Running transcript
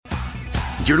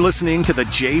You're listening to The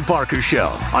Jay Barker Show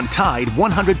on Tide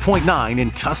 100.9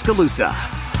 in Tuscaloosa.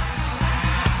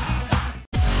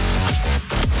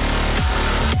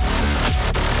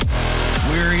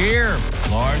 We're here,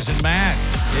 Lars and Matt.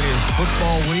 It is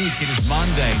football week. It is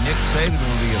Monday. Nick Saban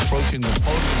will be approaching the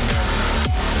podium there.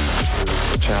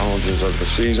 The challenges of the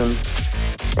season.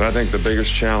 But I think the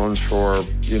biggest challenge for,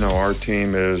 our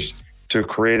team is to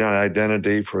create an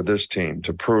identity for this team,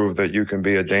 to prove that you can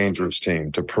be a dangerous team,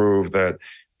 to prove that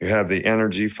you have the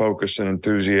energy, focus, and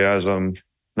enthusiasm,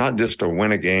 not just to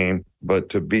win a game, but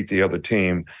to beat the other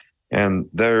team. And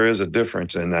there is a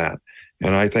difference in that.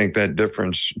 And I think that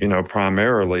difference,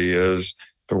 primarily is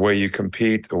the way you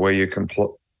compete, the way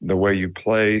you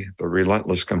play, the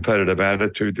relentless competitive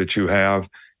attitude that you have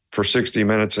for 60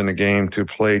 minutes in a game to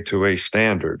play to a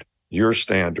standard, your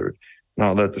standard.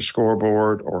 Not let the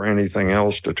scoreboard or anything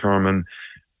else determine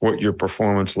what your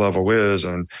performance level is.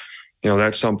 And,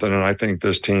 that's something that I think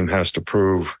this team has to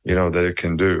prove, that it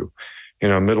can do.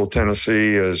 Middle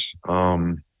Tennessee is,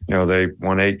 they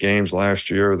won 8 games last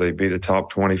year. They beat a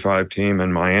top 25 team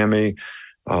in Miami.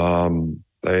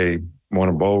 They won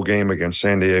a bowl game against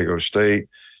San Diego State.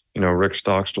 Rick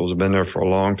Stockstill's been there for a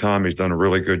long time. He's done a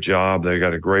really good job. They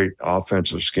got a great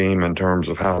offensive scheme in terms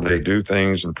of how they do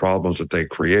things and problems that they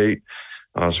create.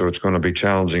 So it's going to be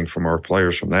challenging from our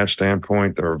players from that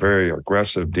standpoint. They're a very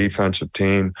aggressive defensive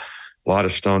team, a lot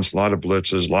of stunts, a lot of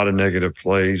blitzes, a lot of negative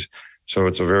plays. So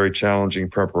it's a very challenging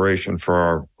preparation for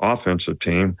our offensive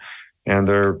team. And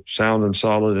they're sound and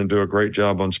solid and do a great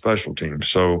job on special teams.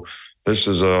 So this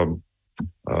is a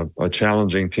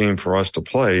challenging team for us to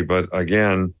play. But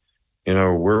again,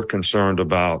 we're concerned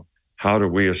about how do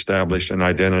we establish an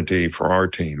identity for our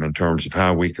team in terms of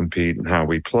how we compete and how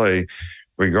we play,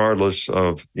 regardless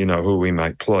of, who we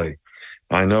might play.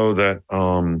 I know that,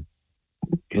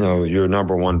 your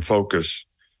number one focus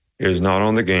is not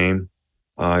on the game.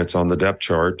 It's on the depth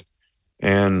chart.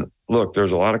 And look,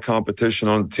 there's a lot of competition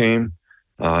on the team.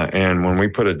 And when we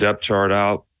put a depth chart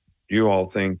out, you all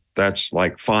think that's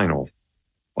like final.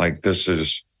 Like this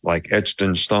is like etched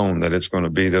in stone that it's going to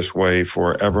be this way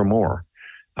forevermore.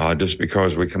 Just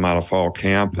because we come out of fall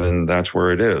camp and that's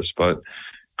where it is. But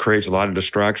creates a lot of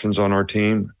distractions on our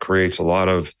team, creates a lot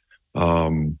of,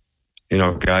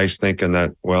 guys thinking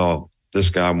that, well,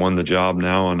 this guy won the job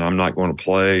now and I'm not going to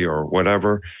play or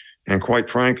whatever. And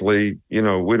quite frankly, we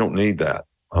don't need that.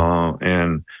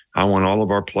 And I want all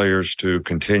of our players to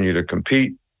continue to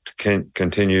compete,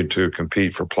 continue to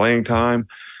compete for playing time,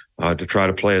 to try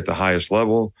to play at the highest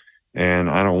level. And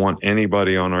I don't want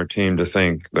anybody on our team to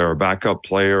think they're a backup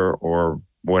player or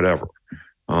whatever.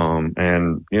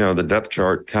 The depth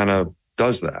chart kind of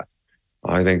does that.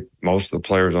 I think most of the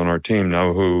players on our team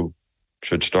know who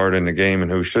should start in the game and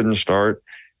who shouldn't start.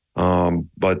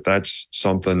 But that's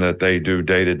something that they do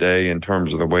day to day in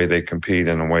terms of the way they compete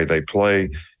and the way they play.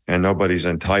 And nobody's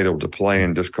entitled to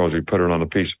playing just because we put it on a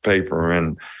piece of paper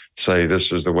and say,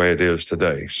 this is the way it is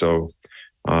today. So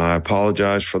I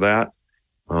apologize for that.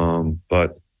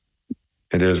 But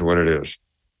it is what it is.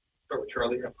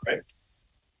 Charlie, right?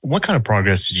 What kind of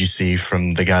progress did you see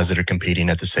from the guys that are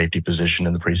competing at the safety position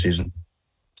in the preseason?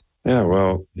 Yeah,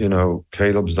 well,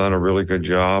 Caleb's done a really good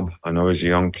job. I know he's a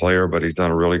young player, but he's done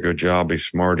a really good job. He's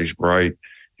smart. He's bright.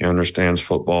 He understands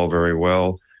football very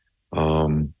well.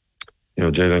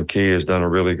 Jalen Key has done a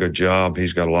really good job.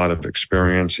 He's got a lot of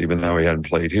experience, even though he hadn't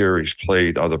played here. He's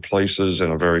played other places in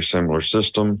a very similar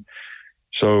system.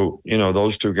 So,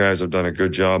 those two guys have done a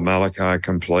good job. Malachi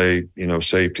can play,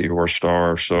 safety or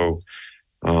star. So,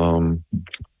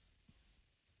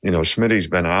 Smitty's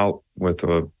been out with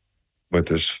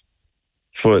his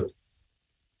foot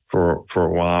for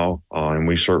a while. And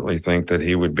we certainly think that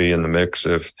he would be in the mix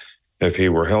if he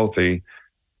were healthy.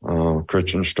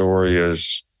 Christian Story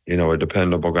is, a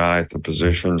dependable guy at the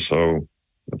position. So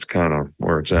that's kind of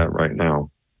where it's at right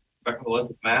now. Back on the left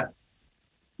with Matt.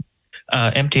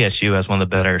 MTSU has one of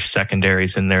the better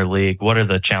secondaries in their league. What are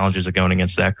the challenges of going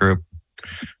against that group?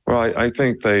 Well, I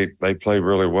think they play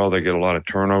really well. They get a lot of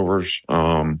turnovers,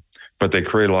 but they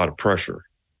create a lot of pressure.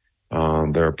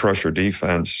 They're a pressure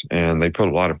defense, and they put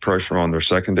a lot of pressure on their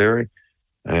secondary.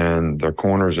 And their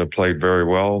corners have played very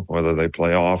well, whether they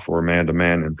play off or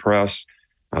man-to-man and press.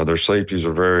 Their safeties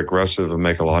are very aggressive and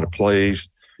make a lot of plays.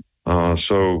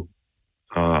 So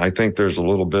I think there's a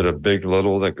little bit of big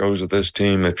little that goes with this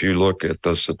team. If you look at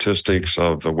the statistics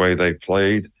of the way they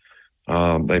played,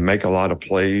 they make a lot of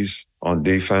plays on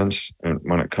defense. And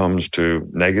when it comes to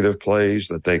negative plays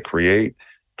that they create,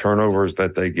 turnovers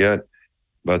that they get,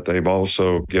 but they've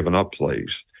also given up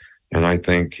plays. And I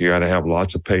think you got to have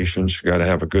lots of patience. You got to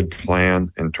have a good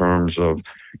plan in terms of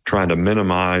trying to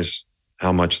minimize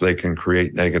how much they can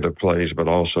create negative plays, but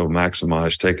also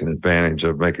maximize taking advantage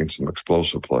of making some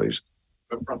explosive plays.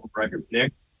 From record,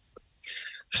 Nick.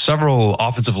 Several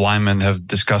offensive linemen have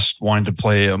discussed wanting to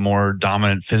play a more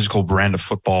dominant physical brand of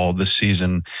football this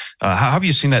season. How have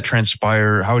you seen that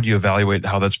transpire? How would you evaluate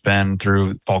how that's been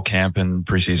through fall camp and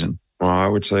preseason? Well, I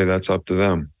would say that's up to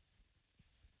them.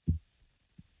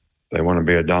 They want to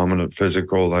be a dominant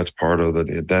physical. That's part of the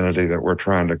identity that we're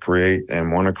trying to create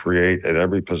and want to create at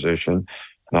every position,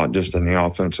 not just in the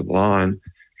offensive line.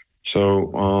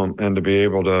 So, and to be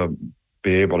able to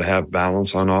have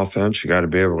balance on offense, you got to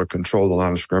be able to control the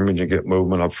line of scrimmage and get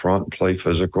movement up front and play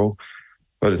physical.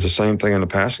 But it's the same thing in the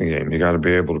passing game. You got to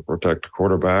be able to protect the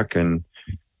quarterback, and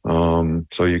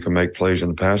so you can make plays in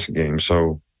the passing game.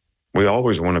 So we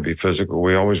always want to be physical.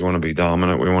 We always want to be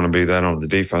dominant. We want to be that on the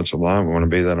defensive line. We want to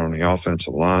be that on the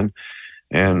offensive line.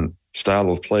 And style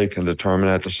of play can determine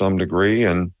that to some degree.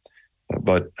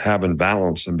 But having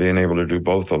balance and being able to do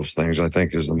both those things, I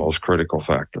think, is the most critical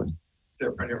factor.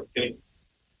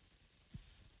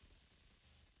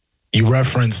 You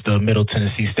referenced the Middle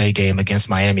Tennessee State game against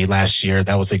Miami last year.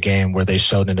 That was a game where they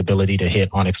showed an ability to hit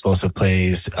on explosive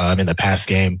plays in the pass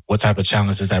game. What type of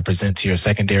challenge does that present to your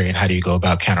secondary, and how do you go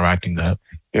about counteracting that?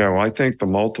 Yeah, well, I think the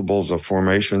multiples of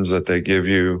formations that they give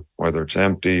you, whether it's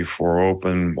empty, four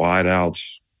open, wide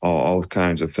outs, all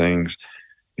kinds of things,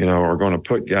 are going to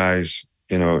put guys,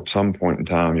 at some point in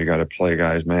time, you got to play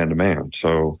guys man to man.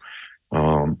 So,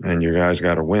 and your guys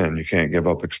got to win. You can't give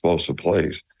up explosive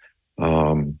plays.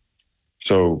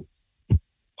 So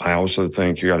I also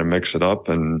think you got to mix it up.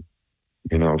 And,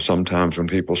 sometimes when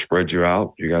people spread you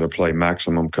out, you got to play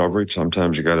maximum coverage.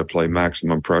 Sometimes you got to play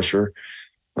maximum pressure.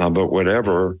 But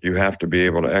whatever, you have to be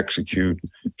able to execute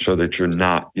so that you're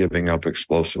not giving up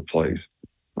explosive plays.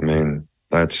 I mean,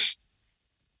 that's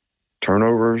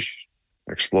turnovers,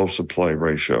 explosive play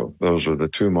ratio. Those are the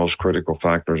two most critical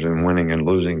factors in winning and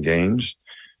losing games.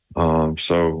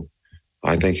 So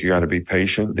I think you got to be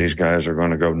patient. These guys are going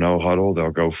to go no huddle.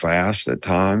 They'll go fast at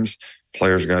times.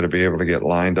 Players got to be able to get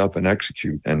lined up and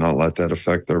execute and not let that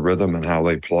affect their rhythm and how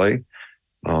they play.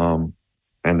 And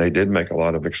they did make a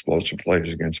lot of explosive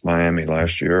plays against Miami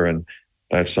last year. And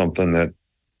that's something that,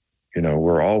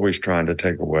 we're always trying to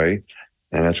take away.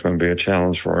 And that's going to be a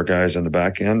challenge for our guys in the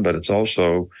back end. But it's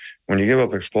also, when you give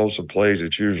up explosive plays,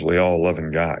 it's usually all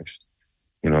 11 guys.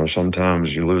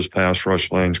 Sometimes you lose pass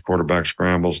rush lanes, quarterback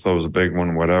scrambles, throws a big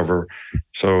one, whatever.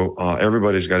 So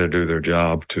everybody's got to do their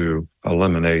job to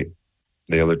eliminate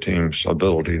the other team's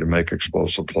ability to make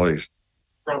explosive plays.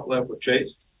 Front left with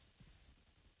Chase.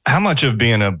 How much of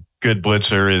being a good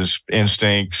blitzer is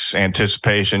instincts,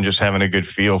 anticipation, just having a good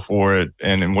feel for it?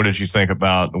 And what did you think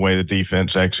about the way the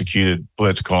defense executed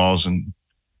blitz calls and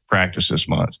practice this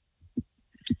month?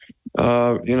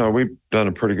 We've done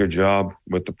a pretty good job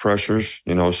with the pressures,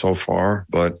 so far,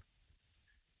 but,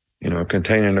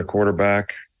 containing the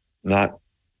quarterback, not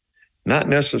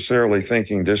necessarily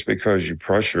thinking just because you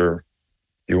pressure,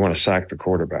 you want to sack the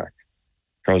quarterback.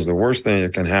 Because the worst thing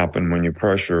that can happen when you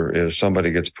pressure is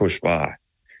somebody gets pushed by.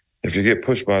 If you get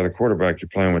pushed by the quarterback, you're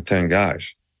playing with 10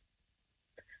 guys.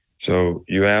 So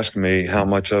you ask me how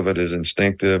much of it is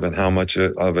instinctive and how much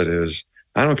of it is,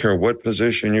 I don't care what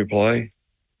position you play.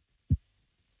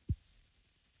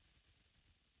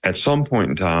 At some point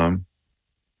in time,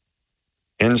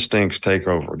 instincts take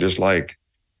over, just like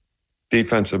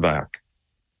defensive back.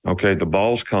 Okay, the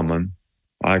ball's coming.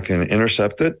 I can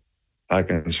intercept it. I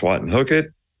can swat and hook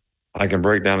it. I can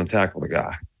break down and tackle the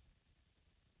guy.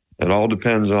 It all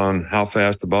depends on how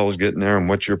fast the ball is getting there and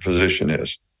what your position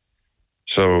is.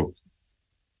 So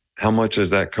how much is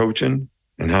that coaching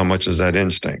and how much is that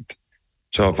instinct?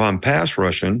 So if I'm pass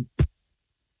rushing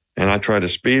and I try to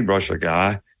speed rush a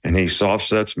guy, and he soft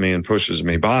sets me and pushes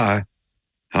me by,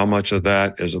 how much of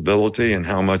that is ability and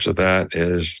how much of that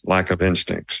is lack of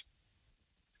instincts?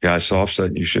 Guy soft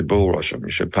set, you should bull rush him. You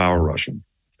should power rush him.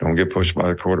 Don't get pushed by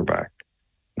the quarterback.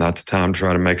 Not the time to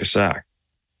try to make a sack.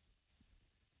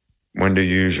 When do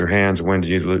you use your hands? When do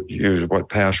you use what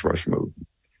pass rush move?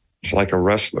 It's like a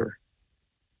wrestler.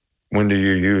 When do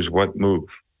you use what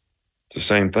move? It's the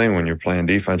same thing when you're playing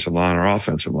defensive line or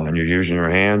offensive line. You're using your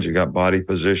hands. You got body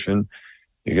position.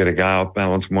 You get a guy off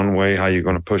balance one way, how you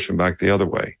going to push him back the other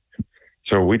way?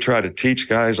 So we try to teach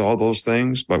guys all those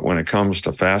things, but when it comes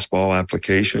to fastball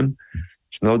application,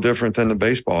 it's no different than the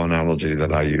baseball analogy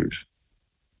that I use.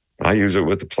 I use it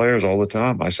with the players all the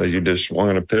time. I say, you just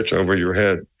swung a pitch over your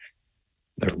head.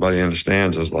 Everybody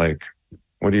understands. It's like,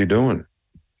 what are you doing?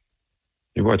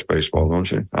 You watch baseball,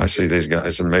 don't you? I see these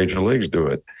guys in major leagues do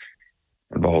it.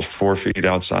 The ball's 4 feet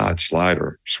outside,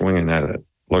 slider, swinging at it.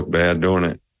 Look bad doing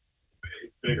it.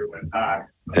 bigger when it's high.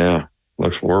 Yeah,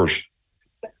 looks worse.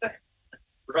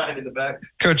 Right in the back.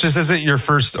 Coach, this isn't your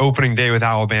first opening day with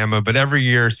Alabama, but every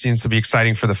year seems to be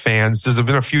exciting for the fans. There's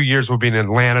been a few years we'll be in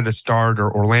Atlanta to start or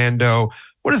Orlando.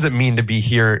 What does it mean to be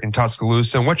here in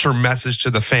Tuscaloosa? And what's your message to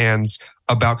the fans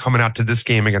about coming out to this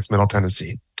game against Middle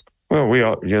Tennessee? Well,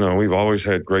 we've always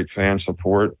had great fan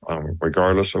support,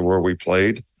 regardless of where we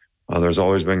played. There's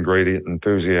always been great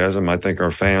enthusiasm. I think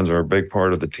our fans are a big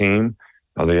part of the team.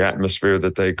 The atmosphere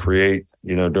that they create,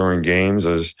 during games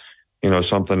is,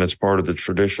 something that's part of the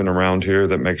tradition around here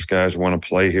that makes guys want to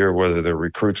play here, whether they're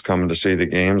recruits coming to see the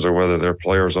games or whether they're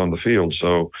players on the field.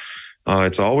 So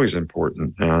it's always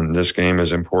important. And this game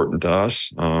is important to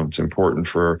us. It's important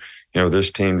for,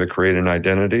 this team to create an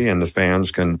identity, and the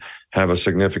fans can have a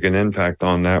significant impact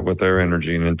on that with their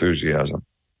energy and enthusiasm.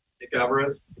 Nick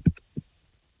Alvarez.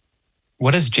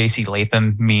 What does J.C.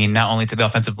 Latham mean, not only to the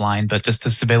offensive line, but just to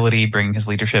stability, bringing his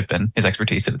leadership and his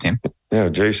expertise to the team? Yeah,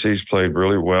 J.C.'s played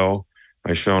really well.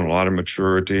 He's shown a lot of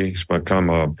maturity. He's become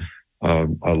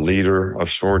a leader of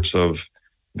sorts of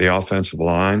the offensive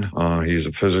line. He's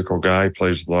a physical guy,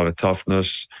 plays a lot of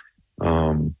toughness.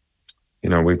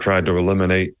 We've tried to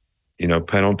eliminate,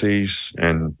 penalties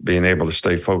and being able to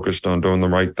stay focused on doing the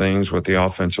right things with the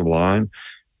offensive line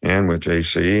and with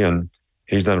JC. And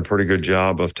he's done a pretty good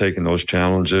job of taking those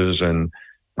challenges and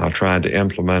trying to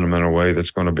implement them in a way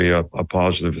that's going to be a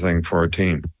positive thing for our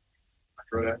team.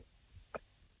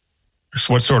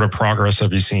 So what sort of progress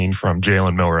have you seen from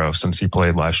Jalen Milroe since he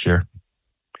played last year?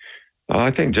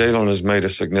 I think Jalen has made a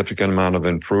significant amount of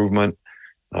improvement.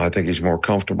 I think he's more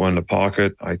comfortable in the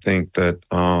pocket. I think that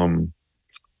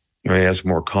he has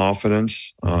more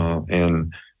confidence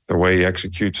in the way he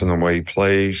executes and the way he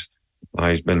plays.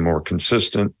 He's been more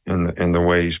consistent in the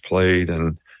way he's played,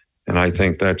 and I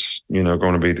think that's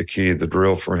going to be the key of the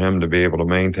drill for him, to be able to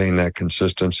maintain that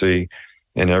consistency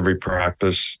in every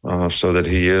practice, so that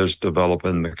he is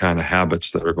developing the kind of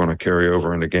habits that are going to carry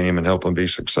over in the game and help him be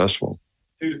successful.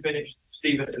 2 to finish,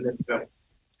 Stevens, and then go.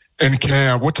 And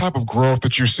Cam, what type of growth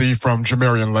did you see from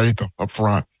Jamarian Latham up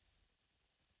front?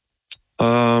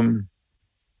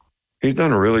 He's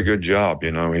done a really good job.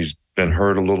 He's been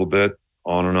hurt a little bit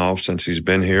on and off since he's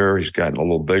been here. He's gotten a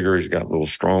little bigger. He's gotten a little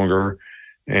stronger.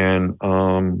 And,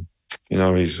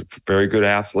 he's a very good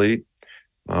athlete.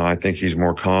 I think he's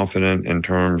more confident in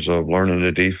terms of learning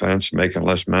the defense, making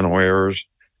less mental errors.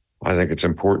 I think it's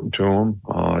important to him.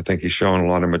 I think he's shown a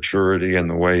lot of maturity in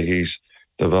the way he's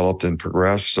developed and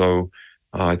progressed. So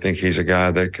I think he's a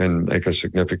guy that can make a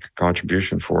significant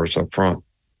contribution for us up front.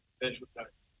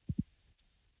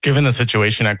 Given the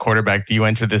situation at quarterback, do you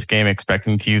enter this game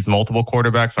expecting to use multiple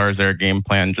quarterbacks, or is there a game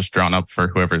plan just drawn up for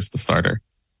whoever's the starter?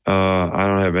 I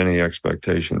don't have any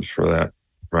expectations for that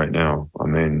right now. I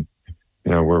mean,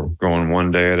 we're going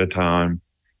one day at a time,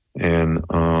 and,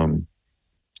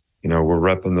 we're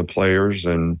repping the players,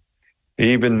 and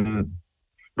even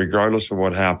regardless of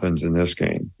what happens in this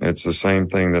game, it's the same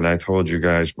thing that I told you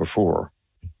guys before.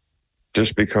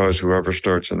 Just because whoever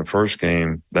starts in the first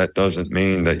game, that doesn't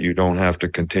mean that you don't have to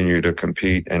continue to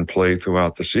compete and play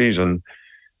throughout the season,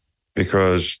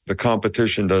 because the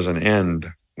competition doesn't end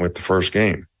with the first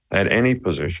game at any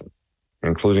position,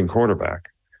 including quarterback.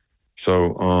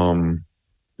 So,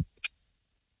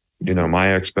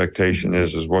 my expectation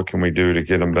is what can we do to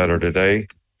get them better today,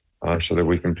 so that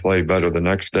we can play better the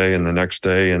next day and the next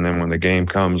day. And then when the game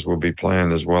comes, we'll be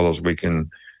playing as well as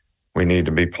we need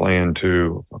to be playing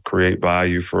to create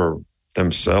value for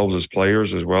themselves as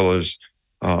players, as well as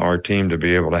our team to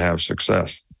be able to have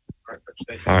success. All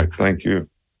right. Thank you.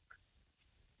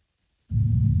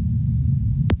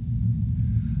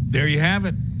 There you have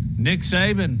it. Nick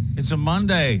Saban. It's a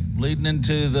Monday leading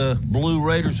into the Blue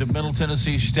Raiders of Middle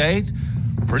Tennessee State.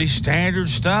 Pretty standard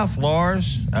stuff,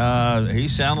 Lars. He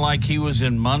sounded like he was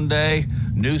in Monday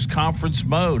news conference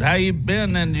mode. How you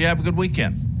been, and did you have a good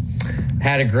weekend?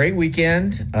 Had a great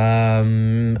weekend.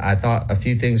 I thought a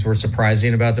few things were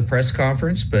surprising about the press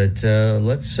conference, but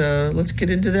let's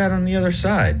get into that on the other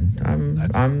side.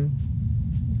 I'm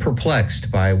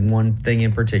perplexed by one thing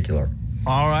in particular.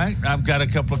 All right. I've got a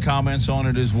couple of comments on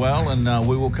it as well, and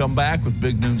we will come back with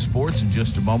Big Noon Sports in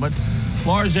just a moment.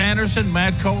 Lars Anderson,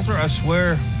 Matt Coulter, I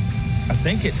swear, I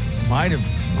think it might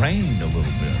have rained a little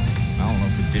bit. I don't know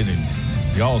if it did in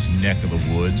y'all's neck of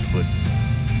the woods, but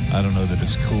I don't know that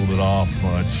it's cooled it off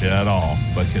much at all,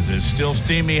 because it's still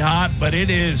steamy hot, but it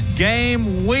is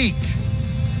game week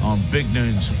on Big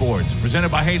Noon Sports. Presented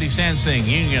by Haley Sansing,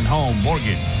 Union Home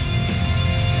Mortgage.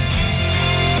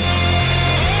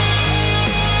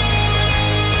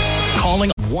 Calling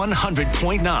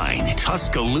 100.9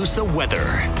 Tuscaloosa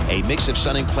weather. A mix of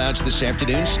sun and clouds this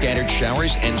afternoon, scattered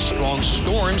showers and strong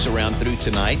storms around through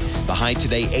tonight. The high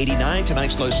today 89,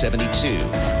 tonight's low 72.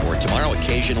 For tomorrow,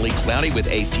 occasionally cloudy with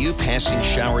a few passing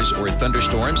showers or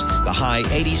thunderstorms. The high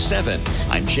 87.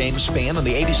 I'm James Spann on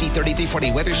the ABC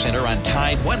 3340 Weather Center on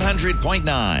Tide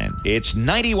 100.9. It's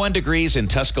 91 degrees in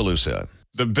Tuscaloosa.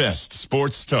 The best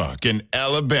sports talk in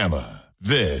Alabama.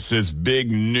 This is Big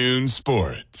Noon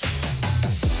Sports.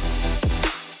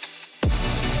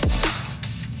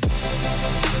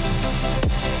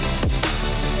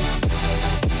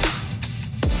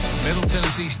 Middle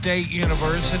Tennessee State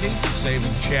University.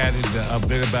 Saban chatted a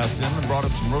bit about them and brought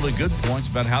up some really good points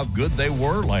about how good they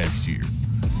were last year.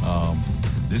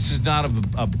 This is not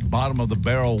a bottom of the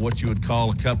barrel, what you would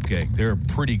call a cupcake. They're a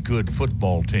pretty good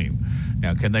football team.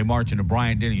 Now, can they march into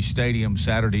Bryant-Denny Stadium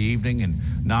Saturday evening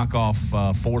and knock off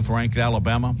fourth-ranked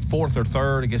Alabama? Fourth or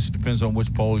third? I guess it depends on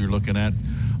which poll you're looking at.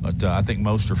 But I think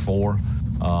most are four.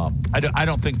 I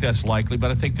don't think that's likely, but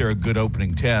I think they're a good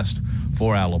opening test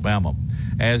for Alabama.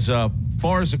 As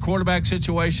far as the quarterback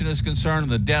situation is concerned,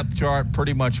 the depth chart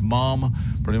pretty much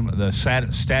the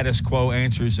status quo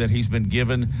answers that he's been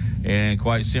given, and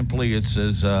quite simply it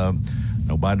says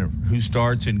no matter who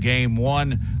starts in game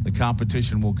one, the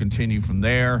competition will continue from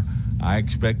there. I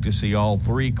expect to see all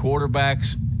three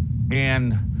quarterbacks,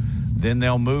 and then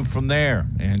they'll move from there.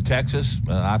 And Texas,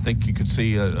 I think you could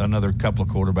see another couple of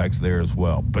quarterbacks there as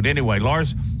well. But anyway,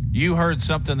 Lars, you heard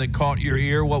something that caught your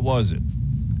ear. What was it?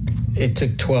 It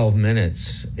took 12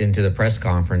 minutes into the press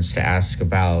conference to ask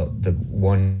about the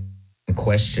one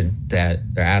question that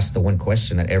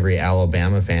every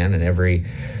Alabama fan and every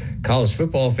college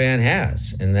football fan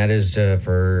has, and that is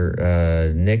for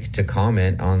Nick to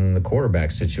comment on the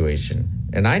quarterback situation.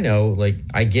 And I know,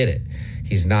 I get it.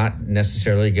 He's not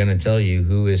necessarily going to tell you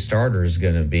who his starter is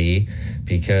going to be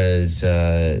because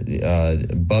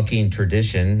bucking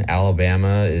tradition,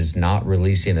 Alabama is not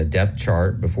releasing a depth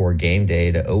chart before game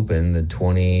day to open the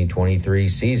 2023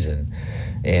 season.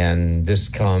 And this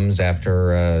comes after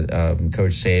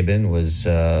Coach Saban was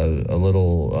a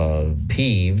little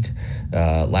peeved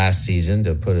last season,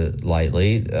 to put it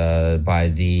lightly, by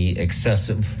the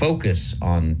excessive focus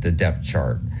on the depth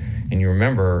chart. And you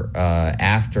remember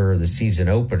after the season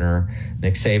opener,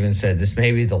 Nick Saban said, this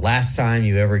may be the last time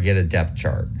you ever get a depth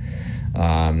chart.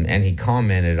 And he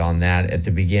commented on that at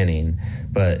the beginning.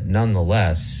 But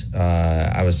nonetheless,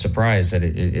 I was surprised that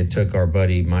it took our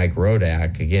buddy Mike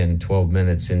Rodak, again, 12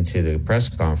 minutes into the press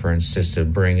conference, just to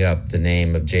bring up the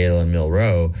name of Jalen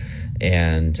Milroe.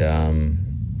 And,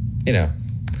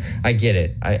 I get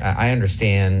it. I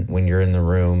understand when you're in the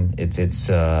room,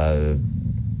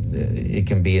 it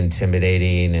can be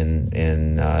intimidating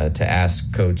and to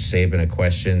ask Coach Saban a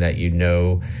question that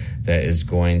that is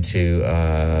going to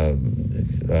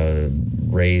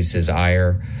raise his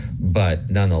ire, but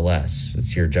nonetheless,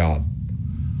 it's your job.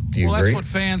 Do you agree? That's what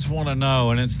fans want to know,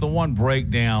 and it's the one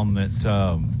breakdown that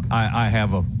I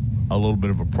have a little bit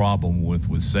of a problem with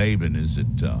Saban, is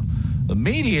that the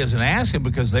media isn't asking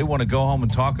because they want to go home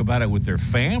and talk about it with their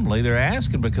family. They're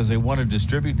asking because they want to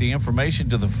distribute the information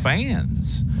to the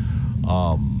fans.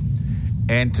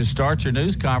 And to start your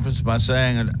news conference by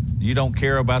saying you don't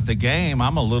care about the game,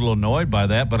 I'm a little annoyed by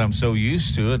that, but I'm so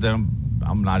used to it that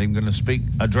I'm not even going to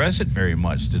address it very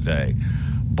much today.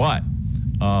 But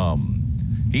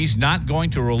he's not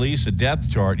going to release a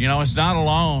depth chart. It's not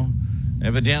alone.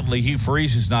 Evidently, Hugh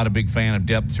Freeze is not a big fan of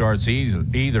depth charts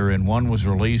either, and one was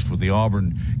released with the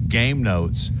Auburn game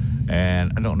notes.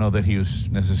 And I don't know that he was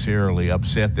necessarily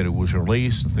upset that it was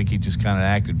released. I think he just kind of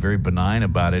acted very benign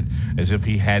about it, as if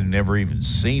he had never even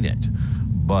seen it.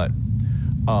 But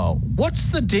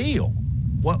what's the deal?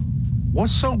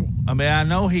 I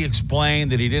know he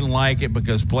explained that he didn't like it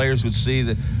because players would see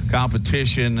the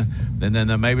competition and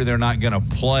then maybe they're not going to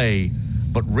play.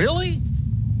 But really?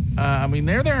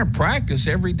 They're there in practice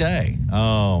every day.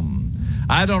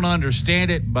 I don't understand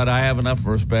it, but I have enough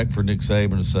respect for Nick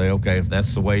Saban to say, okay, if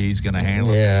that's the way he's going to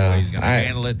handle it, that's the way he's going to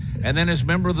handle it. And then as a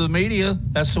member of the media,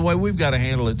 that's the way we've got to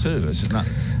handle it too. It's not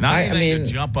anything to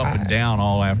jump up and down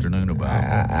all afternoon about.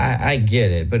 I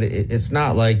get it, but it's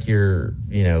not like you're,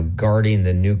 guarding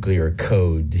the nuclear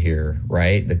code here,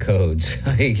 right? The codes.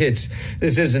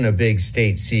 This isn't a big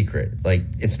state secret.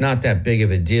 It's not that big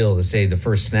of a deal to say the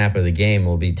first snap of the game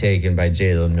will be taken by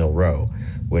Jalen Milroe,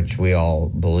 which we all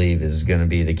believe is going to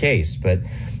be the case. But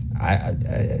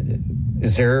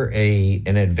is there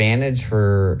an advantage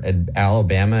for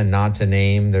Alabama not to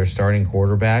name their starting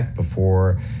quarterback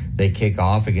before they kick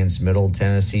off against Middle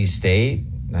Tennessee State?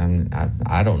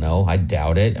 I don't know. I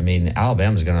doubt it. I mean,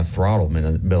 Alabama's going to throttle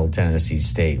Middle Tennessee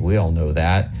State. We all know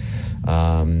that.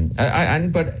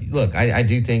 But look, I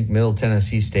do think Middle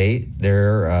Tennessee State,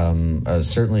 they're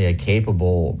certainly a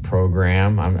capable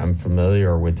program. I'm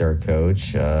familiar with their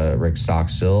coach, Rick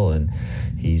Stockstill, and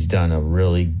he's done a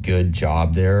really good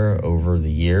job there over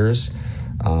the years.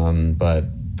 But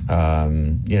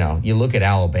you look at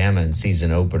Alabama in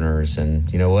season openers,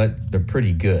 and you know what? They're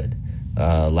pretty good.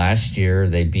 Last year,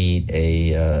 they beat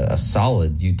a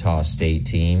solid Utah State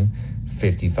team,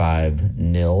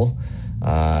 55-0.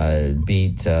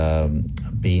 Beat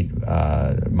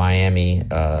Miami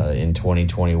in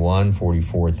 2021,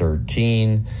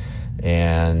 44-13.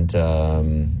 And,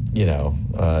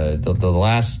 the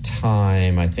last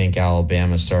time I think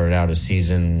Alabama started out a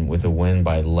season with a win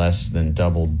by less than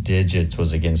double digits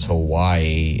was against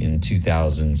Hawaii in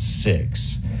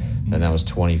 2006. And that was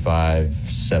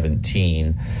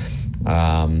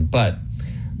 25-17. But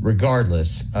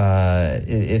regardless, I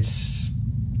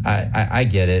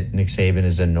get it. Nick Saban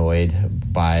is annoyed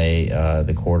by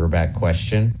the quarterback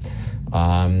question.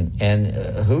 And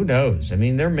who knows? I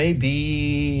mean, there may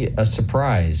be a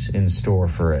surprise in store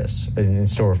for us,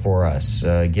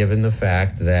 given the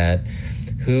fact that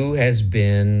who has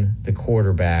been the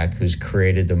quarterback who's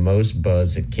created the most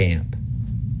buzz at camp?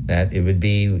 That it would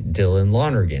be Dylan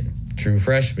Lonergan, true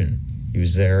freshman. He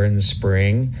was there in the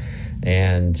spring,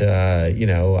 and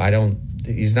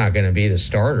he's not going to be the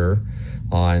starter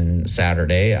on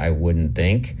Saturday, I wouldn't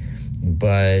think.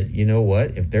 But you know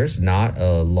what? If there's not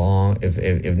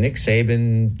if Nick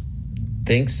Saban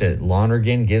thinks that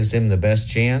Lonergan gives him the best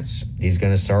chance, he's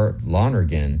going to start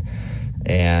Lonergan.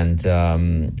 And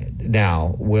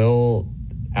now, will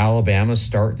Alabama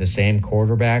start the same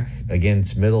quarterback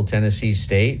against Middle Tennessee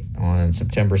State on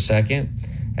September 2nd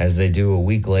as they do a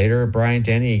week later at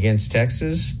Bryant-Denny against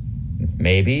Texas?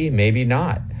 Maybe, maybe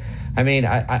not. I mean,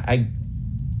 I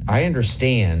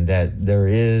understand that there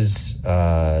is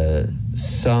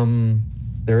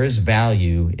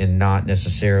value in not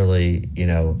necessarily,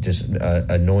 just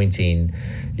anointing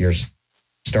your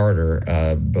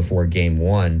starter before game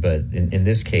one. But in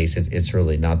this case, it's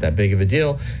really not that big of a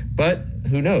deal. But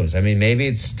who knows? I mean, maybe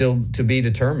it's still to be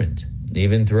determined,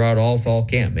 even throughout all fall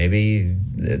camp. Maybe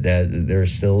that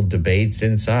there's still debates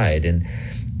inside. And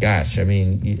gosh, I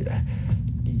mean,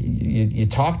 you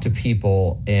talk to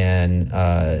people, and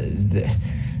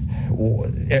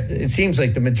it seems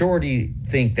like the majority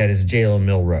think that is Jalen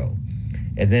Milroe.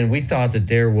 And then we thought that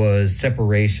there was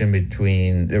separation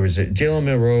between, Jalen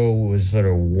Milroe was sort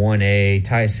of 1A,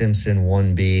 Ty Simpson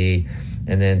 1B,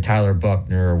 and then Tyler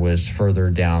Buckner was further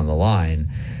down the line.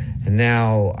 And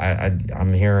now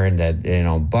I'm hearing that,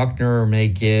 Buckner may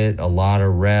get a lot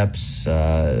of reps,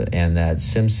 and that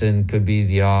Simpson could be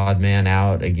the odd man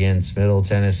out against Middle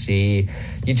Tennessee.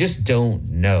 You just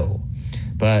don't know.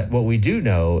 But what we do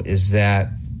know is that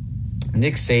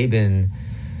Nick Saban,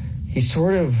 he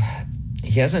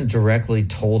hasn't directly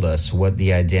told us what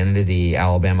the identity of the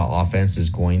Alabama offense is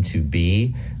going to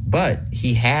be, but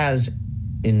he has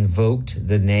invoked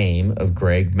the name of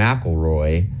Greg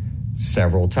McElroy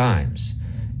several times.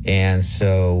 And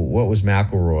so what was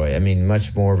McElroy? I mean,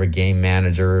 much more of a game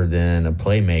manager than a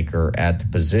playmaker at the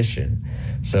position.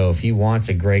 So if he wants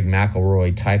a Greg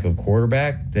McElroy type of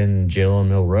quarterback, then Jalen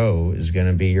Milroe is going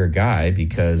to be your guy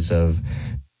because of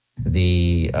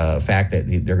the fact that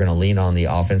they're going to lean on the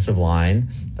offensive line.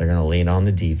 They're going to lean on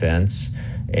the defense.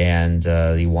 And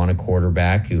you want a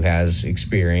quarterback who has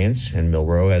experience, and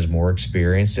Milroe has more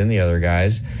experience than the other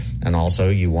guys. And also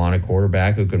you want a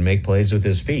quarterback who can make plays with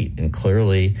his feet. And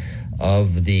clearly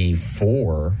of the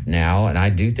four now, and I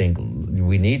do think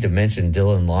we need to mention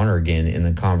Dylan Lonergan in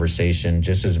the conversation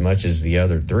just as much as the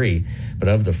other three. But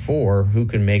of the four, who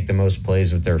can make the most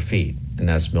plays with their feet? And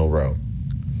that's Milroe.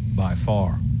 By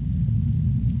far.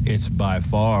 It's by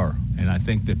far. And I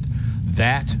think that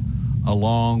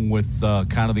along with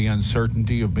kind of the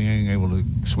uncertainty of being able to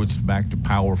switch back to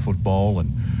power football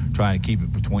and trying to keep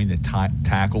it between the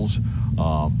tackles.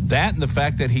 That and the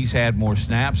fact that he's had more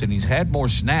snaps, and he's had more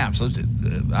snaps. I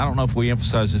don't know if we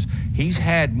emphasize this. He's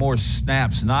had more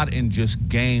snaps, not in just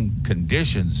game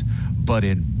conditions, but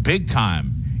in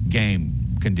big-time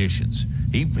game conditions.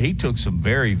 He took some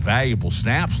very valuable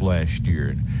snaps last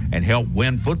year and helped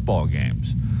win football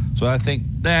games. So I think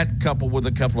that, coupled with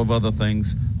a couple of other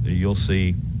things, you'll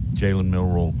see Jalen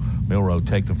Milroe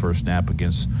take the first snap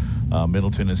against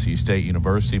Middle Tennessee State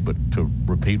University. But to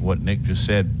repeat what Nick just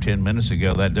said 10 minutes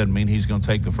ago, that doesn't mean he's going to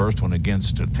take the first one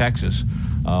against Texas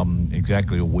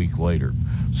exactly a week later.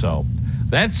 So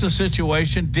that's the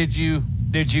situation. Did you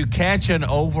catch an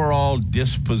overall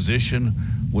disposition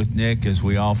with Nick, as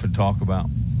we often talk about?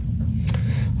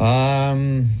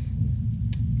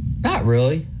 Not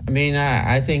really. I mean,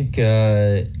 I think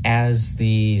as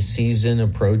the season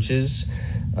approaches,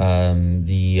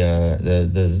 the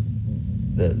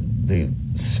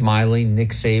smiling Nick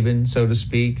Saban, so to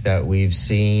speak, that we've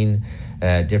seen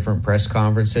at different press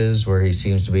conferences where he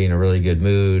seems to be in a really good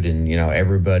mood, and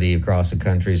everybody across the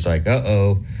country is like,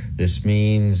 this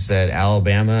means that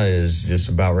Alabama is just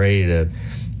about ready to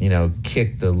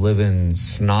kick the living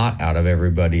snot out of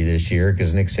everybody this year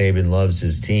because Nick Saban loves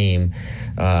his team.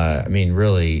 I mean,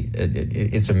 really,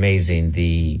 it's amazing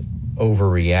the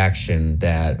overreaction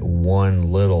that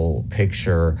one little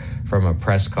picture from a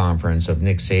press conference of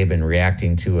Nick Saban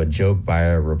reacting to a joke by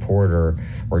a reporter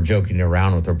or joking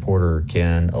around with a reporter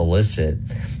can elicit.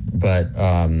 But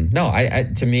no,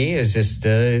 to me, it's just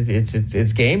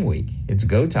it's game week. It's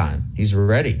go time. He's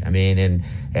ready. I mean,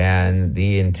 and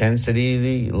the intensity,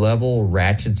 the level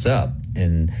ratchets up,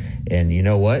 and you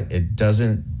know what? It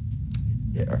doesn't.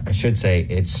 I should say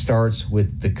it starts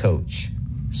with the coach,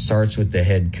 starts with the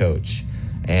head coach,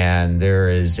 and there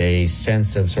is a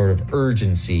sense of sort of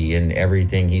urgency in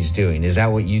everything he's doing. Is that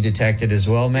what you detected as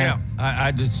well, Matt?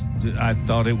 Yeah, I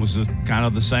thought it was kind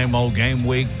of the same old game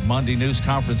week Monday news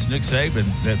conference Nick Saban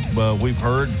that we've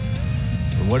heard.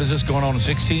 What is this going on in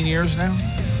 16 years now?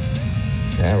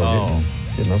 Yeah, we're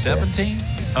getting up 17?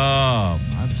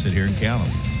 I'd sit here and count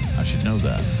them. I should know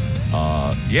that.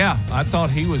 Yeah, I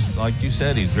thought he was, like you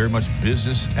said, he's very much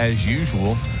business as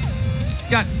usual.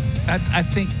 I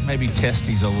think maybe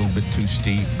Testy's a little bit too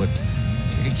steep, but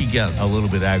I think he got a little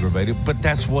bit aggravated. But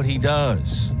that's what he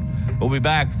does. We'll be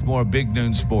back with more Big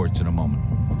Noon Sports in a moment.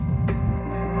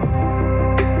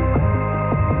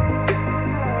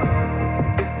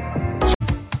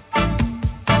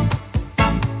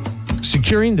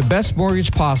 Securing the best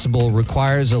mortgage possible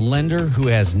requires a lender who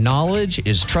has knowledge,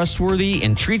 is trustworthy,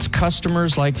 and treats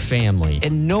customers like family.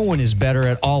 And no one is better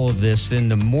at all of this than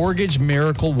the mortgage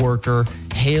miracle worker,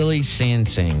 Haley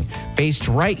Sansing. Based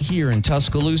right here in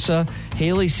Tuscaloosa,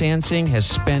 Haley Sansing has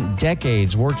spent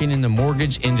decades working in the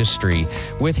mortgage industry.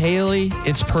 With Haley,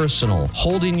 it's personal,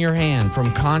 holding your hand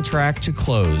from contract to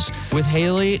close. With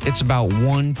Haley, it's about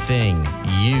one thing,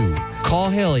 you. Call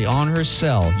Haley on her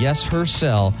cell, yes, her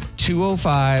cell,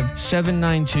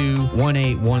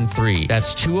 205-792-1813.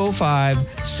 That's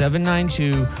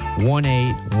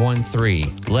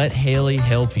 205-792-1813. Let Haley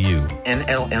help you.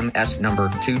 NLMS number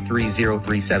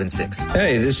 230376.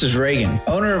 Hey, this is Reagan,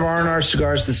 owner of R&R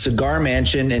Cigars, the Cigar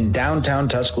Mansion in downtown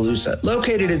Tuscaloosa,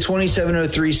 located at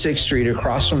 2703 6th Street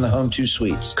across from the Home 2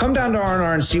 Suites. Come down to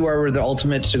R&R and see why we're the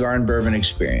ultimate cigar and bourbon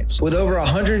experience. With over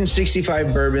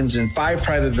 165 bourbons and 5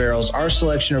 private barrels, our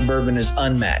selection of bourbon is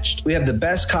unmatched. We have the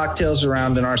best cocktails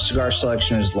around, and our cigar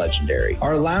selection is legendary.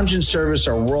 Our lounge and service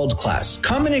are world-class.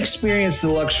 Come and experience the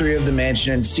luxury of the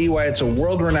mansion and see why it's a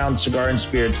world-renowned cigar and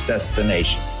spirits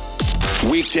destination.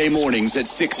 Weekday mornings at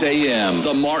 6 a.m.,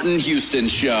 The Martin Houston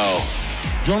Show.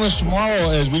 Join us tomorrow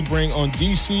as we bring on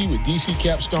DC with DC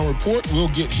Capstone Report. We'll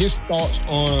get his thoughts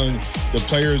on the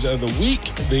players of the week,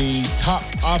 the top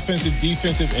offensive,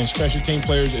 defensive, and special team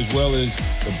players, as well as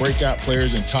the breakout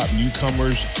players and top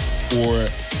newcomers for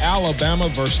Alabama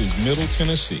versus Middle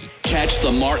Tennessee. Catch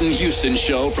the Martin Houston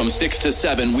Show from 6 to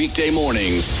 7 weekday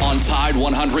mornings on Tide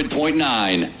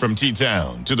 100.9. From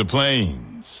T-Town to the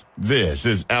Plains, this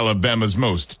is Alabama's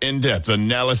most in-depth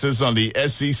analysis on the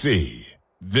SEC.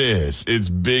 This is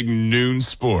Big Noon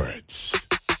Sports.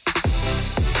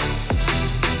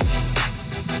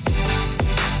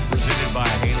 Presented by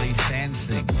Haley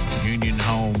Sansing, Union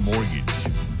Home Mortgage.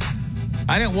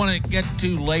 I didn't want to get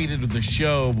too late into the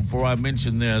show before I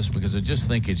mention this because I just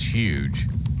think it's huge,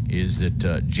 is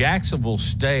that Jacksonville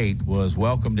State was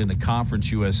welcomed into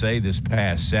Conference USA this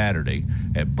past Saturday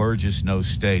at Burgess Noe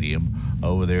Stadium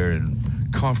over there in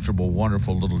comfortable,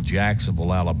 wonderful little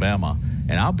Jacksonville, Alabama.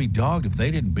 And I'll be dogged if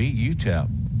they didn't beat UTEP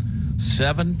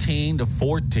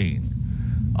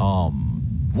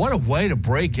 17-14. What a way to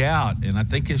break out. And I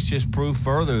think it's just proof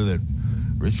further that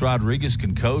Rich Rodriguez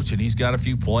can coach, and he's got a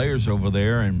few players over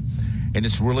there, and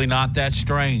it's really not that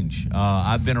strange.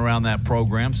 I've been around that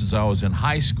program since I was in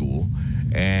high school,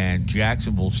 and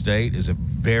Jacksonville State is a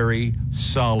very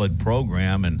solid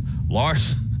program. And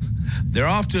Lars, they're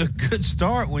off to a good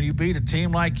start when you beat a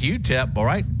team like UTEP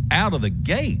right out of the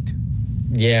gate.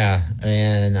 Yeah,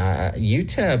 and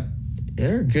UTEP,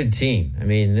 they're a good team. I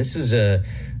mean, this is a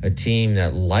team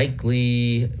that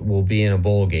likely will be in a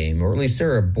bowl game, or at least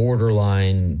they're a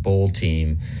borderline bowl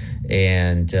team.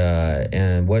 And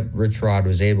what Rich Rod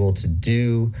was able to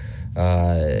do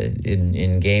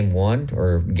in game 1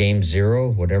 or game 0,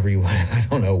 whatever you want. I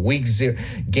don't know. Week 0,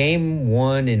 game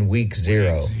 1 in week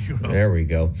 0. There we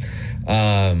go.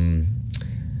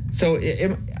 So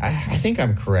I think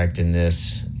I'm correct in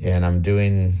this, and I'm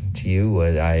doing to you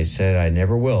what I said I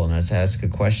never will, and that's ask a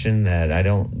question that I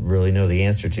don't really know the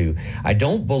answer to. I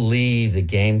don't believe the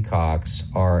Gamecocks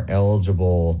are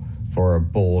eligible for a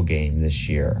bowl game this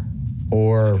year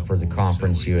or for the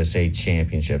Conference USA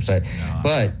Championships.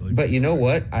 But you know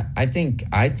what? I think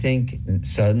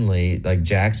suddenly, like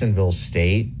Jacksonville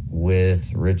State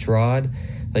with Rich Rod,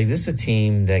 like this is a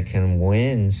team that can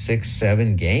win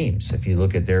 6-7 games if you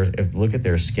look at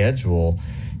their schedule,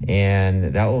 and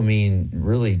that will mean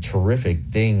really terrific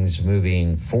things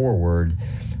moving forward.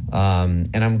 And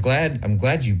I'm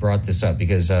glad you brought this up,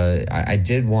 because I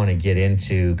did want to get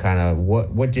into kind of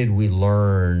what did we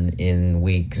learn in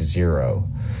week 0.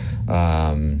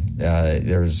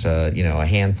 There's a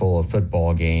handful of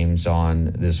football games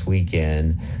on this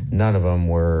weekend. None of them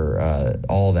were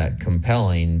all that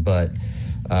compelling, but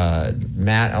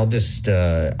Matt, I'll just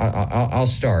I'll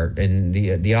start, and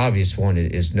the obvious one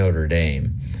is Notre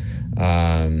Dame.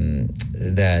 You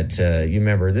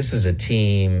remember, this is a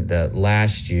team that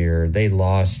last year they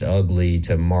lost ugly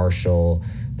to Marshall.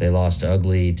 They lost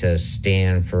ugly to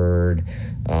Stanford.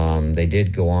 They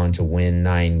did go on to win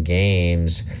 9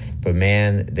 games, but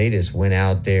man, they just went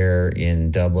out there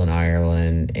in Dublin,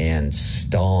 Ireland, and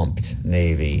stomped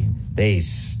Navy. They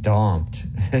stomped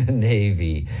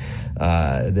Navy.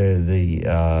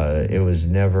 It was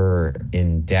never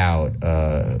in doubt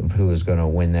of who was going to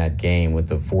win that game with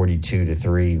the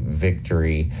 42-3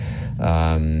 victory.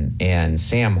 And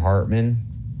Sam Hartman,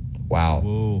 wow,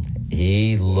 whoa,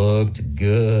 he looked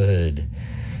good.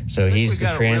 So he's the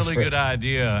transfer. A really good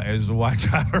idea as to why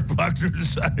Tyler Buchner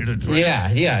decided to trade.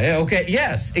 Yeah, okay,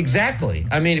 yes, exactly.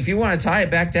 I mean, if you want to tie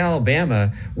it back to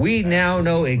Alabama, we now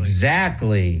know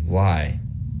exactly why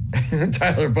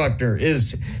Tyler Buchner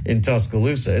is in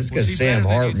Tuscaloosa. It's because Sam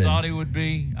Hartman. He thought he would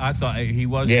be. I thought he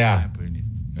was. Yeah. In my opinion.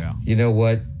 Yeah. You know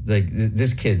what? Like,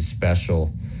 this kid's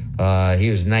special. He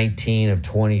was 19 of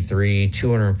 23,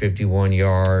 251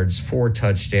 yards, 4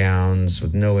 touchdowns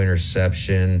with no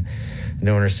interceptions.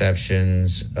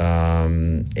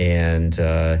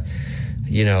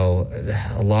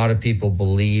 A lot of people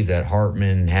believe that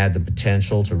Hartman had the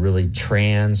potential to really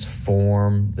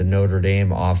transform the Notre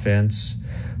Dame offense.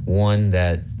 One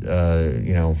that,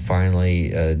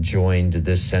 finally joined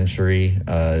this century,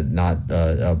 not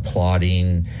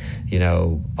plodding,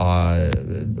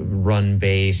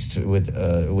 run-based with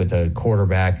a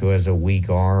quarterback who has a weak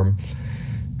arm.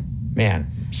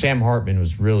 Man, Sam Hartman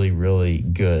was really, really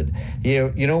good.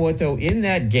 You know what, though? In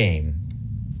that game,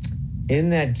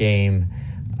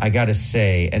 I got to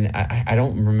say, and I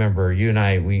don't remember, you and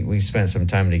I, we spent some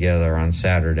time together on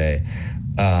Saturday.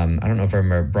 I don't know if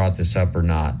I brought this up or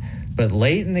not, but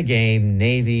late in the game,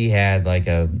 Navy had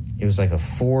it was like a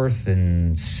 4th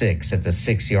and 6 at the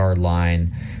 6-yard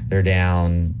line. They're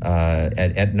down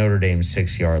at Notre Dame's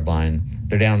 6-yard line.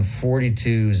 They're down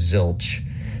 42 zilch,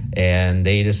 and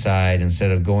they decide,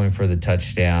 instead of going for the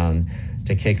touchdown,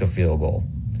 to kick a field goal.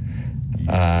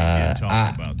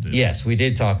 Yes, we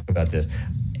did talk about this.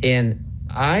 And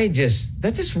that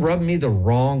just rubbed me the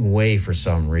wrong way for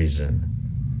some reason.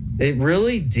 It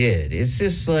really did. It's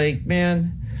just like,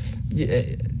 man,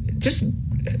 just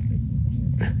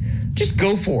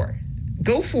go for it.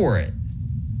 Go for it.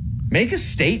 Make a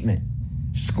statement.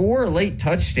 Score a late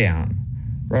touchdown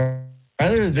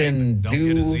rather than Don't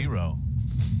get a 0.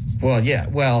 Well, yeah.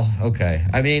 Well, okay.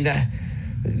 I mean,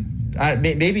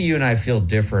 maybe you and I feel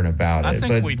different about it. I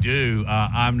think we do.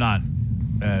 I'm not.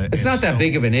 It's not that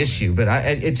big of an issue, but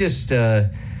I just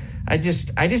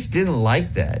didn't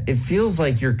like that. It feels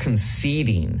like you're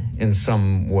conceding in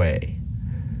some way.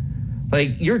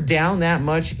 Like, you're down that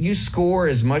much, you score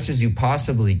as much as you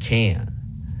possibly can.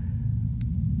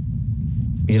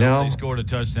 You know, if they scored a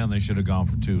touchdown, they should have gone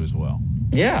for 2 as well.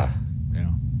 Yeah.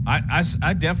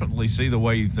 I definitely see the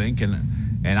way you think,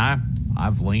 and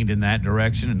I've leaned in that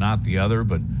direction and not the other.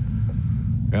 But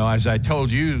as I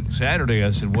told you Saturday, I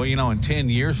said, well, in 10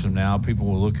 years from now, people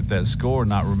will look at that score and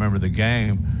not remember the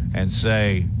game and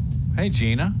say, "Hey,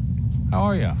 Gina, how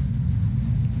are you?"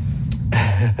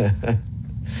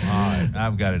 All right,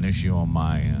 I've got an issue on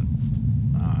my end.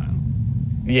 All right.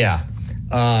 Yeah.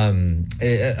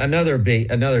 Another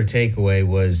takeaway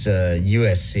was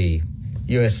USC.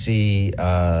 USC,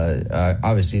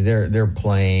 obviously, they're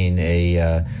playing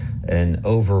an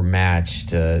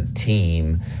overmatched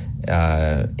team,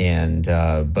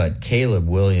 but Caleb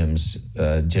Williams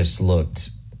just looked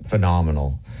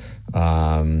phenomenal.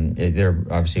 They're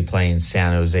obviously playing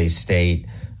San Jose State.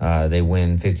 They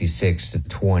win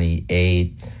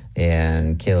 56-28,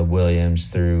 and Caleb Williams,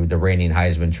 through the reigning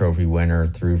Heisman Trophy winner,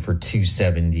 threw for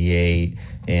 278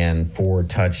 and 4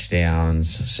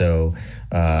 touchdowns. So,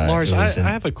 Lars, I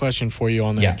have a question for you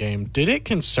on that game. Did it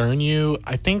concern you?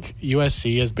 I think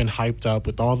USC has been hyped up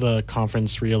with all the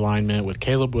conference realignment, with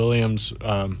Caleb Williams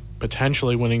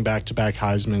potentially winning back-to-back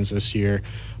Heismans this year.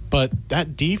 But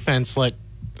that defense let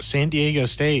San Diego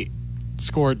State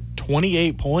score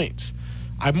 28 points.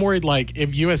 I'm worried, like,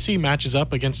 if USC matches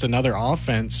up against another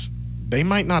offense, they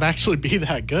might not actually be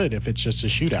that good if it's just a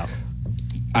shootout.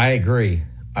 I agree.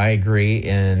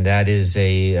 And that is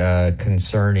a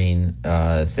concerning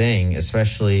thing,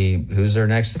 especially who's their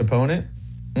next opponent?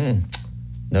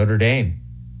 Notre Dame.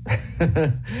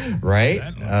 Right?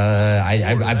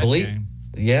 I believe. Game.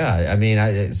 Yeah. I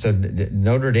mean, so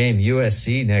Notre Dame,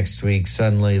 USC next week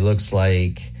suddenly looks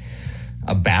like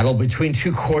a battle between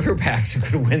two quarterbacks who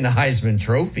could win the Heisman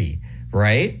Trophy,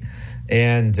 right?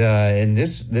 And in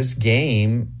this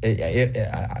game,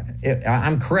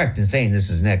 I'm correct in saying this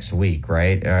is next week,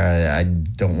 right? I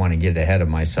don't want to get ahead of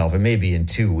myself. It may be in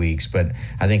 2 weeks, but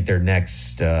I think their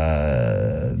next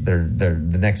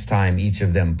the next time each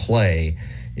of them play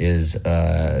is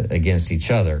against each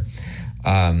other.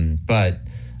 But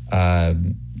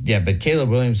Caleb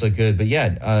Williams looked good. But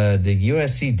the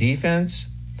USC defense.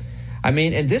 I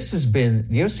mean, and this has been,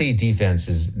 the USC defense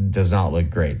does not look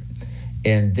great.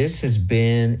 And this has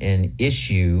been an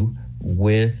issue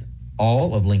with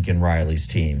all of Lincoln Riley's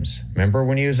teams. Remember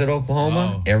when he was at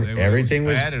Oklahoma? Everything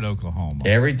was bad at Oklahoma.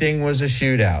 Everything was a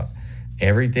shootout.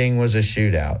 And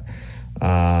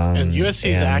USC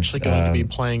is actually going to be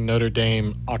playing Notre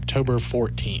Dame October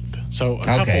 14th. So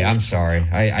I'm sorry.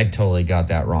 I totally got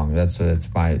that wrong. That's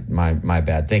my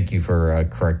bad. Thank you for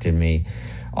correcting me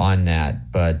on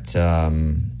that. But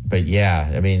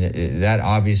yeah, I mean, that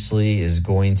obviously is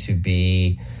going to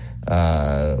be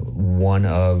one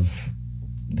of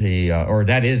the or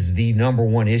that is the number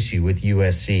one issue with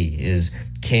USC is,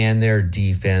 can their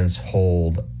defense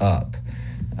hold up?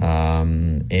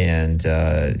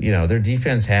 Their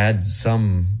defense had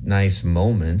some nice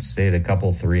moments. They had a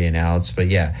couple 3-and-outs, but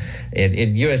yeah,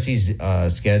 in USC's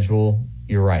schedule,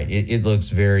 you're right. It looks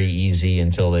very easy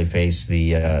until they face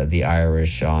the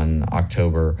Irish on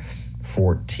October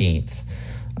 14th.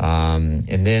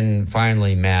 And then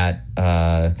finally, Matt,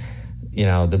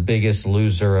 the biggest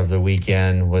loser of the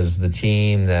weekend was the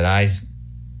team that I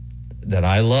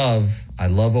love. I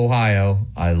love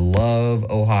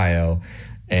Ohio.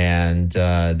 And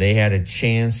they had a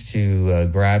chance to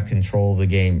grab control of the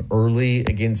game early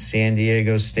against San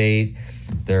Diego State.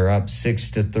 They're up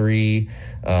 6-3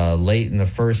 late in the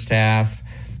first half.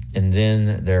 And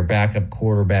then their backup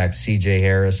quarterback, C.J.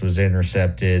 Harris, was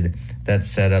intercepted. That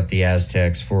set up the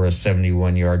Aztecs for a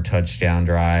 71-yard touchdown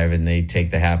drive, and they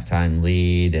take the halftime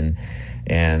lead, and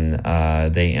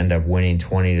they end up winning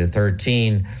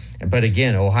 20-13. But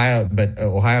again,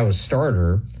 Ohio's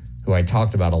starter, who I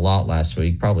talked about a lot last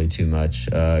week, probably too much,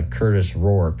 Curtis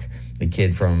Rourke, the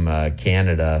kid from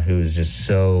Canada, who is just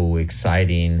so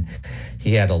exciting.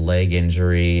 He had a leg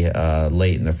injury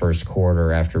late in the first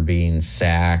quarter after being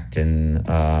sacked, and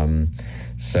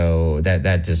so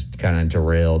that just kind of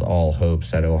derailed all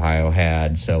hopes that Ohio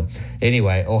had. So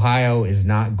anyway, Ohio is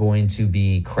not going to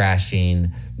be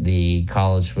crashing the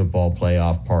college football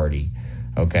playoff party.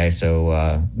 Okay,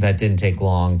 so that didn't take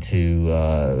long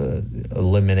to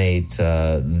eliminate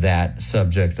that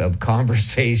subject of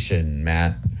conversation,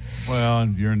 Matt. Well,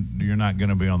 you're not going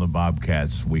to be on the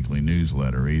Bobcats weekly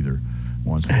newsletter either.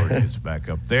 Once word gets back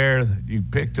up there, you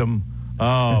picked them.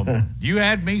 You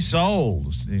had me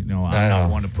sold. I don't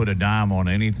want to put a dime on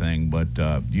anything, but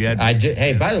you had.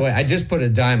 Hey, by the way, I just put a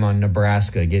dime on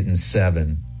Nebraska getting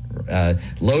 7.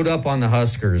 Load up on the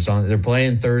Huskers. They're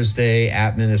playing Thursday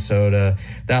at Minnesota.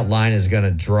 That line is going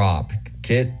to drop.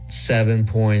 Get 7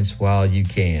 points while you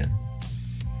can.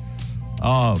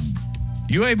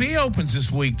 UAB opens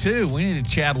this week too. We need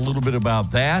to chat a little bit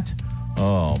about that.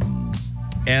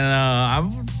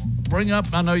 I bring up,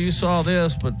 I know you saw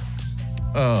this, but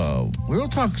we'll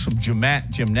talk some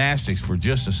gymnastics for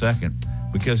just a second,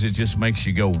 because it just makes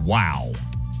you go, wow.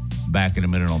 Back in a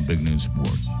minute on Big Noon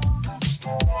Sports.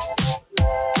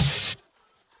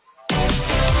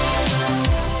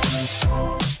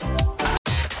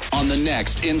 On the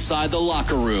next Inside the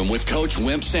Locker Room with Coach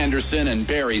Wimp Sanderson and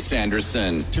Barry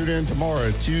Sanderson. Tune in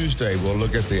tomorrow, Tuesday. We'll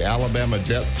look at the Alabama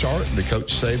depth chart that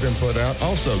Coach Saban put out.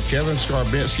 Also, Kevin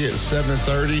Skarbinski at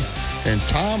 7:30. And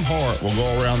Tom Hart will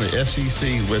go around the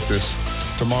SEC with us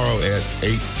tomorrow at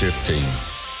 8:15.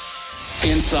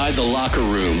 Inside the Locker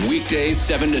Room, weekdays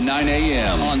 7 to 9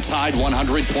 a.m. on Tide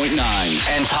 100.9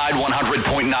 and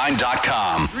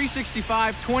Tide100.9.com.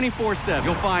 365, 24/7.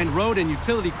 You'll find road and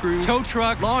utility crews, tow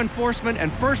truck, law enforcement,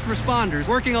 and first responders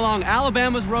working along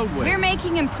Alabama's roadway. We're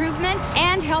making improvements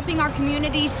and helping our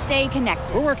communities stay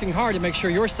connected. We're working hard to make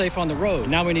sure you're safe on the road.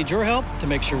 Now we need your help to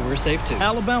make sure we're safe too.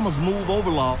 Alabama's move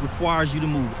over law requires you to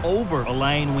move over a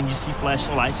lane when you see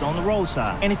flashing lights on the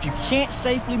roadside. And if you can't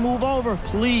safely move over,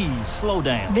 please slow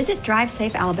down. Visit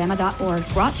DriveSafeAlabama.org,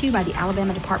 brought to you by the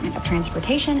Alabama Department of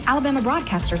Transportation, Alabama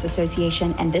Broadcasters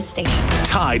Association, and this station.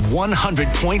 Tide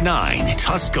 100.9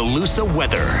 Tuscaloosa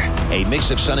weather. A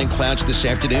mix of sun and clouds this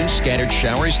afternoon, scattered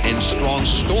showers and strong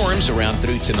storms around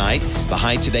through tonight. The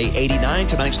high today 89,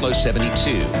 tonight's low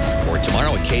 72. For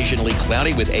tomorrow, occasionally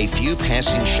cloudy with a few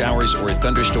passing showers or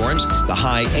thunderstorms. The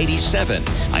high 87.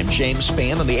 I'm James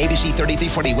Spann on the ABC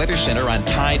 3340 Weather Center on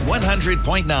Tide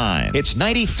 100.9. It's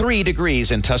 93 degrees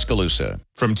in Tuscaloosa.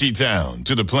 From T-Town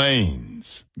to the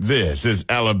Plains, this is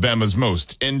Alabama's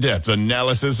most in-depth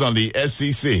analysis on the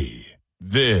SEC.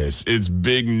 This is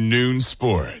Big Noon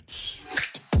Sports.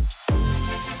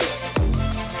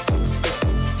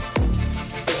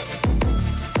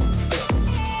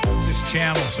 Just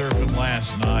channel surfing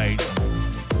last night,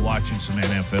 watching some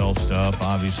NFL stuff,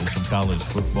 obviously some college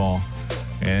football,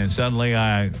 and suddenly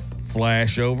I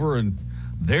flash over and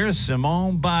there's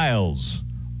Simone Biles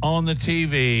on the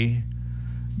TV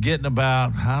getting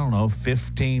about,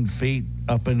 15 feet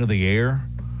up into the air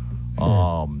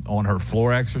on her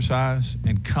floor exercise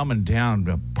and coming down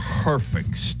to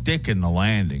perfect, sticking the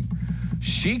landing.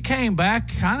 She came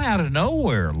back kind of out of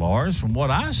nowhere, Lars, from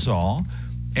what I saw,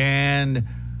 and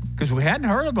because we hadn't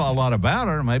heard a lot about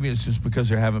her. Maybe it's just because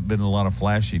there haven't been a lot of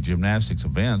flashy gymnastics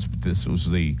events, but this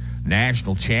was the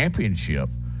national championship.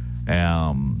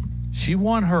 She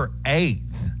won her 8th.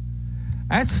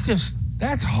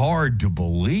 That's hard to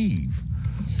believe,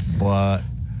 but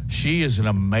she is an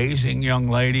amazing young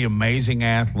lady, amazing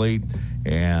athlete,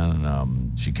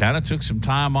 and she kind of took some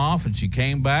time off and she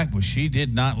came back, but she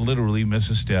did not literally miss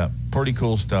a step. Pretty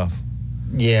cool stuff.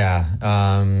 Yeah,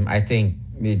 I think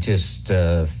it just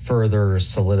further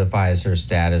solidifies her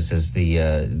status as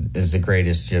the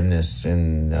greatest gymnast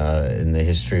in the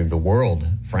history of the world,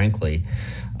 frankly.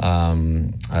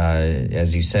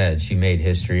 As you said, she made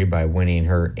history by winning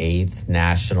her 8th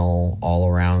national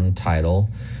all-around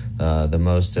title, the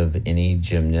most of any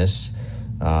gymnast.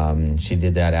 She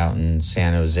did that out in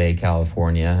San Jose,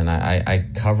 California, and I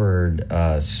covered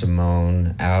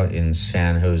Simone out in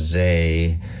San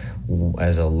Jose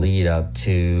as a lead up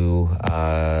to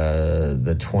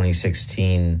the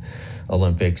 2016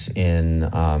 Olympics in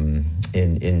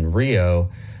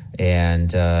Rio,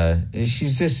 and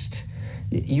she's just.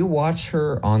 You watch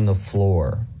her on the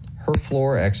floor. Her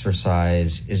floor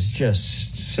exercise is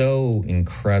just so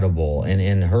incredible.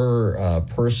 And her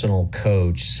personal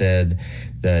coach said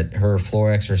that her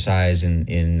floor exercise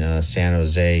in San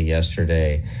Jose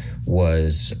yesterday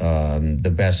was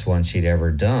the best one she'd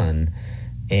ever done.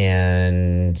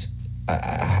 And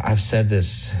I've said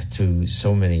this to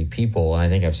so many people, and I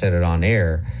think I've said it on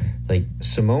air. Like,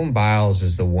 Simone Biles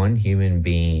is the one human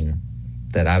being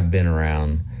that I've been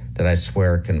around that I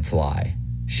swear can fly.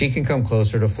 She can come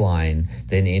closer to flying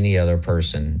than any other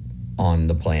person on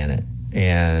the planet.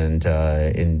 And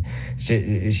she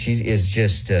is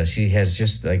just, she has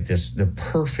just like the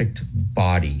perfect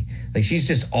body. Like, she's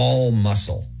just all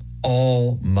muscle.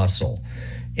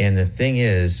 And the thing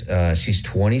is, she's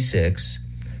 26.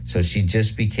 So she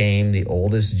just became the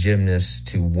oldest gymnast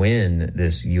to win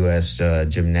this U.S.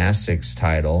 gymnastics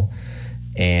title.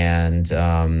 And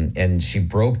she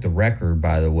broke the record,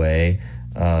 by the way,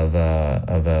 of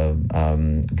a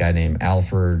guy named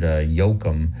Alfred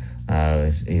Yoakum,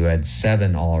 who had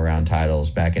 7 all-around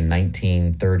titles back in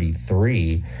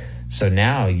 1933. So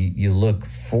now you look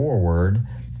forward,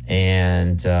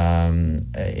 and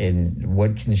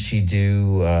what can she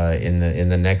do in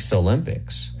the next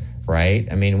Olympics? Right.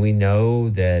 I mean, we know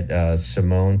that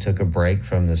Simone took a break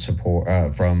from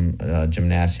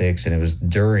gymnastics, and it was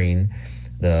during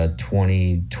the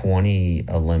 2020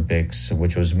 Olympics,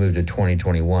 which was moved to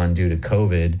 2021 due to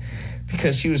COVID,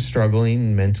 because she was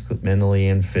struggling mentally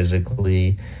and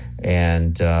physically,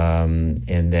 and that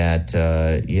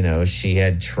she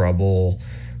had trouble.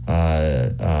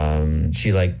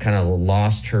 She kind of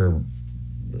lost her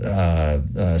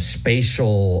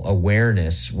spatial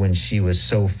awareness when she was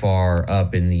so far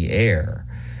up in the air.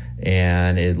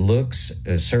 And it looks,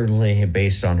 certainly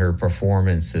based on her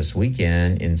performance this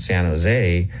weekend in San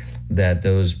Jose, that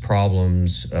those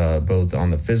problems, both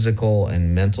on the physical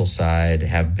and mental side,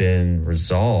 have been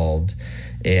resolved.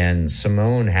 And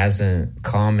Simone hasn't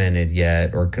commented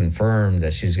yet or confirmed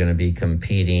that she's going to be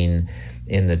competing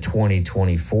in the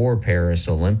 2024 Paris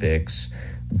Olympics,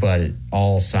 but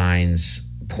all signs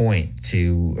point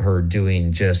to her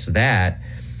doing just that.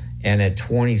 And at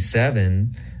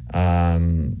 27,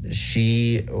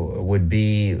 she would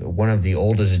be one of the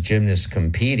oldest gymnasts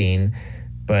competing.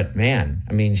 But man,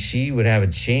 I mean, she would have a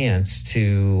chance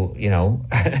to,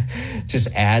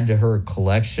 just add to her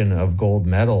collection of gold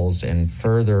medals and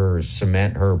further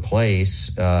cement her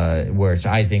place, where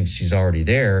I think she's already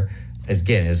there.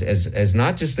 As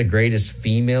not just the greatest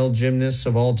female gymnast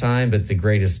of all time, but the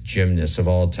greatest gymnast of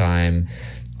all time,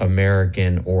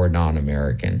 American or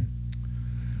non-American.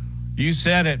 You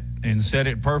said it and said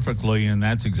it perfectly, and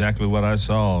that's exactly what I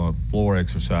saw, a floor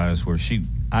exercise where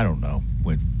I don't know,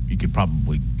 you could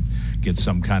probably get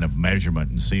some kind of measurement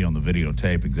and see on the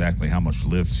videotape exactly how much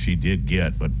lift she did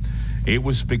get, but it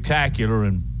was spectacular.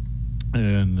 And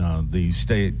the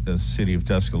city of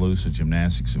Tuscaloosa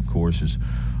gymnastics, of course, is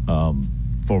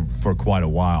for quite a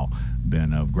while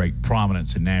been of great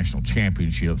prominence in national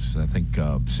championships. I think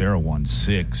Sarah won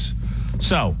 6.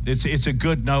 So it's a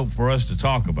good note for us to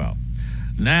talk about.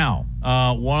 Now,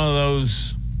 one of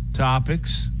those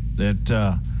topics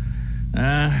that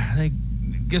I think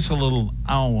gets a little,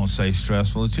 I don't want to say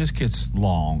stressful, it just gets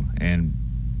long,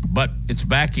 but it's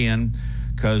back in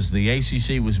because the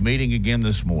ACC was meeting again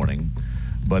this morning,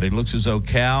 but it looks as though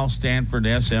Cal, Stanford,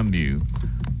 SMU,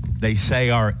 they say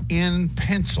are in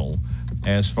pencil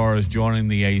as far as joining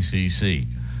the ACC.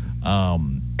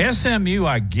 SMU,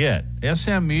 I get.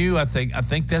 SMU, I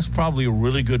think that's probably a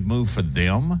really good move for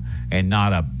them and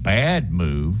not a bad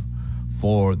move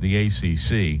for the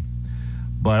ACC.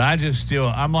 But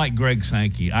I'm like Greg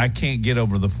Sankey. I can't get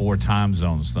over the 4 time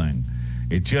zones thing.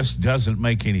 It just doesn't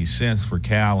make any sense for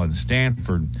Cal and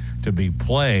Stanford to be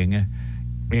playing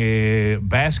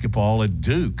basketball at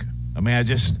Duke. I mean, it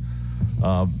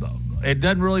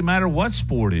doesn't really matter what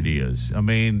sport it is. I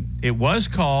mean, it was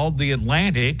called the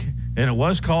Atlantic and it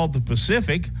was called the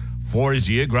Pacific for a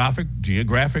geographic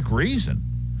reason.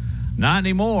 Not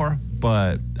anymore.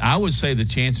 But I would say the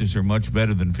chances are much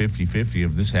better than 50-50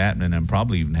 of this happening, and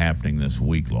probably even happening this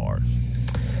week, Lars.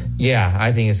 Yeah,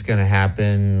 I think it's going to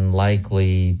happen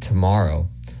likely tomorrow.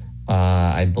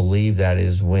 I believe that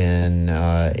is when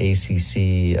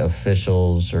ACC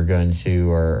officials are going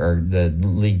to, or the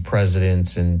league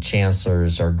presidents and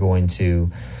chancellors are going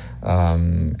to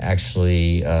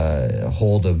actually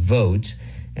hold a vote.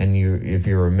 And if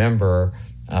you remember,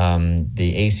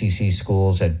 the ACC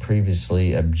schools had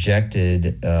previously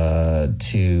objected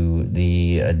to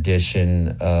the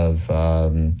addition of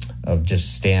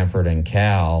just Stanford and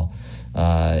Cal,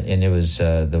 and it was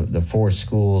the 4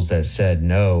 schools that said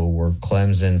no were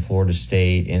Clemson, Florida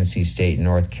State, NC State, and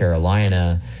North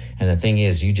Carolina. And the thing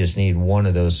is, you just need one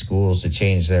of those schools to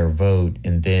change their vote,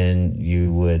 and then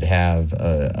you would have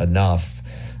enough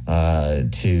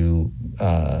to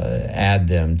add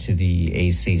them to the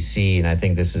ACC, and I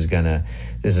think this is gonna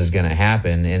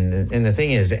happen. And the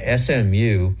thing is,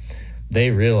 SMU, they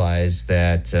realize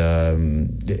that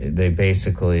they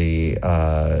basically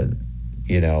are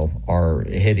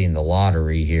hitting the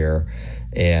lottery here,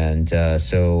 and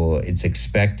so it's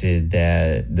expected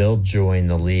that they'll join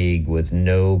the league with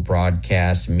no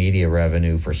broadcast media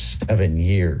revenue for 7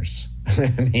 years. I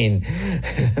mean,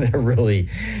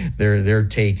 they're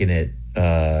taking it.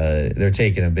 They're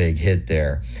taking a big hit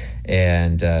there,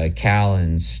 and Cal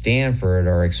and Stanford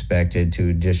are expected to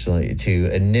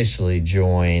initially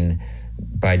join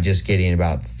by just getting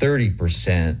about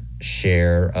 30%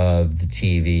 share of the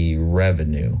TV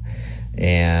revenue,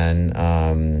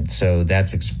 and so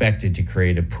that's expected to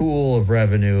create a pool of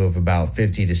revenue of about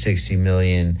 50 to 60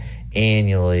 million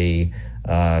annually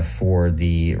for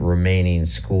the remaining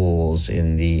schools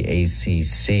in the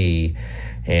ACC.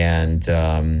 And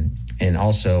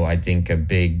also, I think a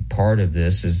big part of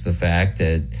this is the fact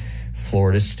that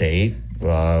Florida State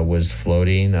was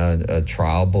floating a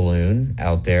trial balloon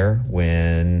out there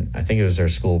when I think it was their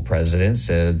school president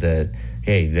said that,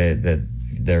 hey, that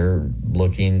they're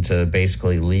looking to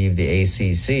basically leave the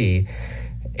ACC.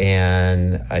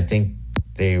 And I think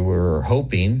they were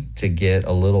hoping to get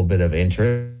a little bit of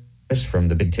interest from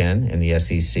the Big Ten and the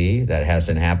SEC. That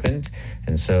hasn't happened.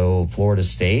 And so Florida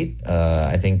State,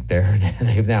 I think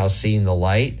they've now seen the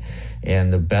light,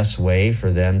 and the best way for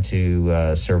them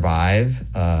to survive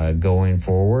going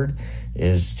forward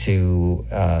is to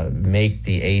make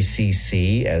the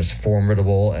ACC as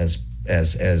formidable as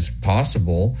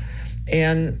possible.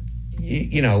 And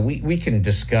we can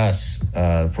discuss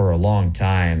for a long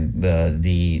time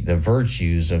the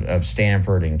virtues of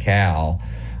Stanford and Cal.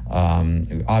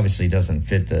 Obviously doesn't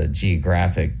fit the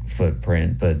geographic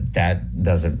footprint, but that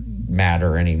doesn't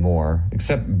matter anymore,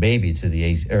 except maybe to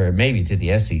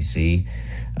the SEC.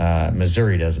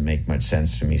 Missouri doesn't make much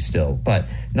sense to me still, but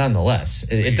nonetheless,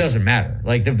 it doesn't matter.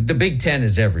 Like the Big Ten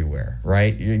is everywhere,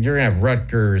 right? You're gonna have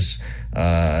Rutgers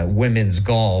women's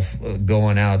golf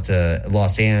going out to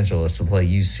Los Angeles to play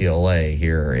UCLA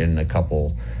here in a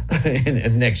couple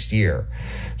next year.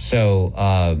 So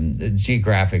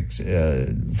geographic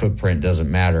footprint doesn't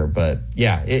matter, but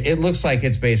yeah, it looks like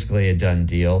it's basically a done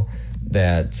deal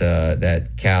that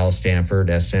Cal, Stanford,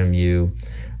 SMU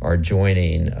are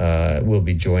will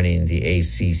be joining the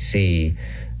ACC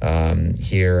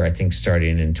here, I think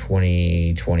starting in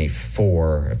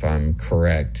 2024, if I'm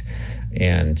correct.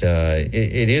 And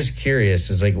it is curious.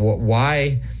 It's like,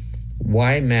 why,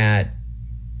 Matt?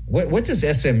 What does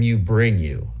SMU bring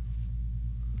you?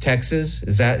 Texas?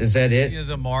 Is that it? Yeah,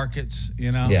 the markets,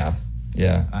 Yeah.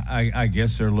 Yeah. I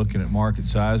guess they're looking at market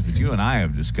size, but you and I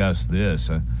have discussed this.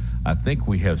 I think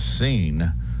we have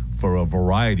seen, for a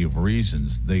variety of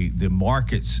reasons, the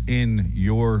markets in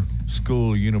your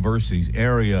school or university's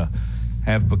area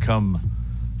have become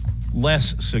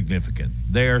less significant.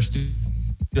 They are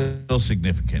still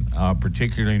significant,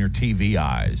 particularly in your TV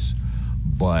eyes.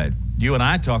 But you and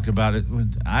I talked about it.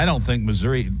 I don't think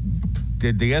Missouri –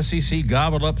 did the SEC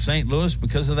gobble up St. Louis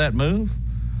because of that move?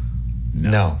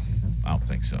 No. I don't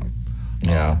think so.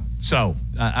 Yeah. So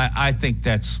I think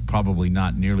that's probably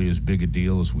not nearly as big a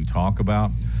deal as we talk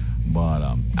about. But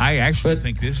I actually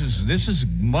think this is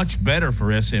much better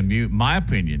for SMU. In my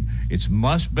opinion, it's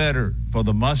much better for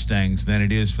the Mustangs than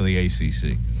it is for the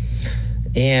ACC.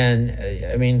 And,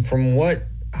 I mean, from what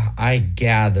I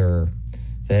gather,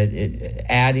 that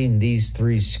adding these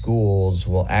three schools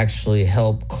will actually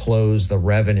help close the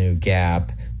revenue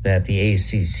gap that the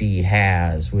ACC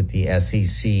has with the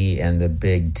SEC and the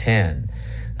Big Ten.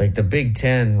 Like the Big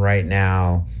Ten right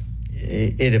now,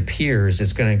 it appears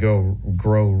it's going to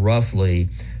grow roughly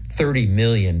 $30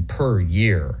 million per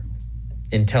year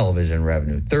in television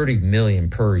revenue, $30 million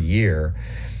per year.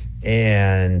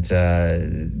 And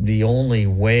the only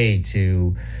way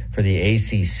for the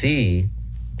ACC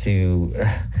to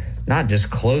not just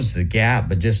close the gap,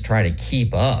 but just try to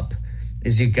keep up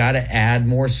is you got to add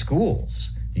more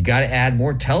schools. You got to add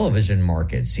more television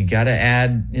markets. You got to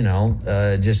add,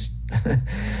 just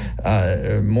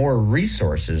more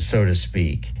resources, so to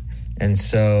speak. And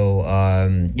so,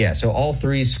 so all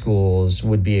three schools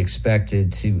would be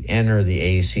expected to enter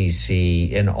the ACC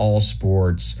in all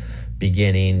sports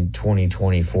beginning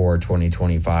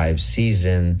 2024-2025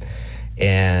 season.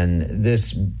 And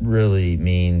this really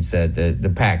means that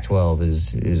the Pac-12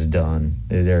 is done.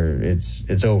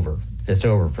 It's over. It's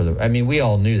over we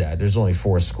all knew that. There's only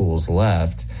 4 schools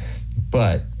left,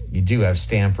 but you do have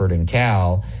Stanford and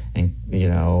Cal, and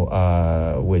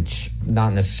which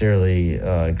not necessarily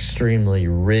extremely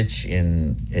rich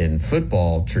in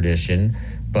football tradition,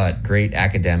 but great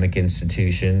academic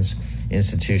institutions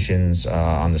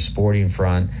on the sporting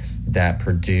front that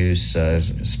produce,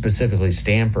 specifically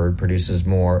Stanford produces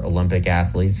more Olympic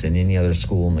athletes than any other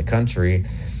school in the country.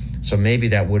 So maybe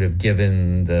that would have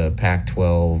given the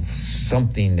Pac-12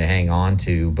 something to hang on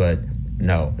to, but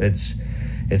no, it's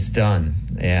done.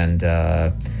 And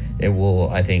it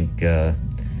will, I think, the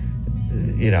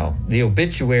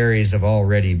obituaries have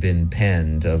already been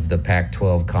penned of the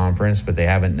Pac-12 conference, but they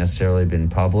haven't necessarily been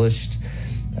published.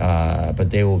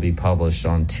 But they will be published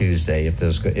on Tuesday if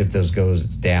those goes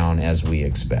down as we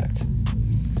expect.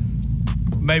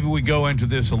 Maybe we go into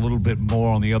this a little bit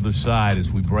more on the other side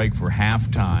as we break for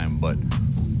halftime, but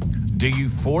do you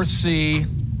foresee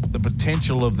the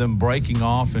potential of them breaking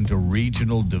off into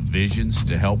regional divisions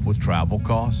to help with travel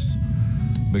costs?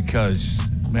 Because,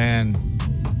 man,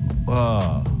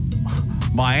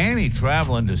 Miami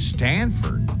traveling to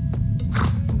Stanford,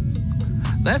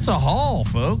 that's a haul,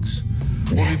 folks.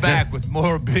 We'll be back with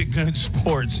more Big Noon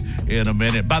Sports in a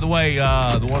minute. By the way,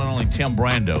 the one and only Tim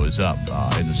Brando is up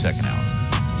in the second hour.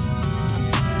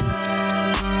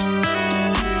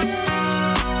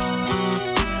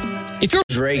 If you're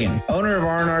Reagan, owner of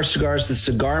R&R Cigars, the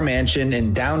Cigar Mansion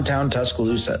in downtown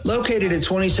Tuscaloosa, located at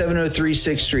 2703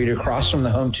 6th Street across from the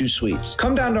Home 2 Suites.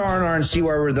 Come down to R&R and see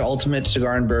why we're the ultimate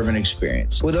cigar and bourbon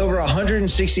experience. With over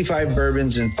 165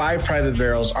 bourbons and 5 private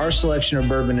barrels, our selection of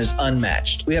bourbon is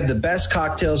unmatched. We have the best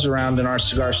cocktails around, and our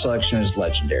cigar selection is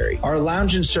legendary. Our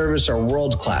lounge and service are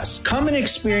world-class. Come and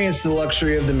experience the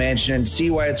luxury of the mansion and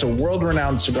see why it's a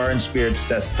world-renowned cigar and spirits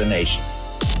destination.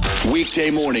 Weekday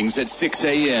mornings at 6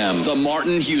 a.m. The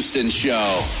Martin Houston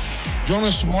Show. Join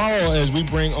us tomorrow as we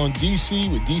bring on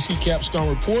DC with DC Capstone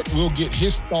Report. We'll get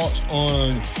his thoughts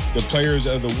on the players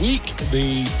of the week,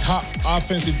 the top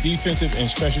offensive, defensive, and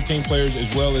special team players,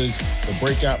 as well as the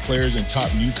breakout players and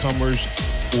top newcomers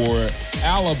for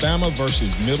Alabama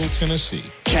versus Middle Tennessee.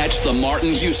 Catch the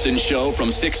Martin Houston Show from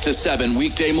 6 to 7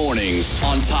 weekday mornings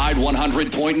on Tide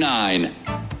 100.9.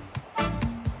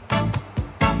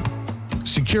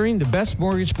 Securing the best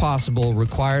mortgage possible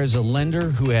requires a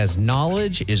lender who has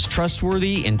knowledge, is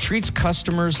trustworthy, and treats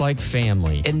customers like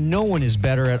family. And no one is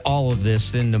better at all of this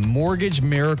than the mortgage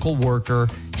miracle worker,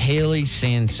 Haley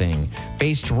Sansing.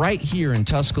 Based right here in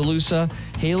Tuscaloosa,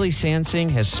 Haley Sansing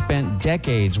has spent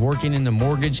decades working in the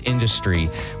mortgage industry.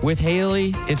 With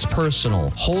Haley, it's personal,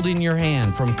 holding your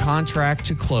hand from contract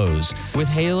to close. With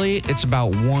Haley, it's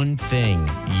about one thing,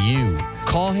 you.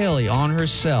 Call Haley on her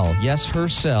cell, yes, her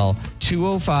cell,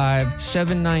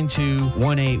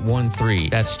 205-792-1813.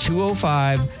 That's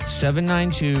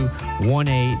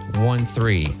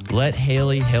 205-792-1813. Let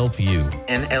Haley help you.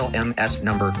 NLMS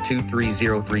number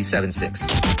 230376.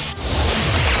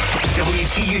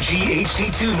 WTUG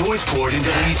HD2 Northport and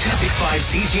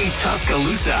W265CG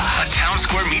Tuscaloosa. A Town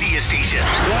Square Media station.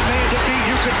 One man to beat,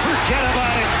 you can forget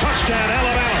about it. Touchdown,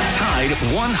 Alabama. Tide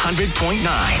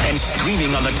 100.9 and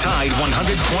streaming on the Tide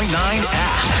 100.9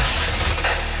 app.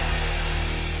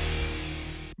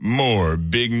 More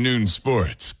Big Noon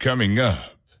Sports coming up.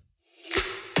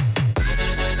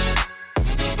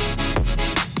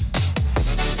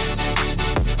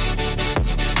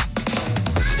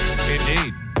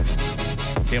 Indeed.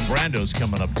 Tim Brando's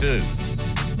coming up, too.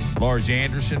 Lars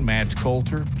Anderson, Matt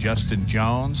Coulter, Justin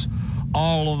Jones,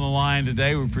 all on the line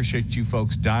today. We appreciate you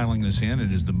folks dialing this in.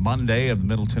 It is the Monday of the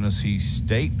Middle Tennessee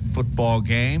State football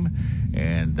game,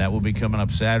 and that will be coming up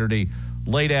Saturday,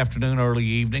 late afternoon, early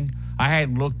evening. I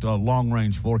hadn't looked at a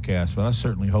long-range forecast, but I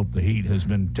certainly hope the heat has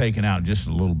been taken out just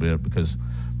a little bit, because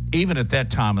even at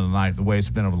that time of the night, the way it's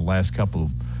been over the last couple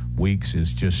of weeks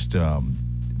is just,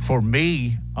 for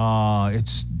me,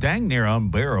 it's dang near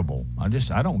unbearable. I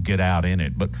don't get out in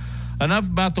it. But enough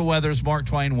about the weather. As Mark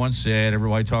Twain once said,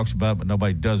 everybody talks about it, but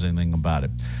nobody does anything about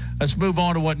it. Let's move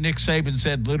on to what Nick Saban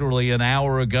said literally an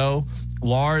hour ago.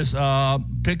 Lars,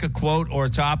 pick a quote or a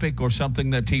topic or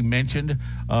something that he mentioned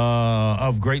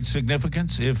of great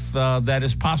significance, if that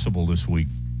is possible this week,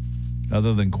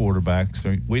 other than quarterbacks.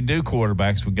 We do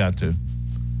quarterbacks. We got to.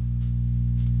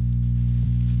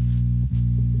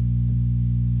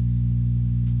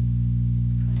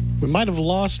 We might have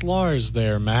lost Lars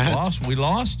there, Matt. We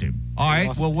lost him. All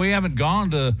right. Well, we haven't gone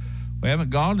to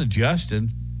Justin.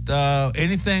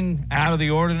 Anything out of the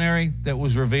ordinary that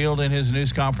was revealed in his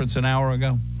news conference an hour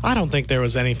ago? I don't think there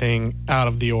was anything out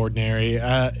of the ordinary.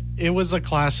 It was a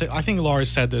classic. I think Lars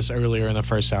said this earlier in the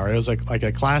first hour. It was like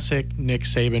a classic Nick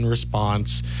Saban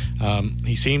response.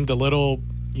 He seemed a little,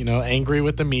 angry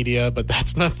with the media, but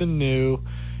that's nothing new.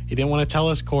 He didn't want to tell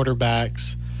us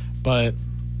quarterbacks, but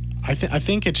I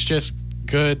think it's just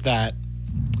good that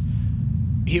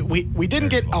we didn't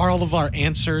get all of our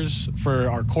answers for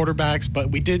our quarterbacks,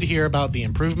 but we did hear about the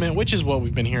improvement, which is what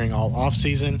we've been hearing all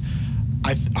offseason.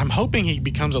 I'm hoping he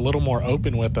becomes a little more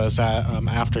open with us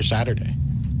after Saturday.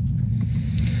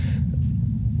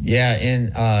 Yeah,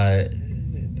 and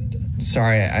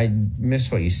sorry, I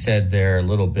missed what you said there a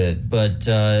little bit, but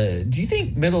do you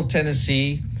think Middle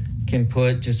Tennessee can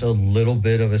put just a little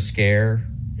bit of a scare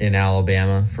in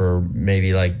Alabama for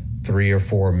maybe like 3 or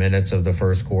 4 minutes of the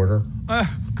first quarter? I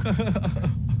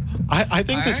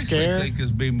think the scare. I think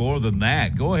it's be more than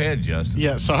that. Go ahead, Justin.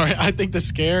 Yeah, sorry. I think the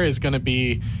scare is going to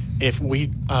be if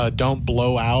we don't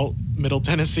blow out Middle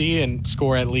Tennessee and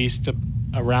score at least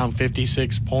around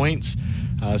 56 points.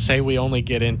 Say we only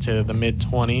get into the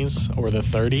mid-20s or the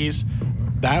 30s.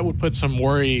 That would put some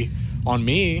worry on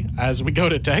me as we go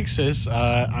to Texas.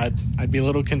 I'd be a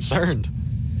little concerned.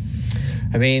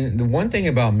 I mean, the one thing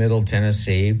about Middle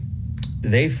Tennessee,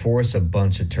 they force a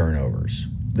bunch of turnovers.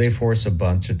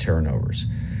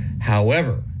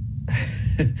 However,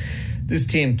 this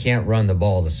team can't run the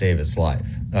ball to save its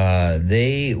life.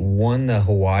 They won the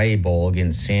Hawaii Bowl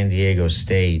against San Diego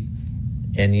State.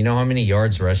 And you know how many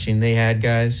yards rushing they had,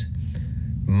 guys?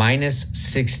 Minus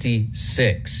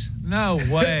 66. No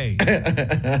way.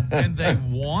 And they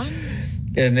won?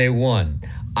 And they won.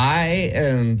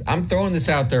 I'm throwing this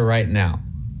out there right now.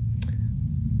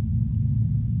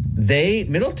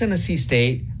 Middle Tennessee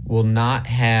State will not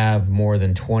have more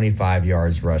than 25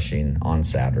 yards rushing on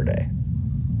Saturday.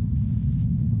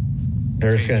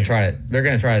 They're going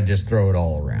to try to just throw it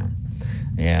all around,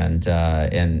 and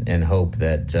hope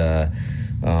that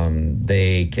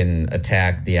They can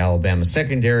attack the Alabama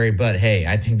secondary, but hey,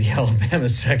 I think the Alabama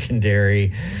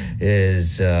secondary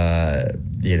is,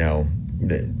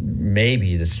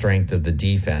 maybe the strength of the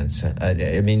defense.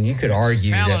 I mean, you could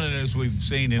argue as that as we've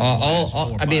seen in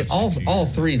all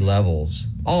three levels.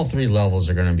 All three levels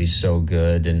are going to be so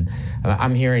good, and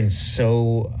I'm hearing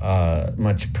so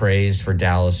much praise for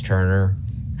Dallas Turner,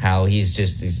 how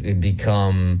he's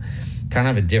become kind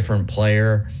of a different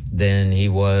player than he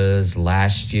was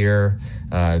last year.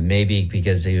 Maybe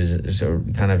because he was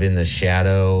kind of in the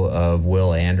shadow of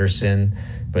Will Anderson,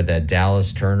 but that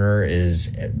Dallas Turner is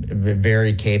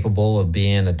very capable of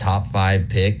being a top 5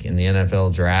 pick in the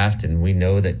NFL draft, and we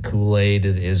know that Kool-Aid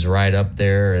is right up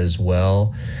there as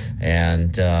well.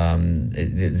 And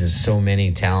there's so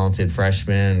many talented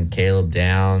freshmen, Caleb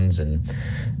Downs, and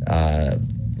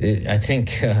I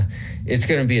think it's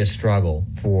going to be a struggle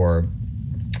for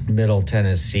Middle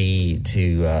Tennessee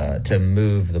to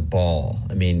move the ball.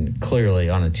 I mean, clearly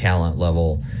on a talent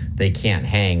level, they can't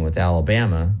hang with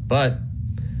Alabama, but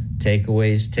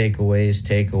takeaways.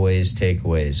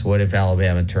 What if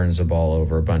Alabama turns the ball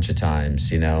over a bunch of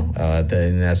times? And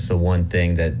that's the one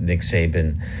thing that Nick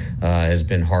Saban has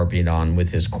been harping on with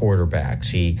his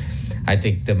quarterbacks. I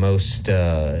think the most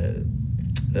the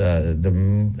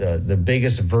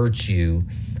biggest virtue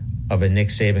of a Nick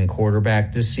Saban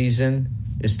quarterback this season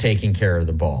is taking care of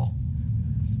the ball.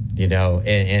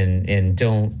 And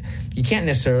you can't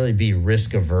necessarily be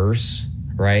risk averse,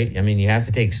 right? I mean, you have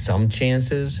to take some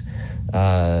chances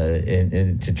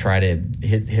and to try to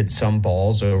hit some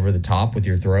balls over the top with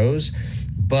your throws.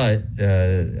 But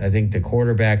I think the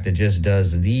quarterback that just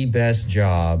does the best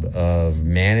job of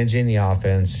managing the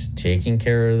offense, taking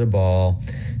care of the ball,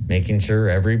 making sure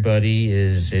everybody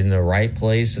is in the right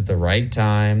place at the right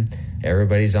time,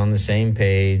 everybody's on the same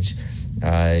page.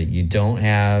 You don't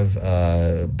have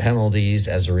penalties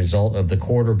as a result of the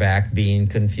quarterback being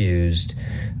confused.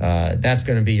 That's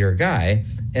going to be your guy.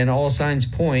 And all signs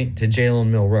point to Jalen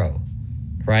Milroe,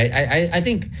 right? I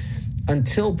think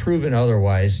until proven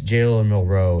otherwise, Jalen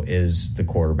Milroe is the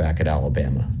quarterback at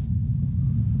Alabama.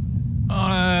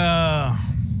 I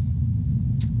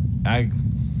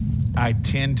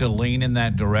tend to lean in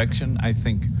that direction. I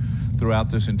think throughout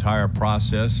this entire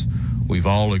process, we've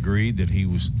all agreed that he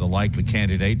was the likely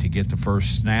candidate to get the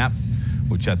first snap,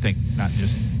 which I think not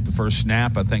just the first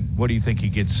snap. I think, what do you think he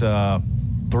gets?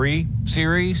 3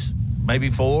 series, maybe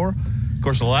 4? Of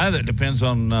course, a lot of that depends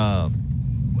on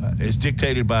is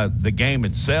dictated by the game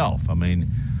itself. I mean,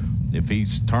 if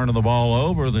he's turning the ball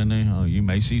over, then you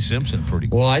may see Simpson pretty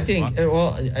quick. Well, I think,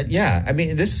 yeah. I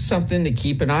mean, this is something to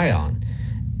keep an eye on.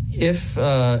 If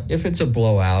it's a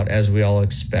blowout, as we all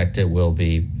expect it will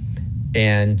be,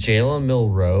 and Jalen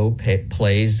Milroe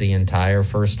plays the entire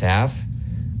first half,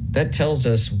 that tells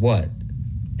us what?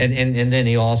 And then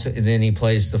he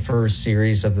plays the first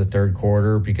series of the third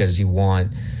quarter, because you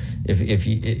want,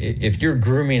 if you're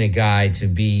grooming a guy to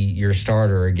be your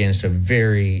starter against a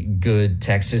very good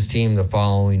Texas team the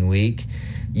following week,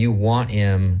 you want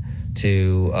him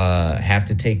to have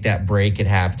to take that break at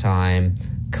halftime,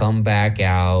 come back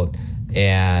out,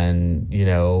 and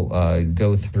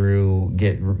go through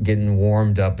getting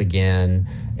warmed up again,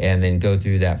 and then go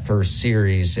through that first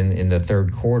series in the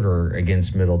third quarter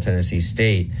against Middle Tennessee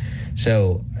State.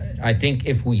 So I think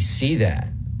if we see that,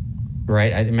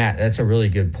 right, Matt, that's a really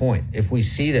good point. If we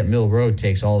see that Milroe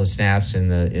takes all the snaps in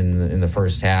the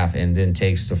first half and then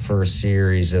takes the first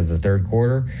series of the third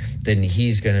quarter, then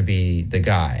he's going to be the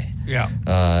guy. Yeah.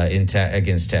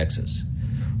 Against Texas.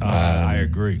 I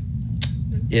agree.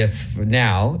 If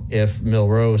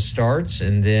Milroe starts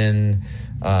and then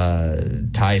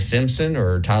Ty Simpson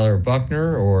or Tyler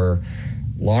Buckner or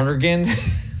Lonergan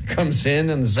comes in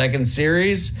the second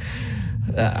series,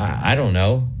 I don't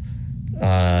know.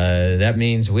 That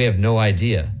means we have no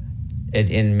idea.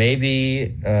 And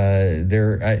maybe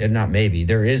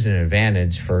there is an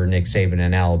advantage for Nick Saban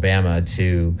and Alabama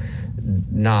to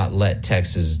not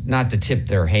to tip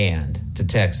their hand to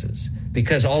Texas,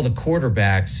 because all the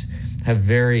quarterbacks have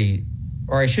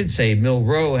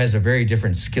Milroe has a very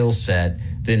different skill set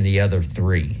than the other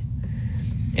 3.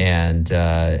 And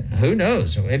who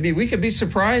knows? I mean, we could be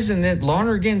surprised and that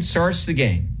Lonergan starts the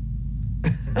game.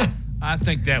 I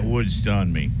think that would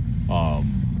stun me.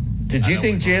 Did you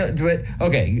think Jalen?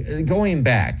 Okay, going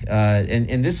back,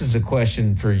 and this is a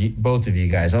question for both of you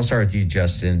guys. I'll start with you,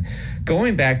 Justin.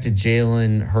 Going back to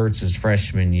Jalen Hurts'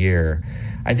 freshman year,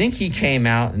 I think he came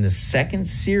out in the second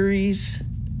series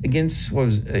against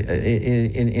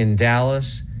in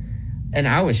Dallas, and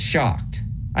I was shocked.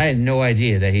 I had no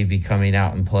idea that he'd be coming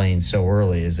out and playing so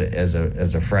early as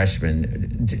a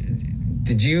freshman.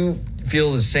 Did you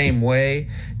feel the same way,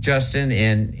 Justin?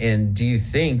 And do you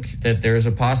think that there's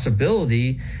a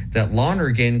possibility that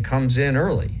Lonergan comes in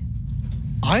early?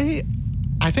 I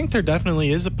think there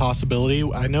definitely is a possibility.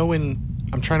 I know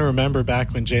I'm trying to remember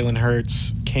back when Jalen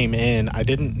Hurts came in, I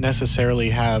didn't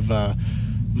necessarily have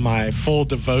my full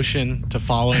devotion to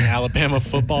following Alabama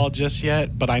football just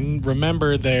yet, but I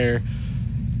remember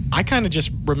I kind of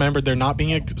just remembered there not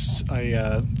being a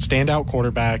standout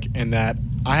quarterback, and that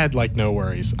I had no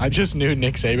worries. I just knew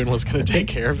Nick Saban was going to take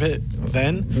care of it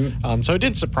then. So it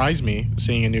didn't surprise me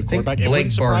seeing a new quarterback. It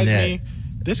wouldn't surprise me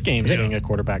this game seeing a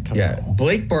quarterback come in. Yeah,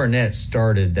 Blake Barnett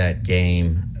started that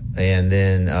game, and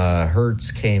then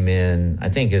Hurts came in, I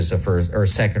think as the first or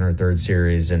second or third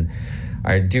series, and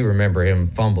I do remember him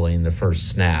fumbling the first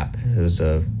snap. It was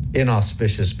a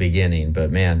inauspicious beginning,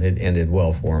 but man, it ended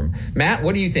well for him. Matt,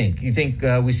 what do you think? You think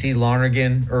we see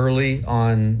Lonergan early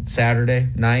on Saturday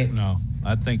night? No,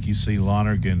 I think you see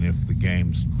Lonergan if the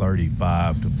game's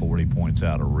 35 to 40 points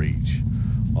out of reach.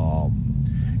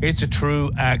 It's a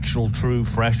true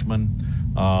freshman.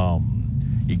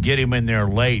 You get him in there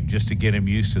late just to get him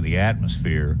used to the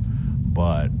atmosphere.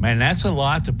 But, man, that's a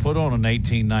lot to put on an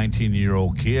 18,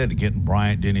 19-year-old kid to get in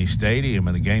Bryant-Denny Stadium,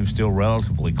 and the game's still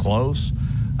relatively close.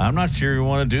 I'm not sure you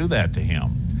want to do that to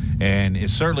him. And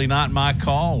it's certainly not my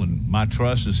call, and my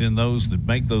trust is in those that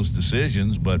make those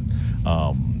decisions. But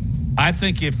I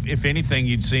think if anything,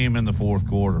 you'd see him in the fourth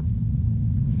quarter.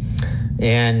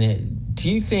 And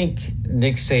do you think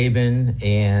Nick Saban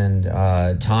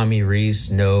and Tommy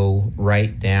Rees know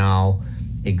right now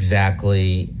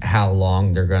exactly how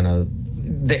long they're going to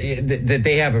that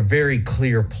they have a very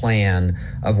clear plan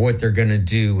of what they're going to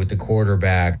do with the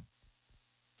quarterback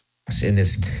in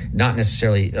this, not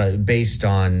necessarily based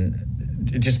on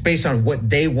what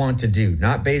they want to do,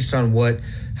 not based on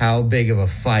how big of a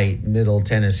fight Middle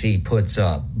Tennessee puts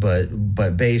up, but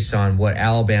based on what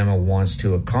Alabama wants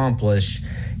to accomplish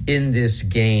in this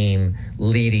game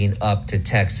leading up to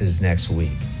Texas next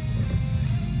week?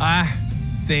 I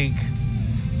think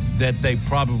that they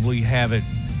probably have it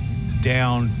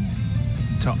down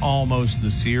to almost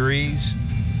the series.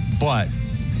 But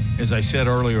as I said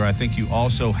earlier, I think you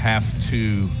also have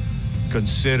to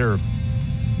consider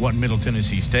what Middle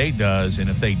Tennessee State does, and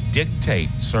if they dictate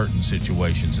certain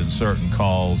situations and certain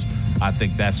calls, I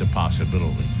think that's a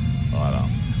possibility.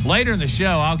 Later in the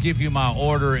show, I'll give you my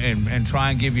order and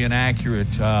try and give you an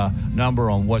accurate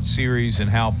number on what series and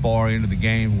how far into the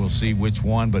game. We'll see which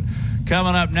one. But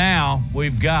coming up now,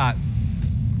 we've got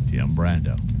Tim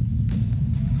Brando.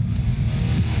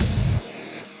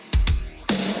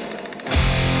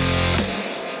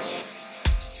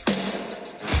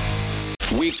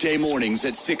 Weekday mornings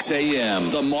at 6 a.m.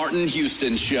 The Martin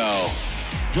Houston Show.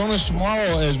 Join us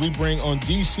tomorrow as we bring on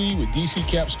DC with DC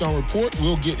Capstone Report.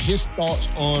 We'll get his thoughts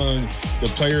on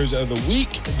the players of the week,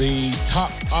 the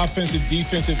top offensive,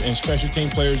 defensive, and special team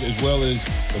players, as well as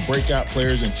the breakout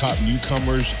players and top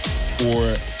newcomers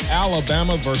for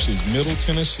Alabama versus Middle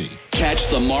Tennessee. Catch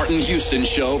the Martin Houston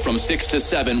Show from 6 to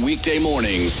 7 weekday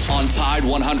mornings on Tide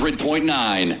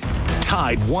 100.9.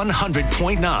 Tide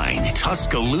 100.9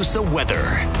 Tuscaloosa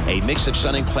weather. A mix of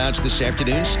sun and clouds this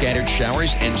afternoon, scattered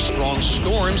showers and strong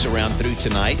storms around through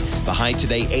tonight. The high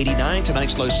today 89,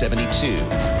 tonight's low 72.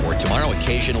 For tomorrow,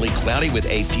 occasionally cloudy with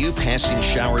a few passing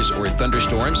showers or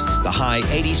thunderstorms. The high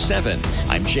 87.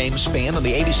 I'm James Spann on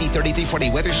the ABC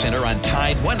 3340 Weather Center on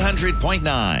Tide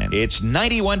 100.9. It's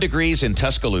 91 degrees in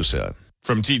Tuscaloosa.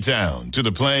 From T-Town to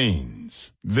the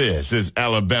Plains, this is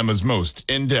Alabama's most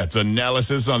in-depth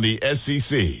analysis on the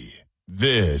SEC.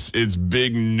 This is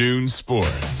Big Noon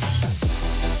Sports.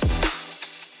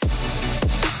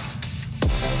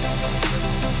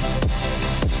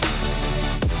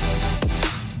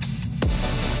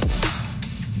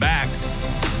 Back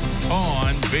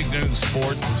on Big Noon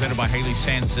Sports, presented by Haley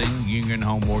Sansing, Union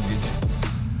Home Mortgage.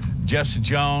 Justin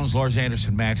Jones, Lars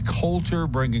Anderson, Matt Coulter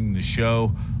bringing the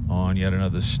show on yet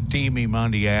another steamy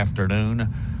Monday afternoon.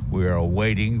 We are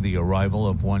awaiting the arrival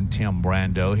of one Tim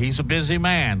Brando. He's a busy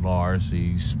man, Lars.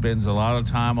 He spends a lot of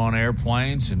time on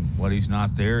airplanes, and when he's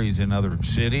not there, he's in other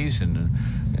cities. And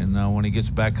when he gets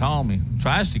back home, he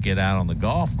tries to get out on the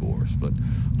golf course. But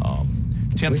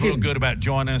Tim's real good about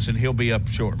joining us, and he'll be up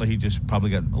shortly. He just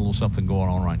probably got a little something going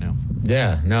on right now.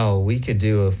 Yeah, no, we could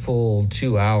do a full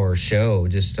 2-hour show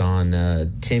just on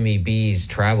Timmy B's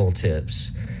travel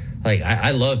tips. Like, I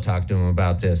love talking to him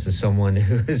about this as someone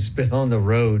who has been on the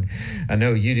road. I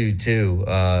know you do too,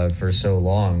 for so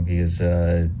long, because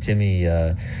Timmy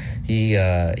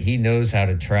he knows how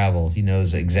to travel. He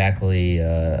knows exactly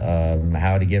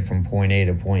how to get from point A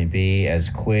to point B as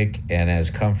quick and as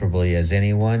comfortably as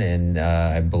anyone. And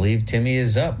I believe Timmy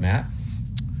is up, Matt.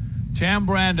 Tim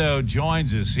Brando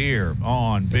joins us here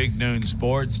on Big Noon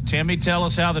Sports. Timmy, tell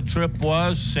us how the trip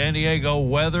was, San Diego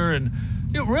weather, and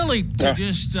really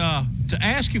to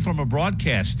ask you from a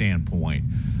broadcast standpoint,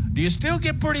 do you still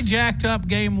get pretty jacked up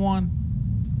game one?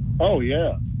 Oh,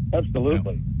 yeah,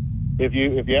 absolutely. Yeah. If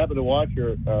you happen to watch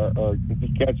or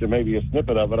just catch maybe a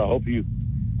snippet of it, I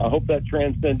hope that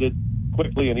transcended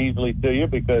quickly and easily to you,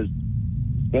 because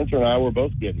Spencer and I were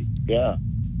both giddy. Yeah.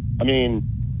 I mean,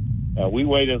 we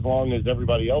wait as long as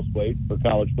everybody else waits for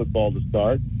college football to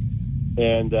start.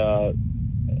 And I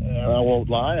won't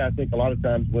lie, I think a lot of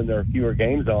times when there are fewer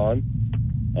games on,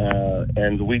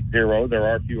 and week 0 there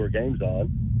are fewer games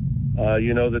on,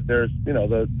 that there's,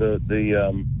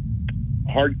 the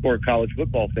hardcore college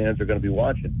football fans are going to be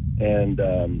watching. And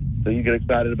so you get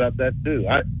excited about that too.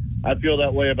 I feel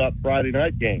that way about Friday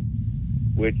night game,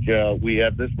 which we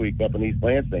have this week up in East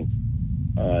Lansing.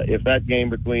 If that game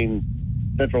between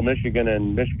Central Michigan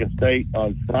and Michigan State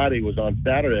on Friday was on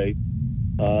Saturday,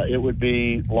 it would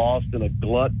be lost in a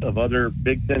glut of other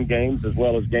Big Ten games as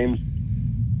well as games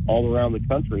all around the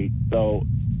country. So,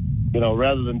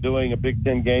 rather than doing a Big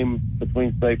Ten game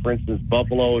between, say, for instance,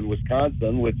 Buffalo and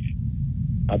Wisconsin, which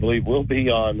I believe will be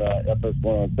on FS1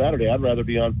 on Saturday, I'd rather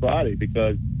be on Friday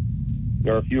because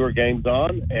there are fewer games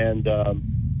on, and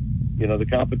the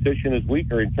competition is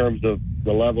weaker in terms of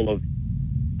the level of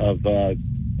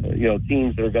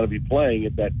teams that are going to be playing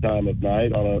at that time of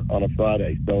night on a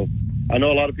Friday. So I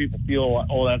know a lot of people feel,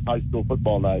 that's high school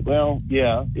football night. Well,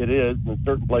 yeah, it is. In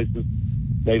certain places,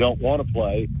 they don't want to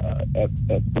play at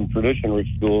some tradition-rich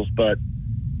schools. But,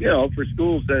 for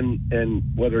schools and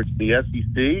whether it's the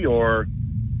SEC or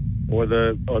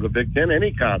the Big Ten,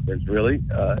 any conference really,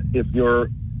 if you're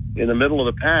in the middle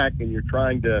of the pack and you're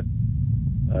trying to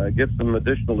get some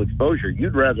additional exposure,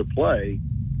 you'd rather play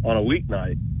on a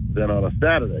weeknight than on a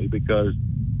Saturday because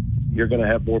you're going to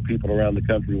have more people around the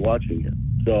country watching you.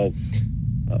 So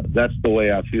that's the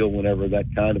way I feel whenever that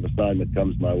kind of assignment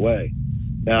comes my way.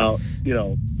 Now,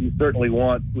 you certainly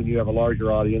want, when you have a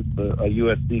larger audience, a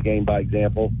USC game, by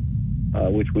example,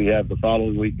 which we have the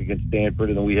following week against Stanford,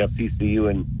 and then we have TCU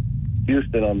in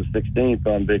Houston on the 16th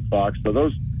on Big Fox. So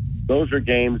those are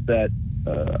games that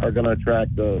are going to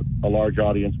attract a large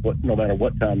audience, no matter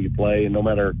what time you play and no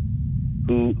matter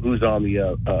who's on the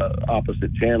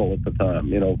opposite channel at the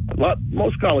time.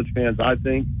 Most college fans, I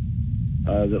think,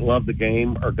 that love the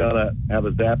game are going to have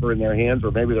a zapper in their hands,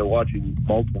 or maybe they're watching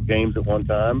multiple games at one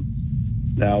time.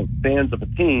 Now, fans of a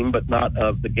team, but not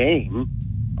of the game,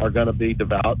 are going to be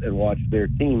devout and watch their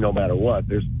team no matter what.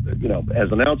 There's,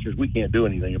 as announcers, we can't do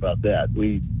anything about that.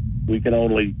 We can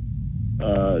only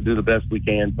do the best we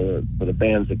can for the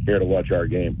fans that care to watch our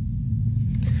game.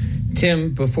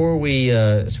 Tim, before we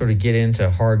sort of get into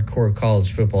hardcore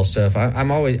college football stuff,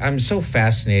 I'm so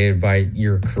fascinated by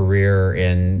your career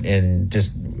and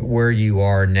just where you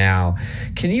are now.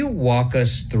 Can you walk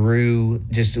us through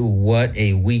just what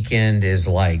a weekend is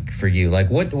like for you? Like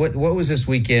what was this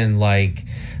weekend like,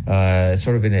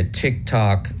 sort of in a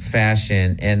TikTok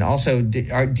fashion? And also,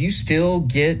 do you still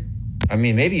get, I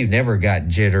mean, maybe you've never got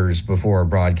jitters before a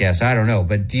broadcast, I don't know,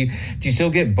 but do you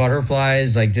still get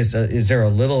butterflies? Like, just is there a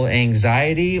little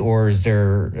anxiety, or is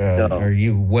there no. Are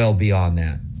you well beyond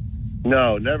that?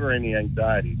 No, never any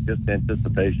anxiety, just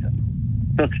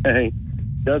anticipation. Okay,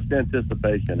 just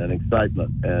anticipation and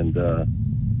excitement and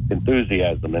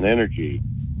enthusiasm and energy.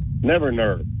 Never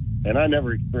nerves, and I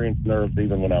never experienced nerves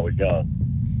even when I was young.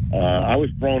 I was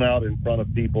thrown out in front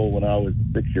of people when I was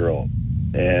a 6-year-old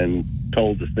and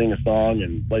told to sing a song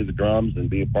and play the drums and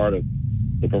be a part of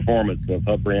the performance of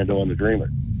Hub Brando and the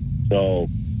Dreamers. So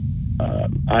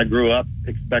I grew up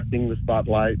expecting the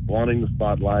spotlight, wanting the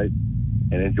spotlight,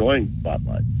 and enjoying the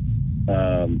spotlight.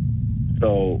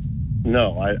 So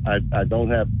no, I don't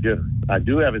have jitters. I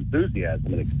do have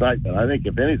enthusiasm and excitement. I think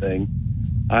if anything,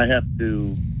 I have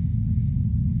to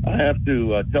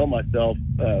tell myself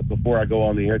before I go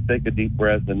on the air, take a deep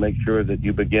breath and make sure that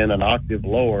you begin an octave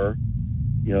lower.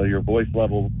 Your voice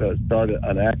level start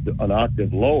an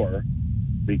octave lower,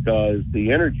 because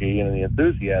the energy and the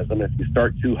enthusiasm, if you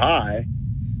start too high,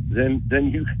 then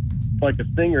you, like a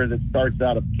singer that starts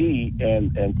out of key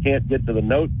and can't get to the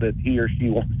note that he or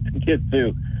she wants to get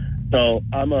to. So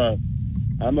I'm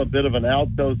a bit of an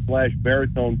alto /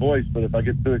 baritone voice, but if I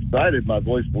get too excited, my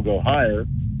voice will go higher.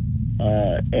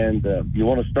 And you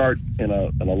want to start in a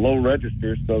low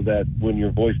register so that when your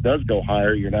voice does go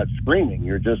higher, you're not screaming.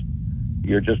 You're just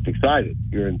excited.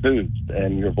 You're enthused,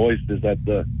 and your voice is at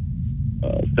the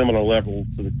similar level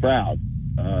to the crowd,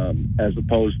 as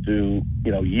opposed to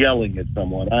yelling at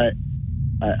someone.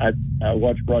 I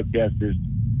watch broadcasters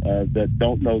that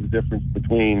don't know the difference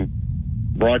between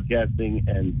broadcasting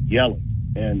and yelling,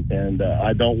 and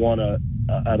I don't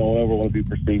ever want to be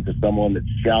perceived as someone that's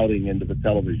shouting into the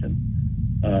television.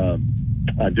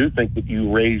 I do think that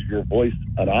you raise your voice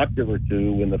an octave or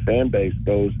two when the fan base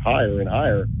goes higher and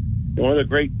higher. One of the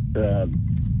great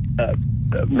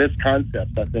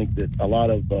misconceptions I think that a lot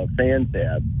of fans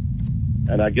have,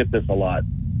 and I get this a lot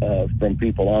from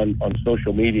people on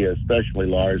social media, especially,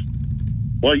 Lars.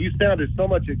 Well, you sounded so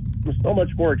much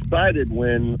more excited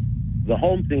when the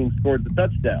home team scored the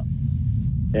touchdown.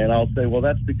 And I'll say, well,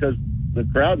 that's because the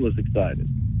crowd was excited.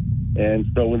 And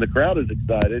so when the crowd is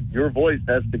excited, your voice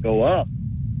has to go up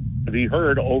to be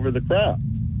heard over the crowd.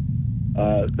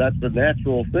 That's the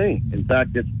natural thing. In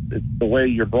fact, it's the way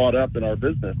you're brought up in our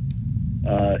business.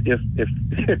 If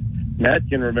Matt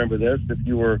can remember this, if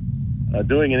you were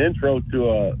doing an intro to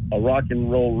a rock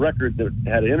and roll record that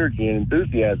had energy and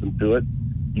enthusiasm to it,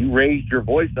 you raised your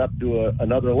voice up to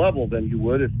another level than you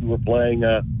would if you were playing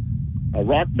a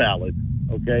rock ballad,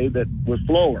 okay, that was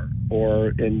slower. Or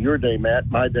in your day, Matt,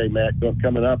 my day, Matt,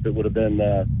 coming up, it would have been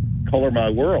Color My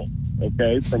World,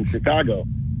 okay, from Chicago.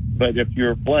 But if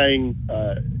you're playing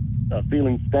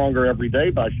Feeling Stronger Every Day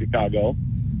by Chicago,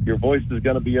 your voice is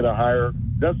going to be at a higher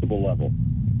decibel level.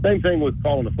 Same thing with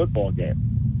calling a football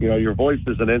game. Your voice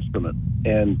is an instrument.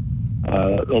 And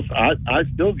I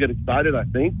still get excited, I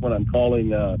think, when I'm calling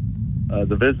the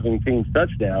visiting team's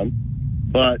touchdown,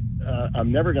 but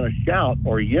I'm never going to shout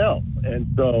or yell.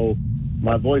 And so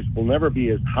my voice will never be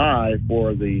as high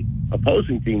for the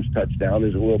opposing team's touchdown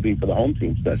as it will be for the home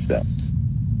team's touchdown.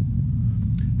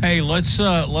 Hey, let's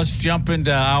jump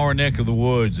into our neck of the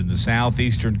woods in the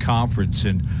Southeastern Conference.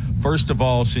 And first of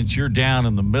all, since you're down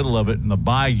in the middle of it in the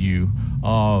Bayou,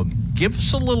 give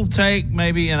us a little take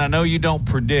maybe, and I know you don't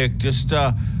predict, just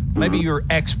maybe your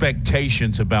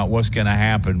expectations about what's going to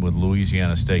happen with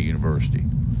Louisiana State University.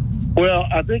 Well,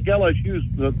 I think LSU's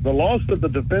the loss of the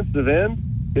defensive end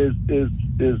is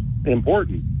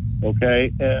important.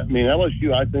 Okay, I mean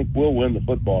LSU I think will win the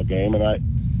football game, and I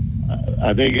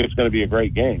think it's going to be a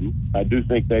great game. I do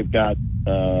think they've got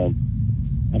a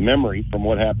memory from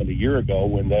what happened a year ago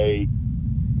when they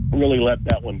really let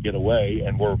that one get away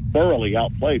and were thoroughly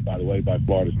outplayed, by the way, by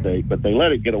Florida State. But they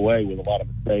let it get away with a lot of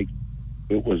mistakes.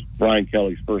 It was Brian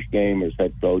Kelly's first game as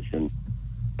head coach, and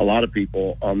a lot of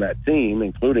people on that team,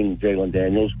 including Jalen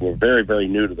Daniels, were very, very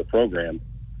new to the program.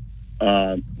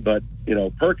 But,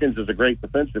 Perkins is a great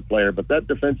defensive player, but that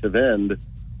defensive end,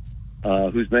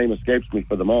 whose name escapes me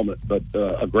for the moment, but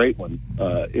a great one,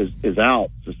 is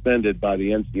out, suspended by the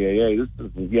NCAA.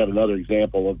 This is yet another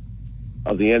example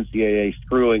of the NCAA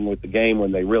screwing with the game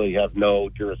when they really have no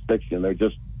jurisdiction. They're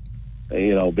just,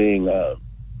 they're being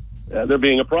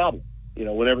a problem.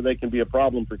 Whenever they can be a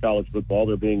problem for college football,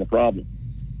 they're being a problem.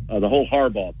 The whole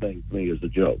Harbaugh thing to me is a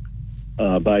joke,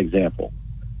 by example.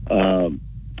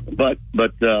 But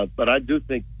I do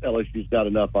think LSU's got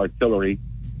enough artillery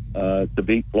to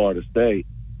beat Florida State.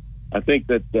 I think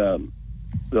that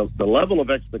the level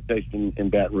of expectation in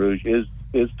Baton Rouge is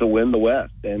to win the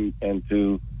West and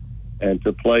to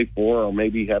play for, or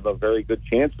maybe have a very good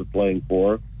chance of playing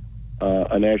for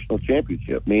a national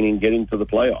championship, meaning getting to the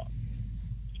playoffs.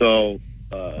 So,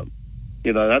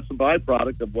 that's a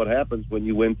byproduct of what happens when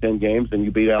you win 10 games and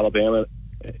you beat Alabama,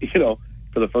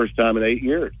 for the first time in 8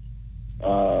 years.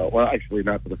 Well, actually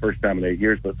not for the first time in 8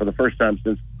 years, but for the first time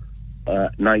since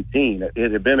 19.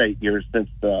 It had been 8 years since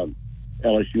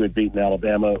LSU had beaten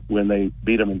Alabama when they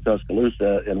beat them in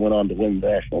Tuscaloosa and went on to win the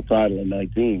national title in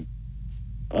 19.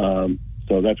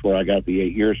 So that's where I got the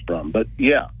 8 years from. But,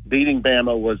 yeah, beating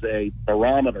Bama was a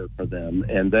barometer for them,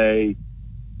 and they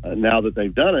now that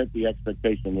they've done it, the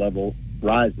expectation level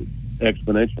rises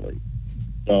exponentially.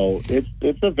 So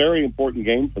it's a very important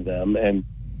game for them, and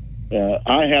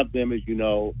I have them, as you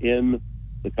know, in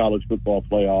the college football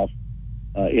playoff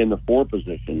in the 4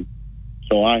 position.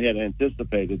 So I had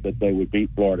anticipated that they would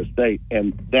beat Florida State,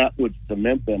 and that would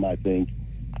cement them, I think,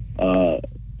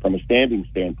 from a standing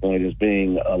standpoint, as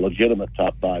being a legitimate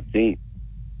top 5 team.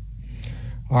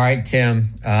 All right, Tim,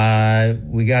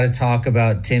 we got to talk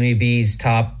about Timmy B's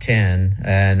top 10,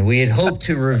 and we had hoped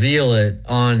to reveal it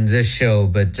on this show,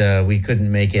 but we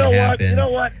couldn't make it happen. You know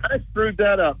what? I screwed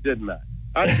that up, didn't I?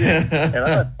 I did, and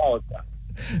I apologize.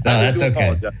 No, that's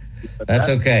okay. That's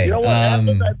okay. You know what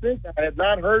happened? I think I had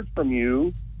not heard from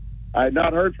you. I had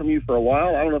not heard from you for a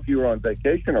while. I don't know if you were on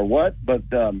vacation or what, but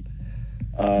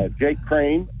Jake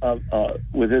Crane,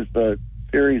 with his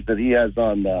series that he has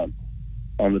on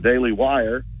the Daily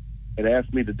Wire, and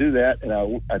asked me to do that,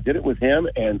 and I did it with him,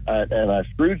 and I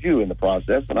screwed you in the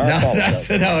process, and I apologize.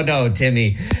 No,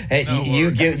 Timmy. Hey,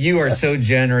 you are so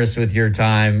generous with your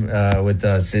time with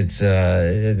us. It's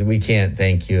we can't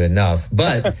thank you enough.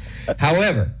 But,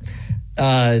 however,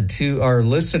 to our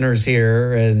listeners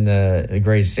here in the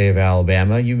great state of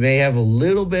Alabama, you may have a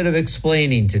little bit of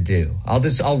explaining to do.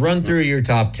 I'll run through your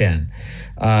top 10.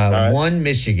 Right. 1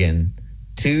 Michigan,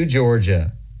 2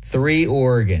 Georgia, 3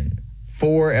 Oregon,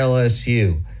 4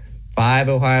 LSU, 5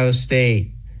 Ohio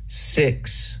State,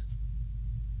 6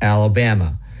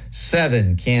 Alabama,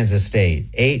 7 Kansas State,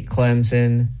 8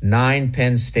 Clemson, 9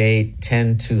 Penn State,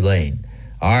 10 Tulane.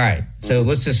 All right, so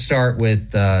let's just start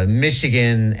with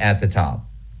Michigan at the top.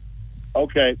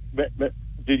 Okay, but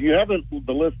did you have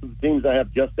the list of the teams I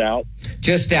have just out?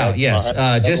 Just out, yes.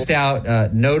 Just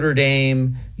out, Notre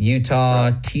Dame,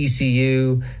 Utah,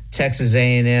 TCU, Texas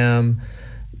A&M,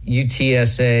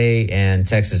 UTSA, and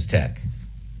Texas Tech.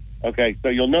 Okay, so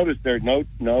you'll notice there's no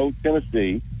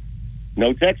Tennessee,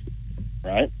 no Texas,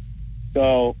 right?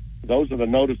 So those are the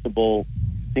noticeable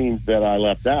teams that I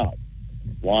left out.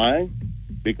 Why?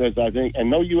 Because I think, and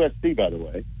no USC, by the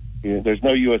way. There's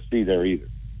no USC there either.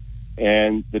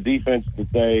 And the defense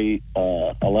that they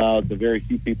allowed the very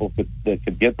few people that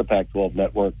could get the Pac-12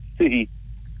 network to see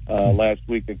last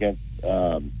week against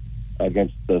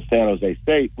the San Jose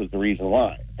State was the reason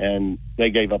why. And they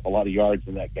gave up a lot of yards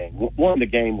in that game. Won the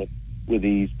game with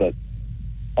ease, but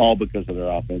all because of their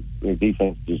offense. Their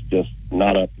defense is just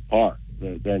not up to par.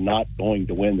 They're not going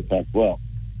to win the Pac-12.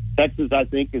 Texas, I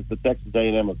think, is the Texas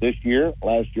A&M of this year.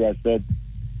 Last year I said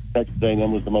Texas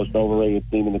A&M was the most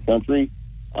overrated team in the country.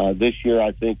 This year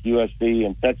I think USC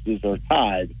and Texas are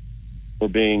tied for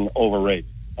being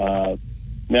overrated. Now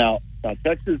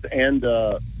Texas and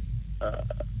has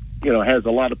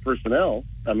a lot of personnel.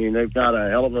 I mean, they've got a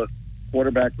hell of a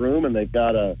quarterback room and they've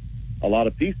got a lot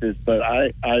of pieces, but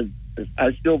I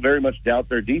still very much doubt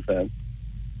their defense,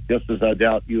 just as I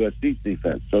doubt USC's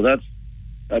defense. So that's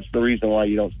the reason why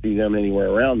you don't see them anywhere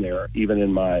around there, even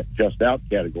in my just out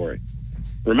category.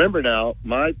 Remember now,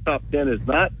 my top 10 is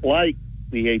not like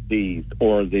the APs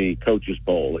or the coaches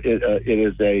poll. It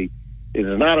is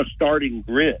not a starting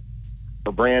grid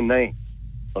for brand names.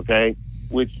 Okay.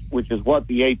 Which is what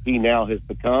the AP now has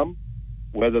become.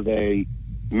 Whether they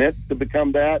meant to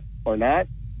become that or not,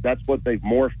 that's what they've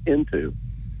morphed into.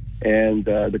 And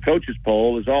the coaches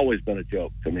poll has always been a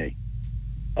joke to me.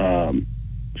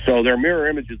 So they're mirror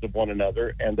images of one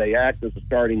another, and they act as a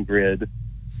starting grid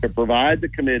to provide the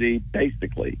committee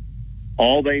basically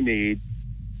all they need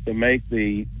to make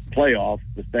the playoff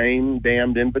the same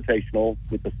damned invitational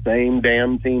with the same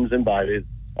damn teams invited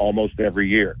almost every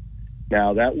year.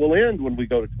 Now, that will end when we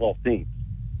go to 12 teams.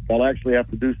 They'll actually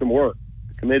have to do some work.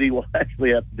 The committee will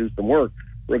actually have to do some work,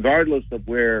 regardless of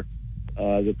where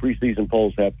the preseason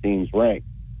polls have teams ranked.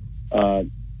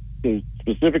 To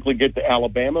specifically get to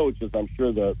Alabama, which is, I'm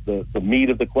sure, the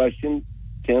meat of the question,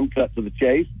 Tim, cut to the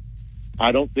chase,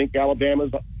 I don't think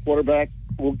Alabama's quarterback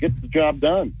will get the job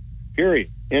done, period.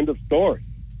 End of story.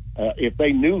 If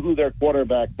they knew who their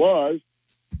quarterback was,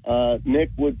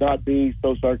 Nick would not be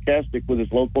so sarcastic with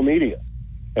his local media.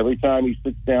 Every time he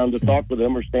sits down to talk with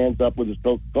them or stands up with his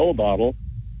Coca-Cola bottle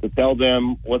to tell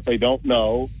them what they don't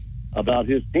know about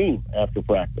his team after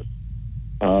practice.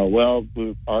 Well,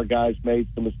 our guys made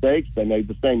some mistakes. They made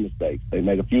the same mistakes. They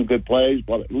made a few good plays.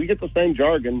 We get the same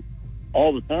jargon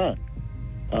all the time.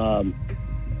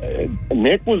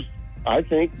 Nick was, I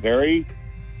think, very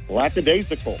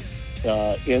lackadaisical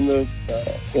in the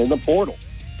portal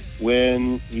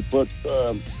when he put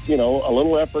a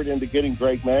little effort into getting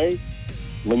Drake May.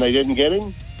 When they didn't get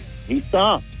him, he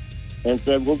stopped and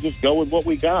said, "We'll just go with what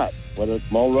we got, whether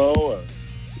it's Monroe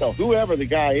or whoever the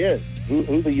guy is."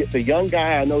 Who the young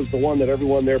guy I know is the one that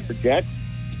everyone there projects.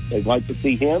 They'd like to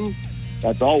see him.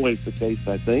 That's always the case,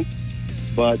 I think.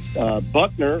 But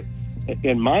Buckner,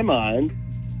 in my mind,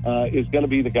 is going to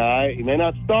be the guy. He may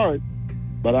not start,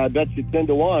 but I bet you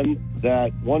 10-1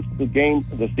 that once the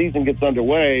season gets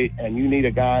underway, and you need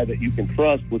a guy that you can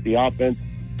trust with the offense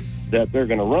that they're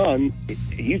going to run,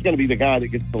 he's going to be the guy that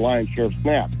gets the lion's share of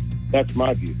snaps. That's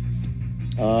my view.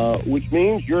 Which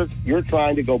means you're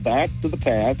trying to go back to the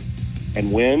past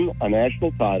and win a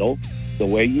national title the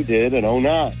way you did in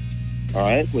 2009, all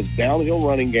right, with downhill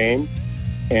running game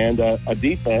and a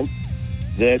defense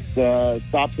that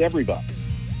stopped everybody.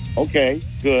 Okay,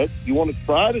 good. You want to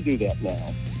try to do that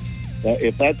now.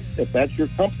 If that's your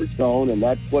comfort zone and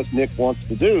that's what Nick wants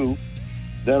to do,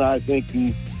 then I think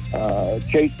he's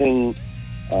chasing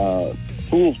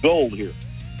fool's gold here,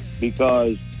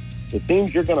 because the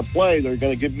teams you're going to play, they're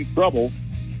going to give you trouble.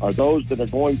 are those that are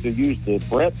going to use the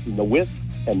breadth and the width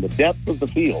and the depth of the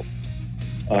field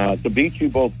to beat you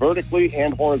both vertically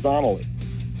and horizontally.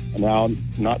 Now,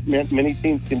 not many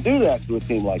teams can do that to a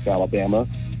team like Alabama,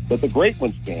 but the great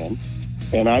ones can.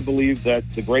 And I believe that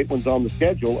the great ones on the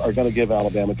schedule are going to give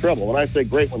Alabama trouble. When I say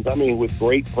great ones, I mean with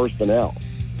great personnel.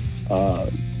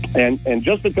 And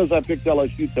just because I picked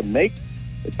LSU to make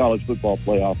the college football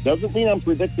playoff doesn't mean I'm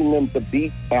predicting them to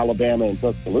beat Alabama and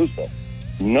Tuscaloosa.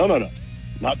 No.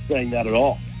 Not saying that at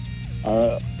all.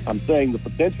 I'm saying the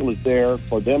potential is there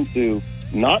for them to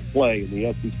not play in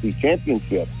the SEC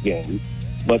championship game,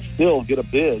 but still get a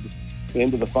bid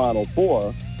into the Final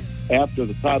Four after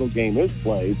the title game is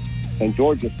played and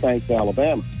Georgia spanks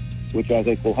Alabama, which I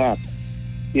think will happen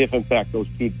if, in fact, those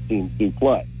two teams do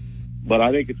play. But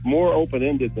I think it's more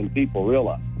open-ended than people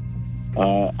realize.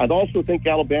 I also think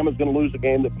Alabama's going to lose a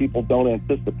game that people don't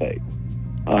anticipate.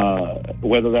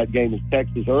 Whether that game is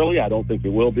Texas early, I don't think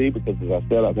it will be because, as I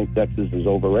said, I think Texas is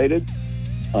overrated.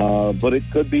 But it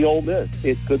could be Ole Miss.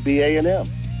 It could be A&M.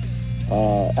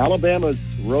 Alabama's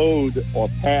road or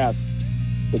path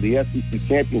to the SEC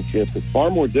championship is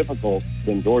far more difficult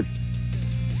than Georgia.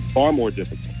 Far more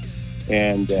difficult.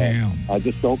 And I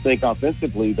just don't think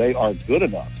offensively they are good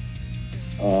enough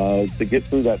to get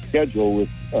through that schedule with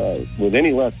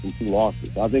any less than 2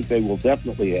 losses. I think they will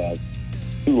definitely have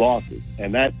 2 losses,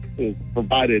 and that is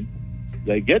provided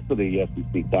they get to the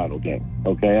SEC title game.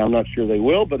 Okay, I'm not sure they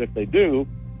will, but if they do,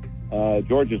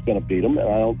 Georgia's going to beat them, and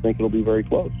I don't think it'll be very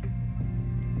close.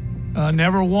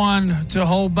 Never one to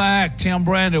hold back. Tim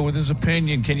Brando with his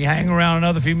opinion. Can you hang around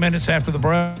another few minutes after the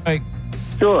break?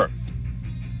 Sure.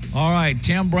 All right,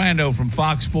 Tim Brando from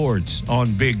Fox Sports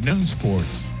on Big Noon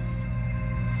Sports.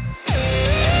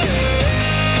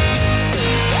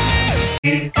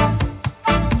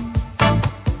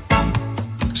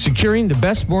 Securing the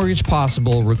best mortgage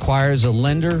possible requires a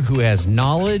lender who has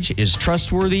knowledge, is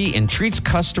trustworthy, and treats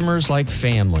customers like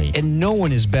family. And no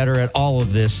one is better at all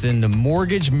of this than the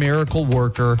mortgage miracle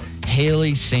worker,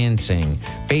 Haley Sansing.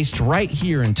 Based right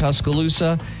here in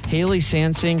Tuscaloosa, Haley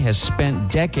Sansing has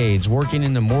spent decades working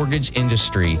in the mortgage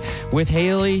industry. With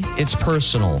Haley, it's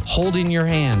personal, holding your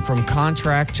hand from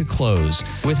contract to close.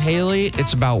 With Haley,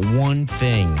 it's about one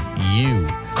thing, you.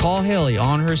 Call Haley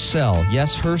on her cell,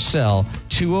 yes, her cell,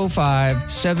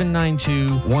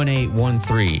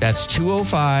 205-792-1813. That's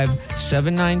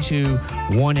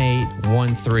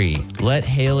 205-792-1813. Let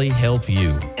Haley help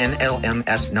you.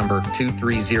 NLMS number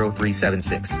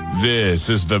 230376. This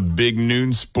is the Big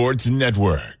Noon Sports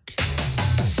Network.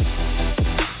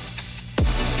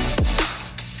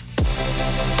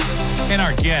 And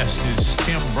our guest is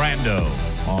Tim Brando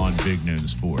on Big Noon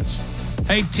Sports.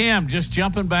 Hey, Tim, just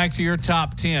jumping back to your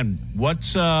top 10.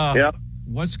 What's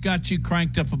got you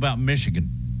cranked up about Michigan?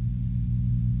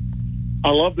 I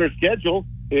love their schedule.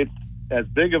 It's as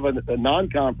big of a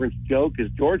non-conference joke as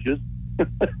Georgia's.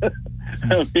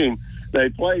 I mean, they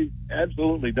play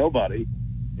absolutely nobody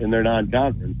in their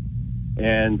non-conference.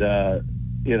 And,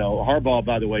 Harbaugh,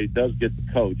 by the way, does get to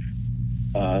coach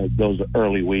those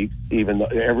early weeks, even though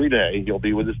every day he'll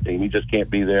be with his team. He just can't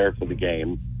be there for the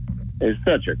game. It's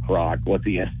such a crock what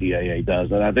the NCAA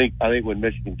does. And I think when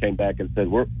Michigan came back and said,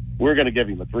 we're going to give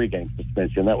him a 3-game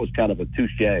suspension, that was kind of a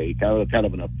touche, kind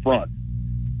of an affront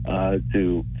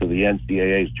to the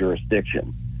NCAA's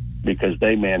jurisdiction, because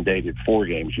they mandated 4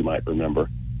 games, you might remember.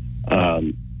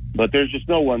 But there's just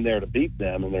no one there to beat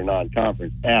them in their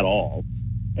non-conference at all.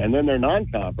 And then their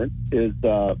non-conference is,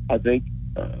 I think,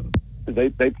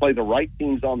 they play the right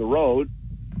teams on the road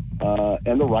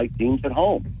and the right teams at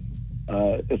home,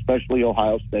 especially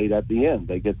Ohio State at the end.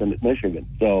 They get them at Michigan.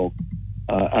 So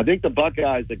I think the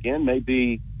Buckeyes, again, may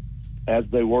be, as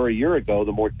they were a year ago,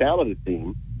 the more talented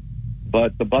team.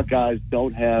 But the Buckeyes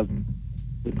don't have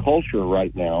the culture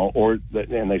right now,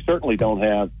 and they certainly don't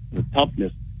have the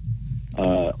toughness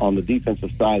on the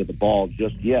defensive side of the ball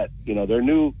just yet. You know, their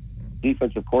new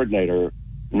defensive coordinator,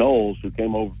 Knowles, who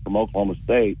came over from Oklahoma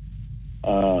State,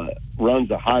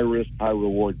 runs a high-risk,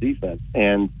 high-reward defense,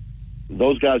 and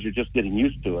those guys are just getting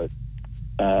used to it.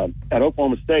 At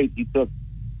Oklahoma State, he took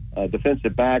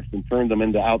defensive backs and turned them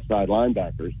into outside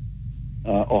linebackers.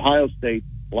 Ohio State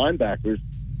linebackers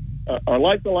are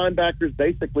like the linebackers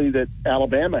basically that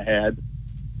Alabama had,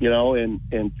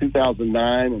 in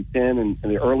 2009 and 10 and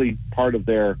the early part of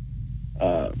their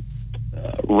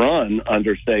run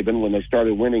under Saban when they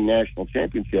started winning national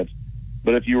championships.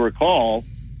 But if you recall,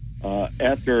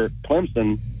 after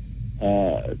Clemson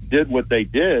did what they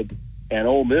did and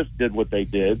Ole Miss did what they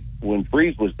did when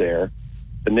Freeze was there,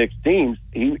 the Knicks teams,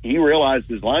 he realized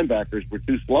his linebackers were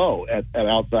too slow at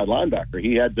outside linebacker.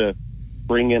 He had to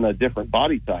bring in a different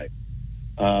body type.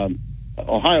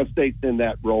 Ohio State's in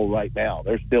that role right now.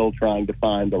 They're still trying to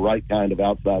find the right kind of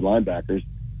outside linebackers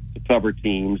to cover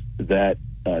teams that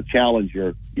challenge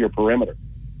your perimeter.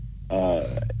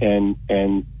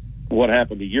 And what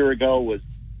happened a year ago was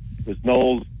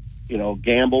Knowles,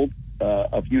 gambled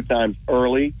a few times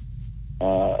early.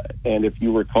 And if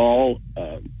you recall,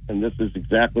 and this is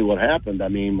exactly what happened, I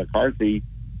mean, McCarthy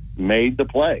made the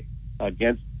play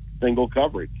against single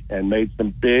coverage and made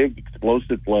some big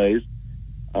explosive plays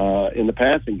in the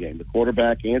passing game. The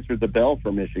quarterback answered the bell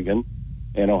for Michigan,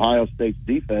 and Ohio State's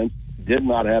defense did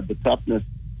not have the toughness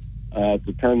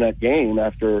to turn that game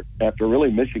after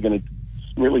really Michigan had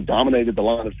really dominated the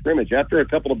line of scrimmage. After a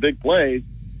couple of big plays,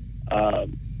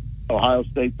 Ohio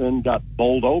State then got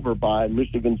bowled over by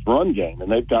Michigan's run game,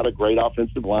 and they've got a great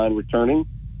offensive line returning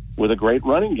with a great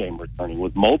running game returning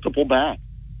with multiple backs.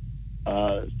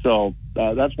 So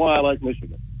that's why I like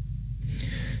Michigan.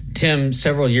 Tim,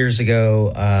 several years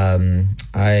ago,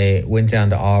 I went down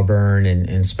to Auburn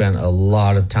and spent a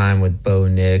lot of time with Bo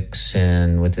Nix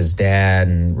and with his dad,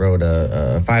 and wrote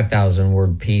a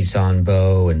 5,000-word piece on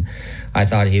Bo, and I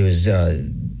thought he was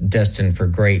destined for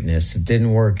greatness. It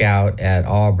didn't work out at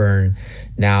Auburn.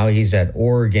 Now he's at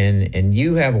Oregon, and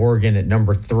you have Oregon at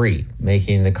number 3,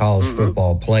 making the college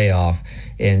football playoff.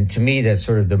 And to me, that's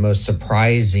sort of the most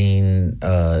surprising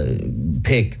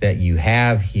pick that you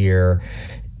have here.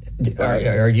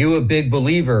 Are you a big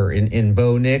believer in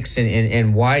Bo Nix,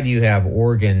 and why do you have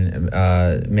Oregon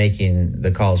making the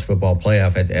college football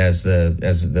playoff as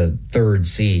the 3rd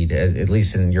seed, at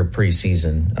least in your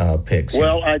preseason picks?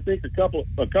 Well, I think a couple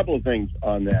of things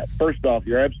on that. First off,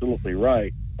 you're absolutely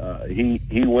right.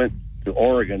 He went to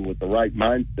Oregon with the right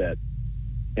mindset,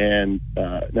 and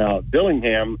now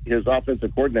Dillingham, his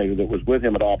offensive coordinator that was with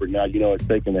him at Auburn, now has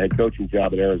taken the head coaching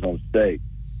job at Arizona State.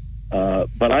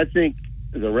 But I think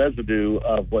the residue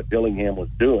of what Dillingham was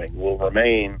doing will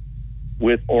remain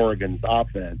with Oregon's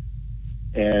offense.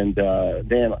 And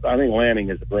Dan, I think Lanning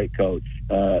is a great coach.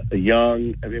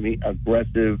 Young,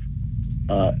 aggressive.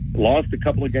 Lost a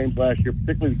couple of games last year,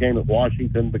 particularly the game at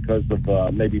Washington because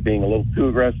of maybe being a little too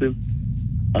aggressive.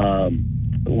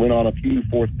 Went on a few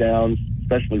 4th downs,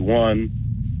 especially one,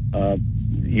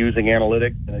 using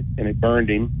analytics, and it burned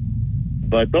him.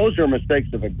 But those are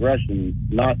mistakes of aggression,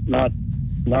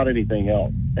 not anything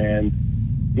else. And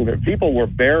people were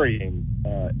burying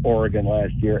Oregon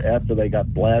last year after they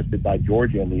got blasted by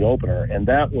Georgia in the opener, and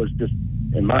that was just,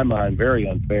 in my mind, very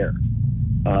unfair.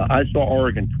 I saw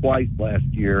Oregon twice last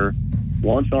year,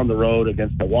 once on the road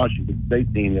against the Washington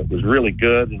State team that was really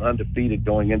good and undefeated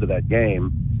going into that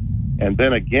game, and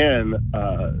then again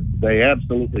they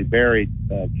absolutely buried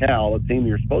Cal, a team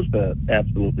you're supposed to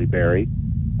absolutely bury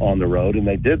on the road, and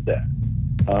they did that.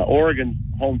 Oregon's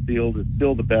home field is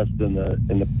still the best in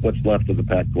the what's left of the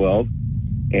Pac-12,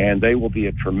 and they will be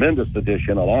a tremendous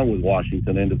addition along with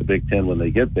Washington into the Big Ten when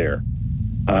they get there.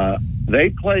 They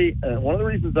play. One of the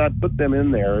reasons I put them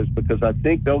in there is because I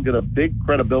think they'll get a big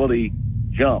credibility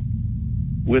jump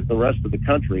with the rest of the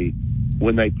country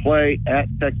when they play at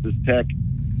Texas Tech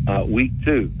week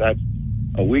 2. That's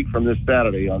a week from this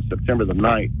Saturday on September the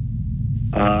 9th.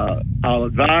 I'll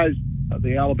advise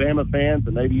the Alabama fans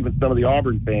and maybe even some of the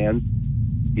Auburn fans,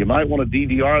 you might want to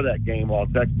DVR that game while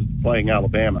Texas is playing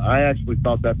Alabama. I actually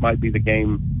thought that might be the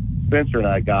game Spencer and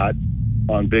I got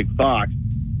on Big Fox,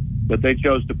 but they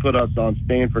chose to put us on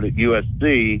Stanford at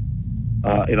USC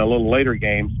in a little later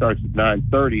game. Starts at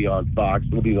 9:30 on Fox.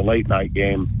 It'll be the late night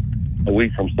game a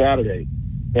week from Saturday.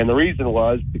 And the reason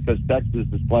was because Texas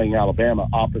is playing Alabama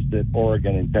opposite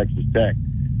Oregon and Texas Tech.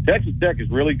 Texas Tech is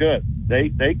really good. They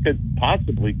could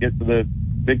possibly get to the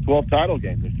Big 12 title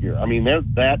game this year. I mean, they're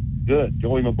that good.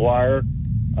 Joey McGuire,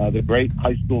 the great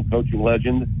high school coaching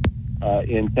legend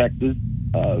in Texas,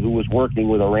 who was working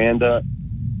with Aranda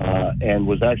and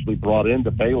was actually brought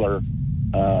into Baylor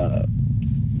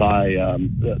by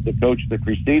the coach that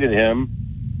preceded him,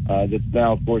 that's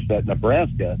now, of course, at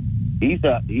Nebraska. He's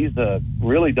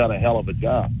really done a hell of a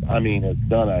job. I mean, has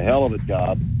done a hell of a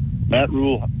job. Matt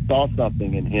Rule saw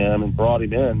something in him and brought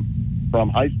him in from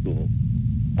high school.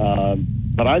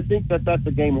 But I think that's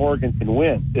a game Oregon can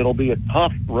win. It'll be a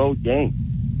tough road game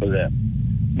for them.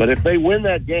 But if they win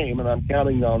that game, and I'm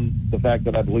counting on the fact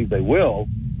that I believe they will,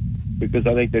 because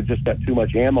I think they've just got too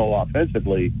much ammo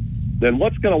offensively, then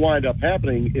what's going to wind up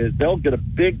happening is they'll get a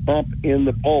big bump in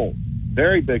the polls,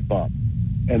 very big bump.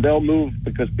 And they'll move,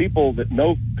 because people that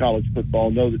know college football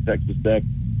know that Texas Tech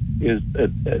is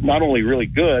not only really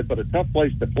good, but a tough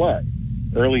place to play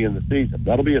early in the season.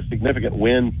 That'll be a significant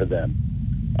win for them.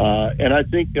 And I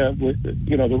think,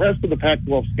 the rest of the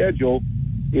Pac-12 schedule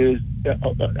is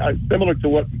similar to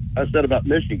what I said about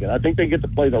Michigan. I think they get to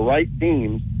play the right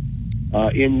teams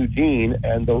in Eugene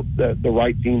and the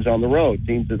right teams on the road,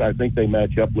 teams that I think they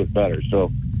match up with better.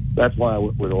 So that's why I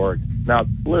went with Oregon. Now,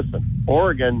 listen,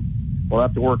 Oregon will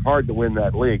have to work hard to win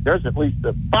that league. There's at least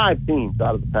 5 teams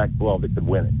out of the Pac-12 that could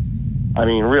win it. I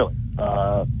mean, really.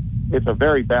 It's a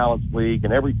very balanced league,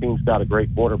 and every team's got a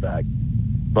great quarterback.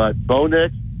 But Bo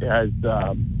Nix has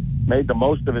made the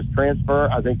most of his transfer.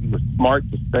 I think he was smart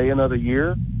to stay another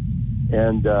year.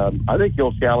 And I think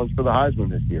he'll challenge for the Heisman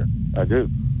this year. I do.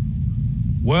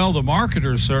 Well, the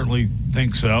marketers certainly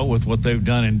think so with what they've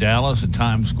done in Dallas and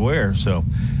Times Square. So,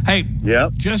 hey,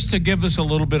 just to give us a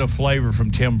little bit of flavor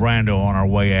from Tim Brando on our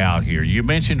way out here, you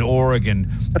mentioned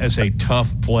Oregon as a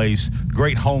tough place,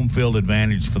 great home field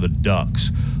advantage for the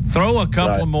Ducks. Throw a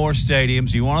couple of more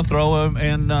stadiums. You want to throw them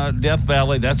in Death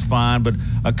Valley, that's fine, but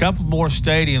a couple more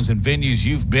stadiums and venues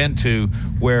you've been to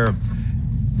where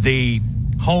the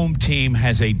home team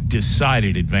has a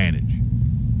decided advantage.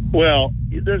 Well,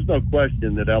 there's no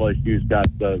question that LSU's got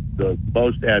the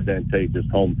most advantageous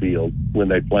home field when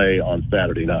they play on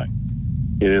Saturday night.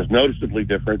 It is noticeably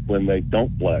different when they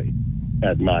don't play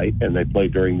at night and they play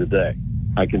during the day.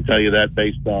 I can tell you that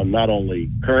based on not only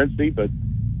currency but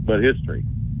history.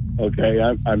 Okay,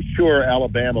 I'm sure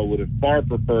Alabama would have far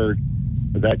preferred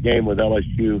that game with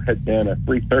LSU had been a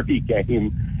 3:30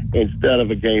 game instead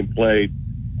of a game played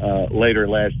later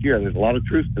last year. There's a lot of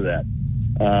truth to that.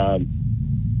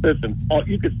 Listen,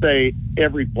 you could say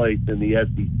every place in the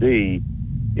SEC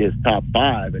is top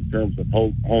 5 in terms of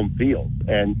home fields,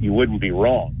 and you wouldn't be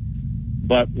wrong.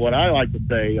 But what I like to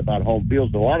say about home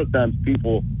fields, a lot of times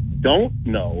people don't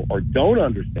know or don't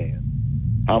understand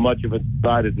how much of a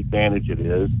decided advantage it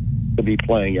is to be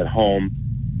playing at home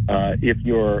if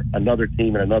you're another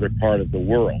team in another part of the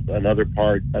world, another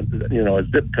part, a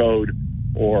zip code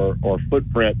or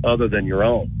footprint other than your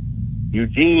own.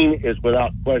 Eugene is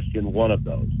without question one of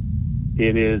those.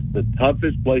 It is the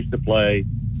toughest place to play.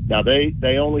 Now,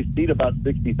 they only seat about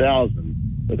 60,000,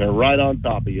 but they're right on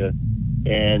top of you,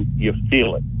 and you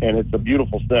feel it. And it's a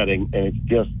beautiful setting, and it's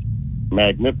just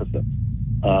magnificent.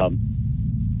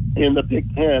 In the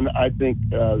Big Ten, I think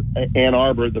Ann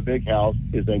Arbor, the Big House,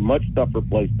 is a much tougher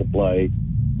place to play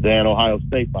than Ohio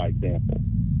State, by example.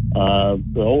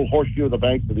 The old Horseshoe of the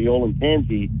Banks of the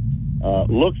Olentangy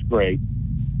looks great,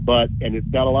 and it's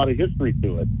got a lot of history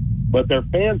to it. But their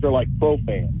fans are like pro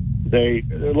fans. They're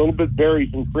a little bit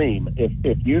berries and cream.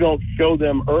 If you don't show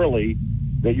them early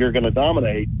that you're going to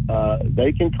dominate,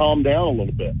 they can calm down a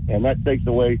little bit, and that takes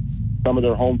away some of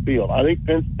their home field. I think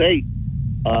Penn State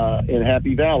in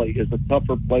Happy Valley is a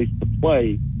tougher place to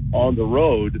play on the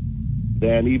road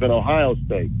than even Ohio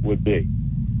State would be.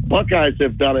 Buckeyes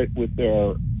have done it with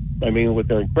their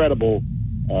incredible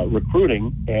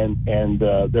recruiting and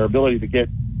their ability to get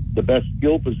the best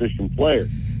skill position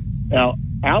players. Now,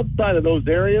 outside of those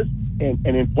areas and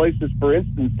in places, for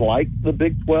instance, like the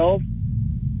Big 12,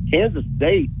 Kansas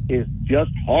State is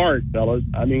just hard, fellas.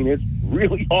 I mean, it's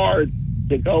really hard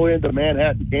to go into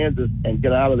Manhattan, Kansas, and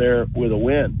get out of there with a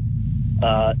win.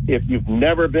 If you've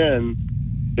never been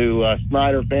to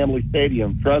Snyder Family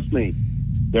Stadium, trust me,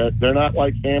 they're not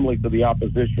like family to the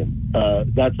opposition.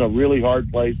 That's a really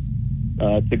hard place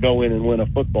to go in and win a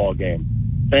football game.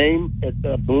 Same at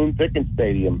the Boone Pickens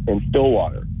Stadium in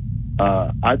Stillwater.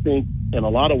 I think in a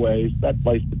lot of ways that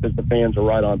place, because the fans are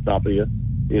right on top of you,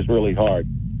 is really hard.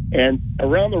 And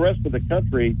around the rest of the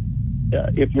country,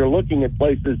 if you're looking at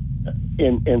places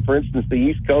in for instance, the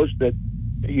East Coast that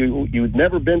you'd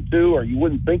never been to or you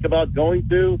wouldn't think about going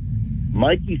to,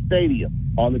 Michie Stadium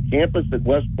on the campus at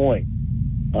West Point,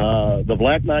 the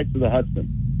Black Knights of the Hudson.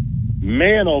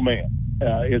 Man, oh man,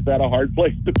 is that a hard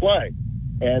place to play.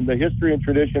 And the history and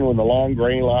tradition when the long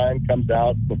gray line comes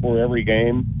out before every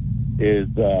game is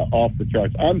off the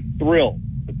charts. I'm thrilled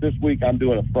that this week I'm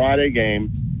doing a Friday game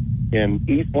in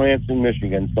East Lansing,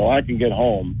 Michigan, so I can get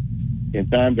home in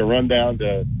time to run down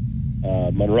to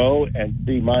Monroe and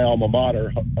see my alma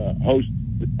mater host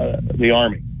the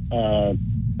Army.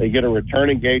 They get a return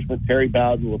engagement. Terry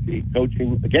Bowden will be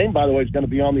coaching. The game, by the way, is going to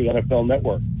be on the NFL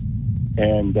Network.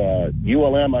 And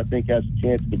ULM, I think, has a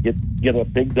chance to get a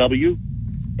big W.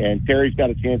 And Terry's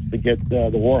got a chance to get the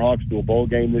Warhawks to a bowl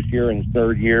game this year in his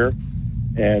 3rd year.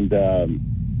 And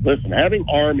listen, having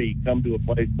Army come to a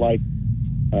place like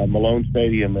Malone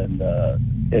Stadium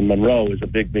in Monroe is a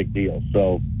big, big deal.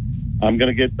 So I'm going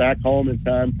to get back home in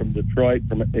time from Detroit,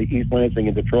 from East Lansing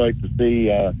in Detroit, to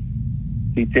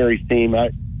see Terry's team.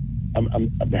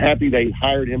 I'm happy they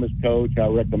hired him as coach. I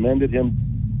recommended him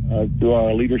to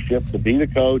our leadership to be the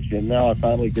coach, and now I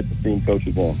finally get to see him coach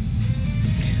again.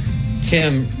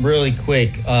 Tim, really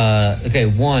quick. Okay,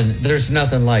 one, there's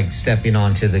nothing like stepping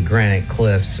onto the granite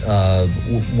cliffs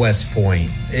of West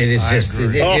Point. It is it's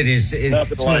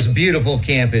the most beautiful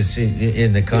campus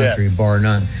in the country, bar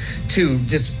none. Two,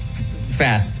 just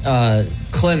fast,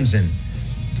 Clemson.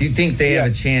 Do you think they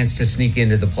have a chance to sneak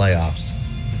into the playoffs?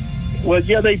 Well,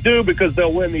 yeah, they do because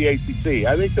they'll win the ACC.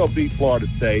 I think they'll beat Florida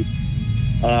State.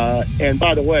 And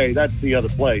by the way, that's the other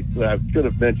place that I should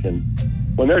have mentioned.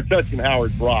 When they're touching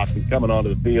Howard's Rock and coming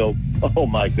onto the field, oh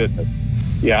my goodness.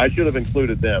 Yeah, I should have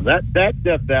included them. That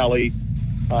Death Valley,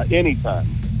 anytime,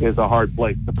 is a hard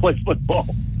place to play football.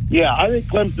 Yeah, I think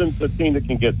Clemson's the team that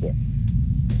can get there.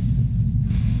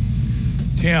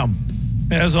 Tim,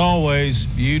 as always,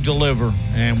 you deliver,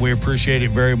 and we appreciate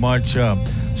it very much.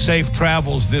 Safe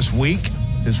travels this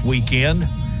weekend,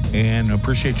 and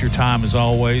appreciate your time as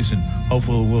always, and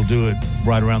hopefully we'll do it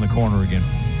right around the corner again.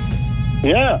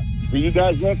 Yeah. See you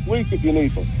guys next week if you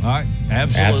need them. All right.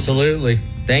 Absolutely.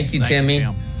 Thank you, Timmy.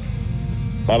 You,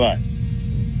 bye-bye.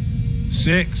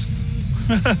 6th.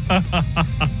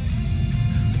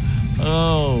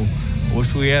 Oh,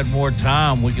 wish we had more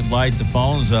time. We could light the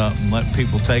phones up and let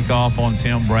people take off on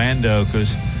Tim Brando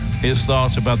because his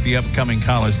thoughts about the upcoming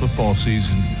college football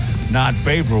season not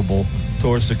favorable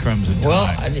towards the Crimson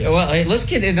Tide. Well, let's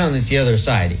get in on this the other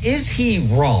side. Is he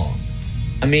wrong?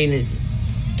 I mean,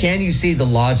 can you see the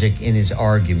logic in his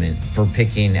argument for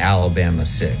picking Alabama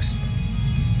 6th?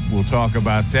 We'll talk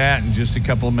about that in just a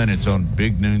couple of minutes on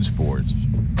Big Noon Sports.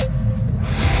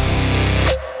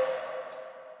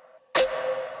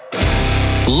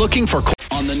 Looking for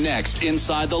on the next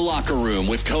Inside the Locker Room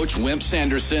with Coach Wimp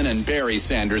Sanderson and Barry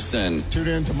Sanderson. Tune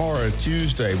in tomorrow,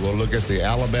 Tuesday. We'll look at the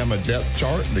Alabama depth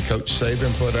chart that Coach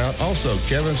Saban put out. Also,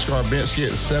 Kevin Skarbinski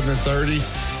at 7:30.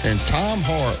 And Tom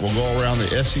Hart will go around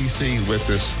the SEC with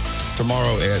us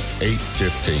tomorrow at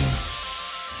 8:15.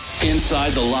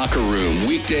 Inside the Locker Room,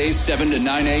 weekdays 7 to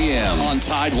 9 a.m. on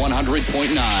Tide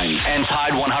 100.9 and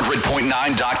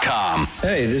Tide100.9.com.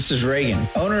 Hey, this is Reagan,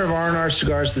 owner of R&R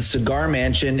Cigars, the Cigar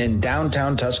Mansion in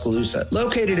downtown Tuscaloosa,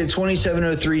 located at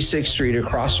 2703 6th Street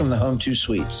across from the Home 2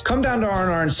 Suites. Come down to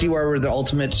R&R and see why we're the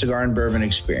ultimate cigar and bourbon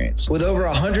experience. With over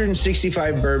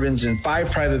 165 bourbons and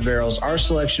 5 private barrels, our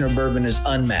selection of bourbon is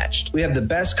unmatched. We have the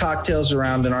best cocktails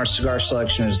around and our cigar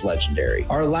selection is legendary.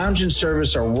 Our lounge and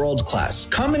service are world-class.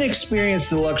 Come and experience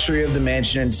the luxury of the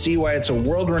mansion and see why it's a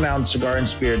world-renowned cigar and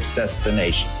spirits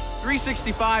destination.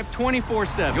 365,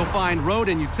 24/7. You'll find road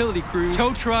and utility crews,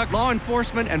 tow truck, law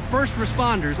enforcement, and first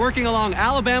responders working along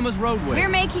Alabama's roadway. We're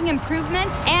making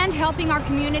improvements and helping our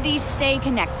communities stay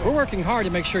connected. We're working hard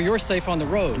to make sure you're safe on the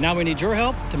road. Now we need your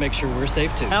help to make sure we're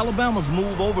safe too. Alabama's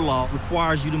move over law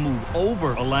requires you to move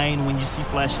over a lane when you see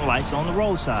flashing lights on the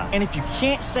roadside. And if you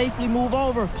can't safely move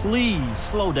over, please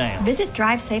slow down. Visit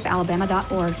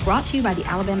DriveSafeAlabama.org, brought to you by the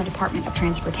Alabama Department of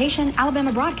Transportation,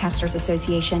 Alabama Broadcasters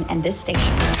Association, and this station.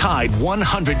 Tide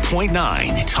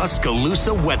 100.9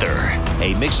 Tuscaloosa weather.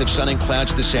 A mix of sun and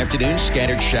clouds this afternoon,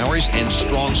 scattered showers and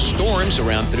strong storms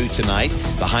around through tonight.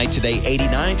 The high today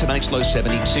 89, tonight's low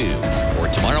 72. Or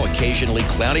tomorrow occasionally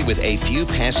cloudy with a few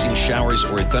passing showers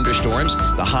or thunderstorms.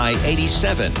 The high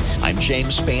 87. I'm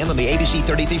James Spann on the ABC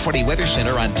 3340 Weather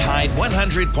Center on Tide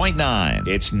 100.9.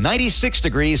 It's 96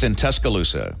 degrees in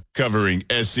Tuscaloosa. Covering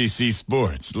SEC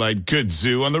sports like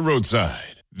kudzu on the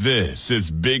roadside. This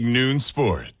is Big Noon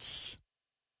Sports.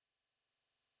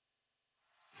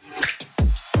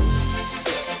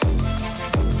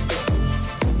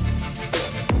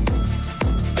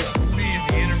 Many of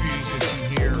the interviews that you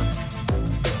hear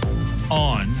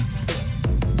on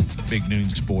Big Noon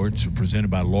Sports are presented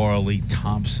by Laura Lee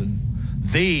Thompson,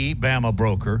 the Bama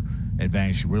broker at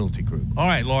Vantage Realty Group. All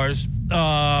right, Lars,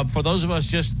 for those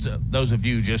of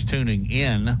you just tuning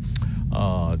in,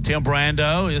 Tim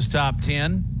Brando is top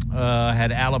 10,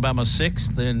 had Alabama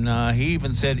 6th, and he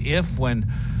even said when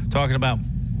talking about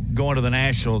going to the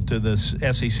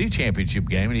SEC championship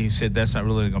game, and he said that's not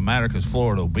really going to matter because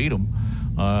Florida will beat them.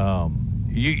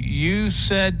 You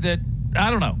said that, I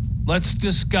don't know, let's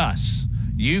discuss.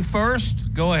 You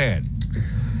first, go ahead.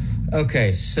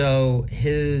 Okay, so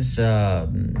his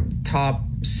top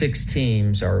 6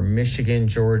 teams are Michigan,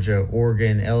 Georgia,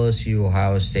 Oregon, LSU,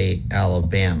 Ohio State,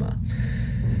 Alabama.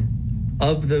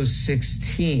 Of those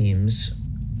 6 teams,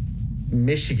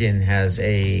 Michigan has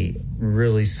a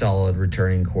really solid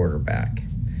returning quarterback.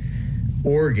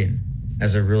 Oregon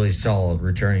has a really solid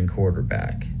returning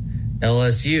quarterback.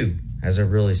 LSU has a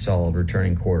really solid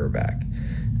returning quarterback.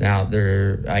 Now,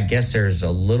 I guess there's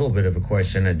a little bit of a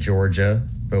question at Georgia,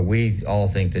 but we all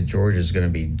think that Georgia is going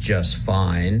to be just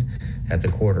fine at the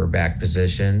quarterback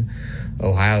position.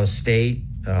 Ohio State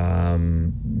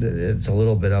It's a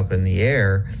little bit up in the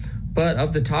air. But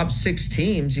of the top 6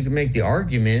 teams, you can make the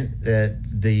argument that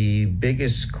the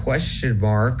biggest question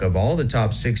mark of all the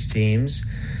top 6 teams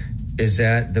is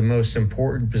at the most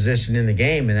important position in the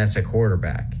game, and that's a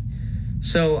quarterback.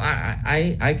 So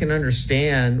I can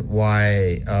understand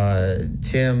why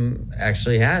Tim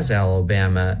actually has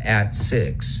Alabama at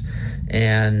 6,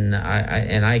 and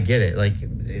I get it. Like,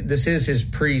 this is his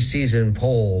preseason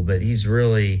poll, but he's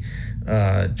really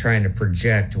trying to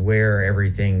project where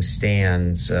everything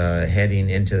stands heading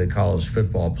into the college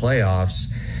football playoffs.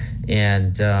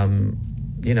 And, I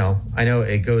know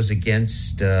it goes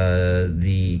against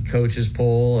the coaches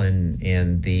poll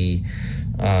and the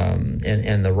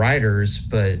writers,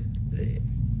 but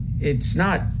it's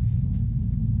not,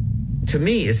 to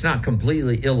me, it's not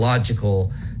completely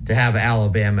illogical to have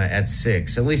Alabama at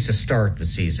 6, at least to start the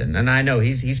season. And I know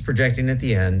he's projecting at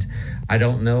the end. I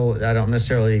don't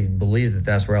necessarily believe that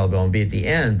that's where Alabama will be at the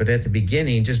end, but at the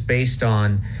beginning, just based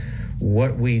on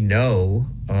what we know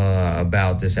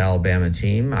about this Alabama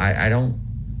team, I don't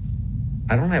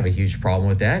have a huge problem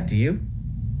with that. Do you?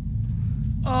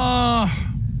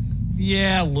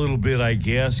 Yeah, a little bit, I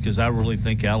guess, because I really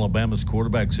think Alabama's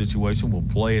quarterback situation will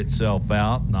play itself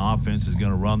out, and the offense is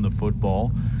going to run the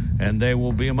football, and they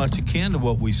will be much akin to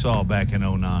what we saw back in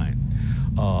 2009.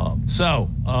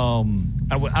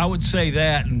 I would say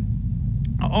that. And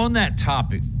on that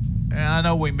topic, and I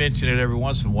know we mention it every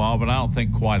once in a while, but I don't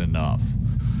think quite enough.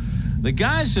 The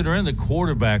guys that are in the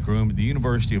quarterback room at the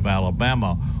University of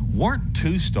Alabama weren't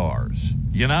 2-stars,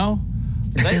 you know?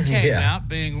 They came out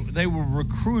they were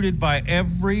recruited by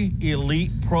every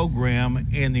elite program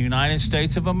in the United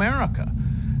States of America.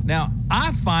 Now,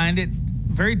 I find it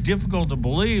very difficult to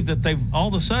believe that they've all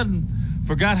of a sudden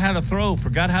forgot how to throw,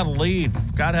 forgot how to lead,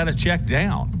 forgot how to check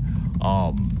down.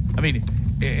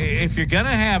 If you're going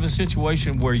to have a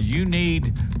situation where you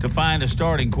need to find a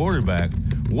starting quarterback,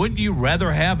 wouldn't you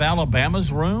rather have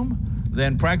Alabama's room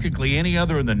than practically any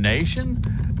other in the nation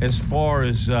as far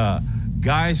as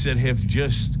guys that have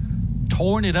just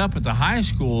torn it up at the high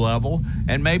school level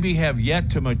and maybe have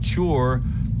yet to mature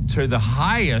to the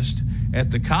highest at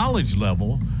the college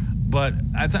level? But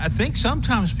I think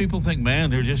sometimes people think, man,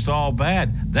 they're just all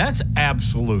bad. That's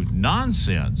absolute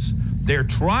nonsense. They're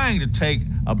trying to take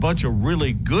a bunch of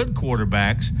really good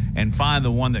quarterbacks and find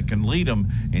the one that can lead them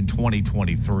in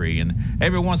 2023. And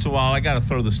every once in a while, I got to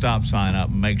throw the stop sign up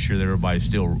and make sure that everybody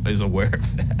still is aware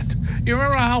of that. You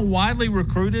remember how widely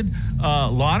recruited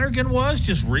Lonergan was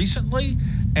just recently?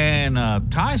 And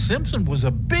Ty Simpson was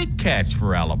a big catch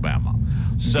for Alabama.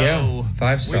 So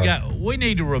 5-star. We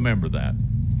need to remember that.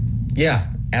 Yeah,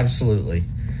 absolutely.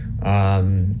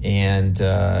 And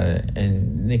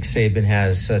Nick Saban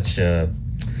has such a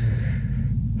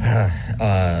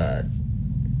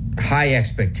high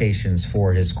expectations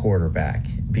for his quarterback,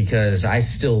 because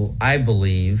I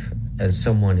believe, as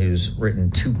someone who's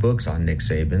written 2 books on Nick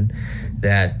Saban,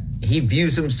 that he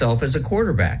views himself as a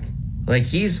quarterback. Like,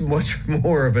 he's much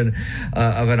more of an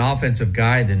offensive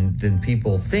guy than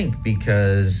people think,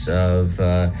 because of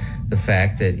the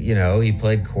fact that, he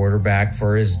played quarterback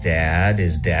for his dad.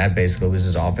 His dad basically was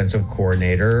his offensive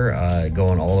coordinator,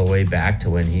 going all the way back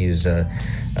to when he was 10,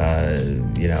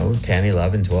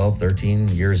 11, 12, 13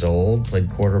 years old, played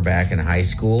quarterback in high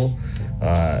school,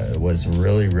 was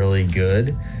really, really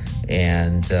good.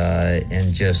 And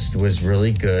just was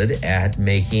really good at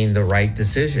making the right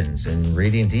decisions and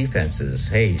reading defenses.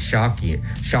 Hey,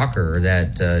 shocker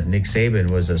that Nick Saban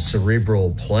was a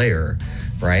cerebral player,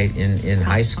 right, in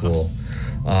high school.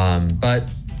 We'll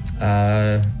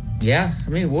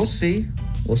see.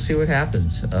 We'll see what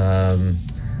happens. I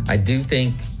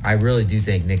really do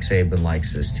think Nick Saban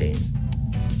likes this team.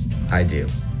 I do.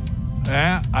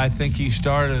 Yeah, I think he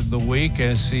started the week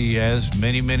as he has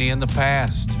many in the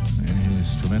past.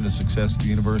 His tremendous success at the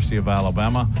University of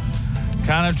Alabama.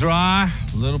 Kind of dry,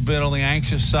 a little bit on the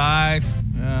anxious side.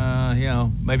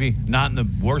 Maybe not in the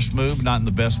worst mood, but not in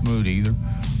the best mood either.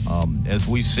 As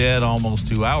we said almost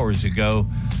 2 hours ago,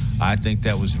 I think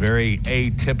that was very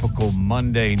atypical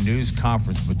Monday news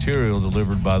conference material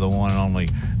delivered by the one and only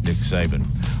Nick Saban.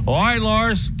 All right,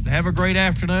 Lars, have a great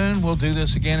afternoon. We'll do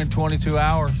this again in 22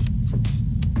 hours.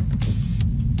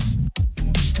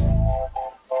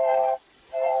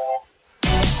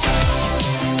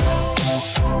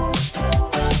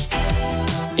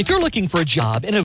 If you're looking for a job in a